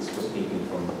paragraphs, it was taken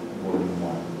from volume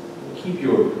 1. keep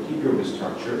your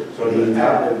structure. So the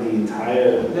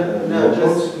entire no,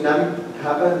 just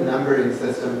have a numbering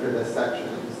system for the sections.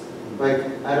 Like,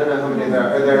 I don't know how many there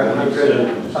are. Are there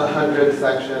 100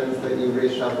 sections that you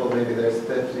reshuffle? Maybe there's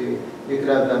 50. You could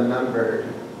have them numbered.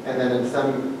 And then in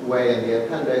some way in the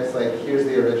appendix, like, here's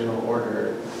the original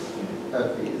order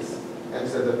of these. And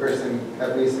so the person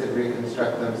at least could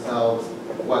reconstruct themselves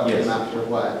what came after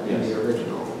what in the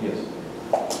original. Yes.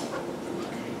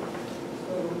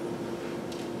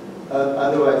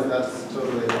 Otherwise, that's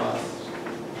totally lost.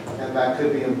 And that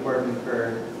could be important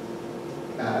for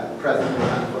present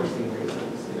and unforeseen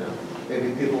reasons. You know,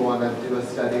 maybe people want to do a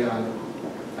study on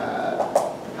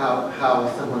how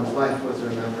someone's life was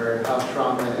remembered, how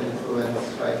trauma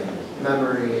influenced like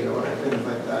memory or things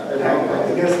like that.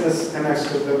 I guess this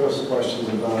connects to those questions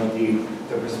about the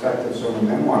perspectives on the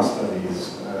memoir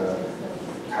studies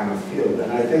kind of field.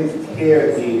 And I think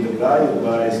here the value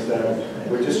lies that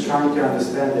we're just trying to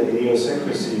understand the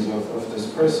idiosyncrasies of this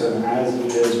person as he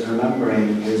is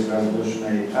remembering his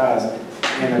revolutionary past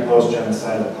in a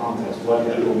post-genocidal context. What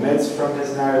he omits from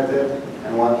his narrative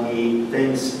and what he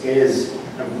thinks is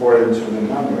important to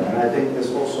remember. And I think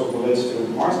this also relates to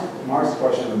Mark's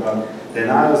question about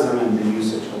denialism and the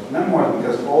usage of memoirs,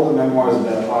 because all the memoirs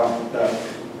that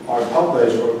are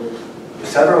published, or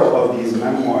several of these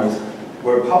memoirs,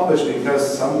 were published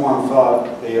because someone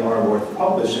thought they are worth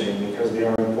publishing because they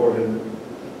are important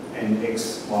in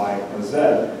X, Y, or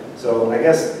Z. So I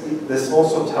guess this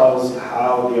also tells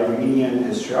how the Armenian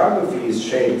historiography is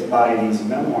shaped by these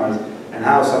memoirs and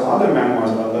how some other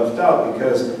memoirs are left out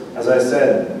because, as I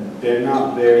said, they're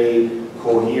not very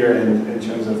coherent in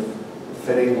terms of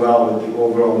fitting well with the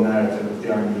overall narrative of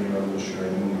the Armenian revolutionary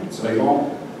movement. So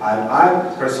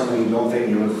I personally don't think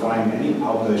you would find any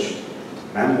published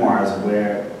memoirs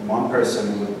where one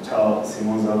person would tell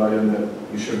Simon Zavaryan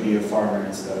that you should be a farmer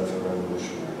instead of a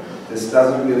revolutionary. This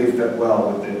doesn't really fit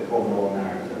well with the overall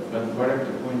narrative. But VARAK,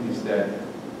 the point is that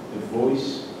the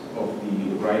voice of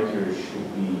the writer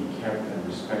should be kept and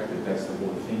respected. That's the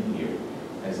whole thing here.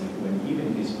 As if when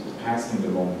even he's passing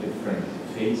along different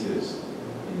phases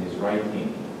in his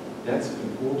writing, that's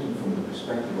important from the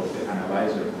perspective of the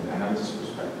analyzer, from the analysis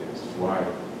perspective, as to why,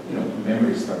 you know,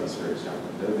 memory studies, for example,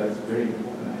 that's very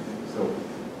important, I think. So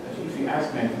if you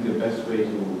ask me, I think the best way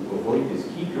to avoid this,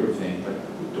 keep your thing, but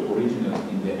put the original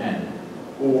in the end,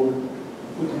 or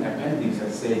put an appendix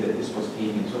and say that this was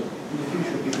taken. So in the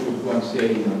future, people would go and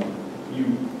say, you know,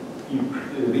 you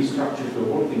restructured the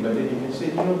whole thing, but then you can say,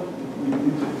 you know, we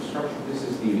need to restructure.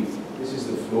 This is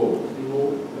the flow of the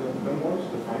whole memoirs,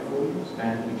 the 5 volumes,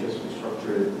 and we just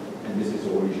restructure it, and this is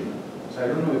the original. So I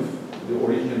don't know if the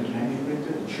original can be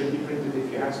printed. It should be printed,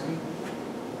 if you ask me.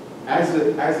 As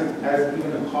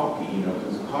even a copy, you know,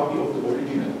 as a copy of the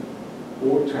original,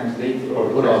 or translated, or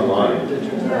put online.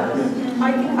 Yeah.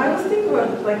 I was thinking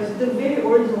about like the very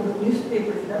original, the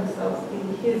newspapers themselves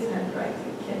in his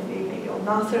handwriting can be maybe on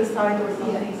NAASR site or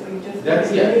something. So you just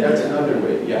that's another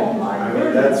way. Yeah. Online. I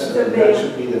mean, that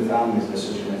should be the family's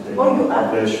decision if they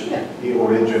publish the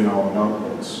original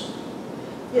notebooks.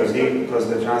 Because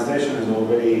the translation is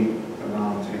already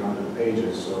around 300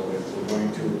 pages, so if we're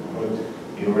going to put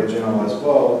the original as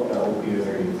well, that would be a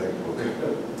very thick book.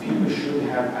 People should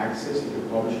have access, if you're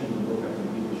publishing the book, I think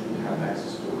people should have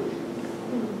access to it.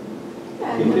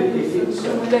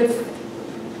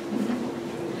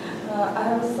 I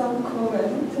have some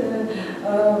comment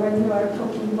when you are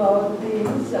talking about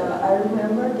this. I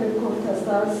remember the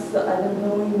Cortázar's, I don't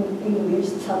know in English,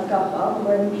 Tzadkaha,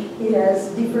 when he has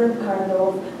different kind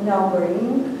of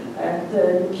numbering, and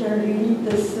you can read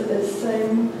the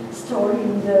same story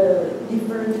in the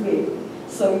different way.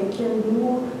 So you can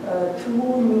do 2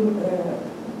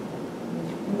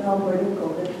 numbering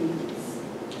of the pages.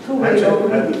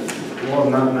 Well,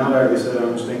 now that you said it,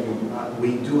 I'm just thinking,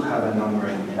 we do have a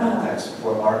numbering in the text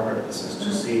for our purposes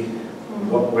to see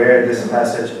where this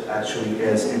passage actually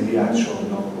is in the actual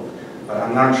notebook. But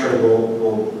I'm not sure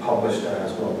we'll publish that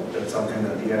as well. That's something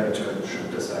that the editor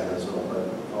should decide as well. But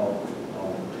I'll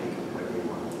take every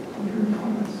one of your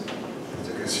comments. It's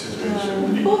a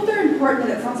consideration. Both are important,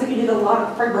 and it sounds like you did a lot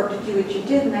of hard work to do what you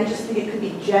did, and I just think it could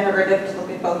be generative to look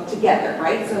at both together,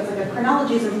 right? So it's like a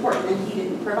chronology is important, and he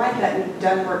didn't provide that, and you've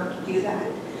done work to do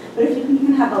that. But if you can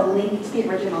even have a link to the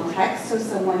original text, so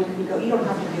someone can go, you don't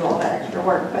have to do all that extra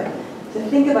work, but to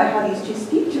think about how these two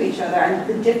speak to each other, and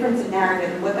the difference in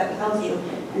narrative, and what that tells you,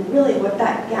 and really what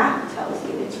that gap tells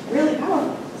you, it's really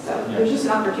powerful. So there's just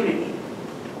an opportunity.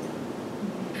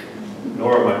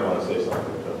 Nora might want to say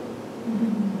something.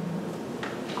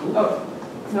 Oh,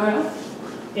 Nora?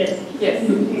 Yes. Yes.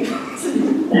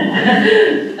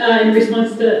 in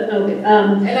response to, okay.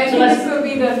 And I think this will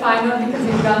be the final because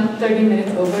we've gone 30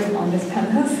 minutes over on this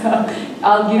panel, so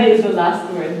I'll give you the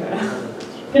last word.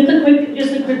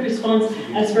 Just a quick response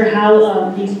as for how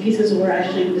these pieces were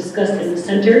actually discussed in the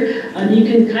center. You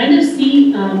can kind of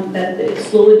see that it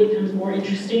slowly becomes more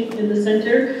interesting in the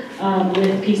center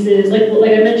with pieces,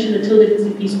 like I mentioned, the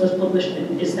Tilde piece was published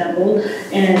in Istanbul,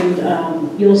 and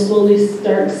you'll slowly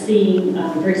start seeing,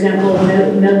 for example,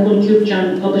 Melkon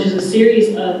Kürtcan publishes a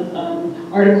series of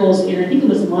articles in, I think it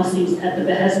was Masis, at the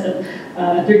behest of,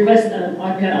 at the request of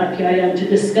Armenian to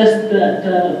discuss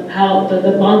how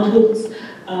the Bantuks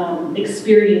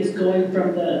experience going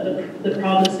from the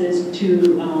provinces to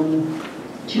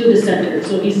the center.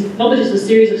 So he publishes a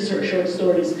series of short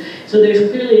stories. So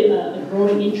there's clearly a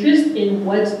growing interest in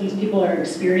what these people are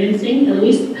experiencing, at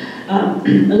least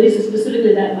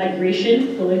specifically that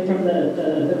migration going from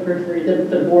the periphery,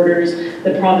 the borders,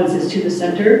 the provinces to the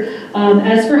center.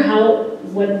 As for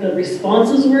what the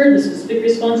responses were, the specific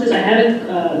responses, I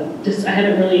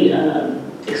haven't really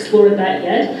explored that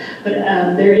yet, but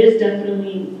there is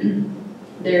definitely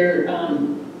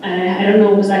I don't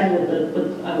know exactly what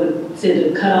I would say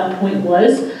the cutoff point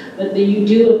was, but you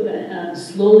do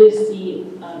slowly see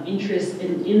interest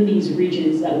in these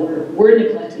regions that were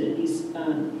neglected in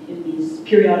these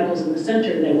periodicals in the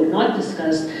center that were not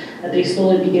discussed, that they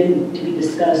slowly begin to be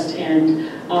discussed, and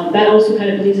that also kind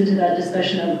of leads into that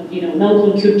discussion of,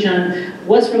 Melkon Kürtcan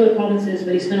was from the provinces,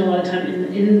 but he spent a lot of time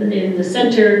in the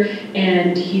center,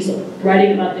 and he's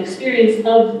writing about the experience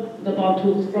of the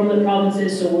Bantu from the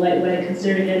provinces. So would I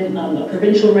consider him a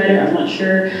provincial writer? I'm not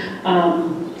sure,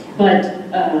 but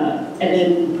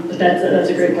that's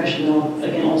a great question. I'll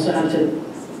again also have to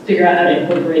figure out how to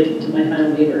incorporate it into my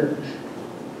final paper.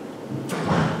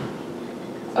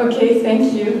 Okay,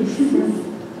 thank you.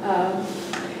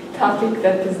 Topic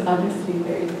that is honestly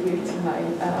very dear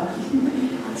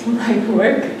to my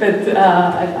work, but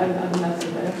I'm not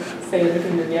going to say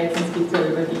everything. Maybe I can speak to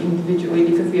everybody individually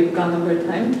because we have gone over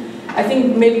time. I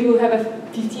think maybe we'll have a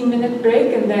 15-minute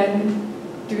break and then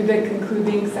do the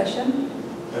concluding session.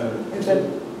 Is that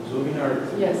Zobinar,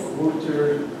 yes?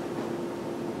 Quarter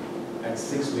at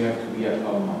 6 we have to be at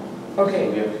Alma. Okay.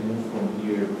 So we have to move from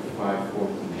here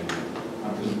 5:40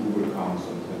 until Uber comes.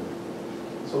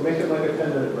 So make it like a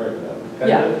 10-minute break now. 10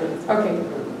 Yeah. minutes? Okay.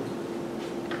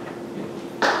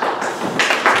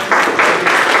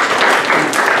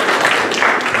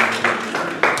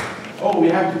 Oh, we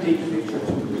have to take a picture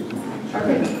too.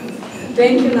 Okay.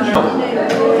 Thank you, Nara.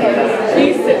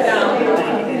 Please sit down. You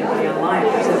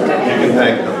can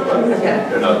thank them, but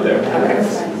they're not there.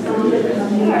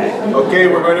 Okay,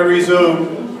 we're going to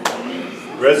resume.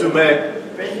 Resume.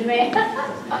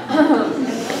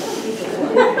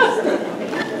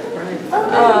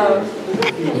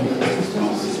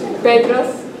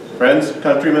 Petros. Friends,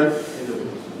 countrymen.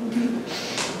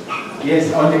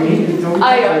 Yes, on the meeting.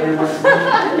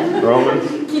 Romans.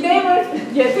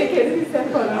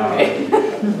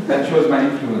 That shows my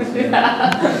influence. Should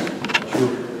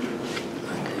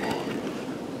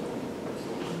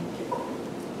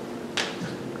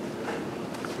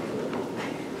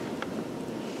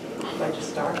I just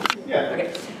start? Yeah. Okay.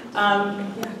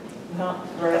 Well,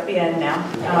 we're at the end now.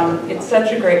 It's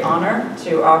such a great honor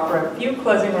to offer a few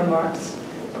closing remarks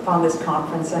upon this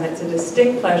conference, and it's a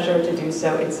distinct pleasure to do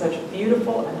so in such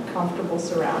beautiful and comfortable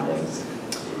surroundings.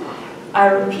 I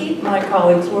repeat my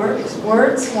colleagues' words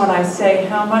when I say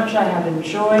how much I have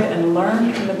enjoyed and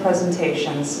learned from the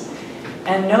presentations,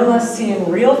 and no less seeing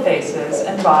real faces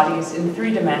and bodies in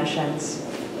 3 dimensions.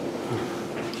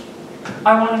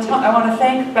 I want to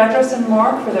thank Petros and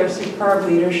Mark for their superb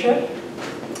leadership,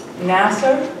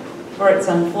 NAASR for its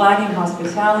unflagging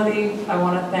hospitality. I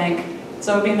want to thank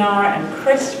Zobinar and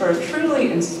Chris for a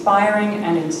truly inspiring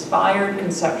and inspired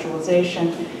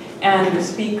conceptualization, and the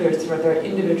speakers for their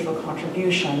individual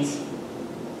contributions.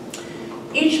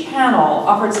 Each panel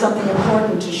offered something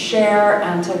important to share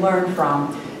and to learn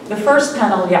from. The first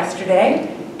panel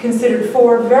yesterday considered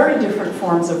 4 very different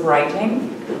forms of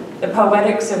writing: the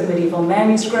poetics of medieval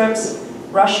manuscripts,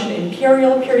 Russian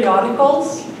imperial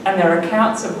periodicals and their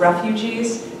accounts of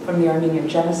refugees from the Armenian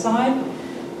genocide,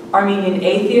 Armenian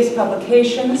atheist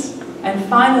publications, and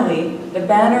finally, the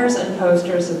banners and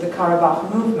posters of the Karabakh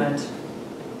movement.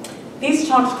 These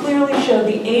talks clearly show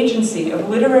the agency of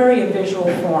literary and visual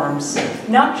forms,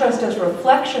 not just as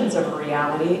reflections of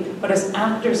reality, but as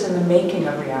actors in the making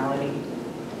of reality.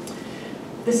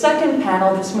 The second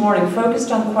panel this morning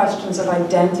focused on questions of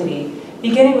identity,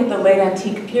 beginning with the late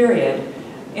antique period,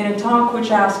 in a talk which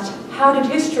asked, how did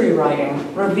history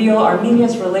writing reveal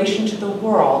Armenia's relation to the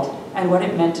world and what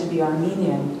it meant to be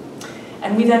Armenian?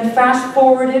 And we then fast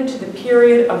forwarded to the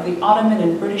period of the Ottoman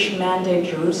and British Mandate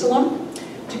Jerusalem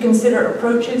to consider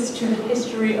approaches to the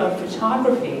history of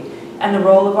photography and the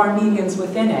role of Armenians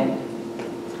within it.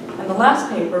 And the last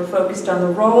paper focused on the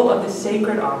role of the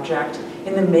sacred object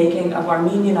in the making of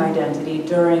Armenian identity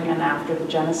during and after the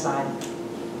genocide.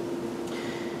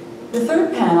 The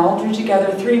third panel drew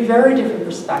together three very different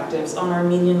perspectives on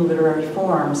Armenian literary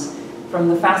forms, from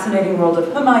the fascinating world of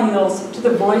Hmayils to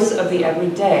the voice of the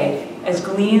everyday, as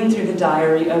gleaned through the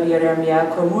diary of Yeremia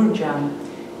Komurjan,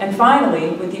 and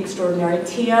finally with the extraordinary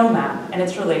TL map and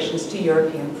its relations to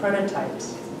European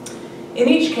prototypes. In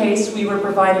each case, we were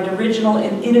provided original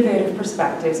and innovative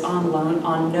perspectives on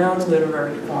known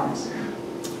literary forms.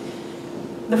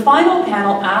 The final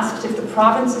panel asked if the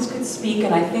provinces could speak,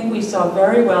 and I think we saw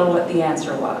very well what the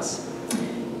answer was.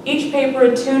 Each paper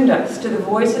attuned us to the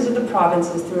voices of the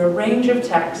provinces through a range of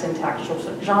texts and textual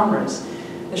genres.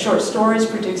 The short stories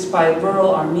produced by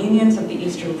rural Armenians of the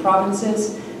eastern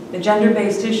provinces, the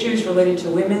gender-based issues related to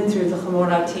women through the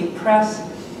Khmoratip press,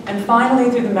 and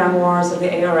finally through the memoirs of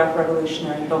the ARF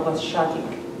revolutionary Boghos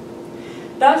Shadig.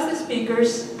 Thus the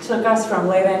speakers took us from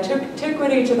late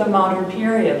antiquity to the modern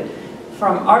period,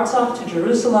 from Artsakh to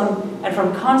Jerusalem, and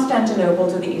from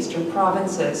Constantinople to the eastern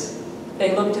provinces.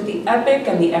 They looked at the epic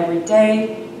and the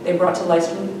everyday. They brought to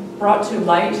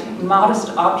light modest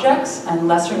objects and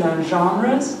lesser-known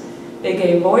genres. They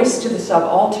gave voice to the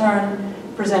subaltern,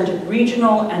 presented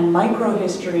regional and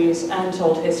micro-histories, and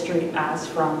told history as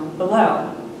from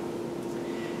below.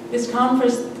 This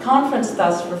conference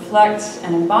thus reflects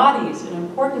and embodies an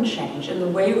important change in the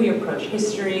way we approach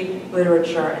history,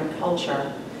 literature, and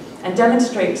culture, and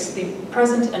demonstrates the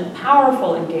present and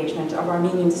powerful engagement of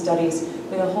Armenian studies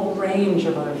with a whole range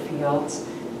of other fields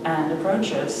and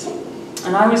approaches.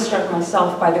 And I was struck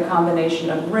myself by the combination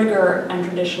of rigor and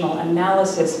traditional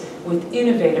analysis with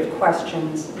innovative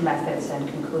questions, methods, and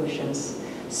conclusions.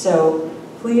 So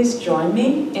please join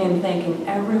me in thanking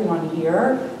everyone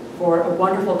here for a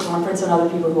wonderful conference and other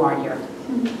people who aren't here.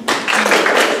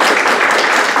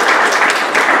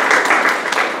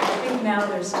 I think now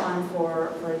there's time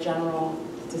for a general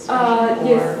discussion.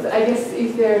 Yes, I guess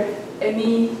if there are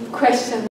any questions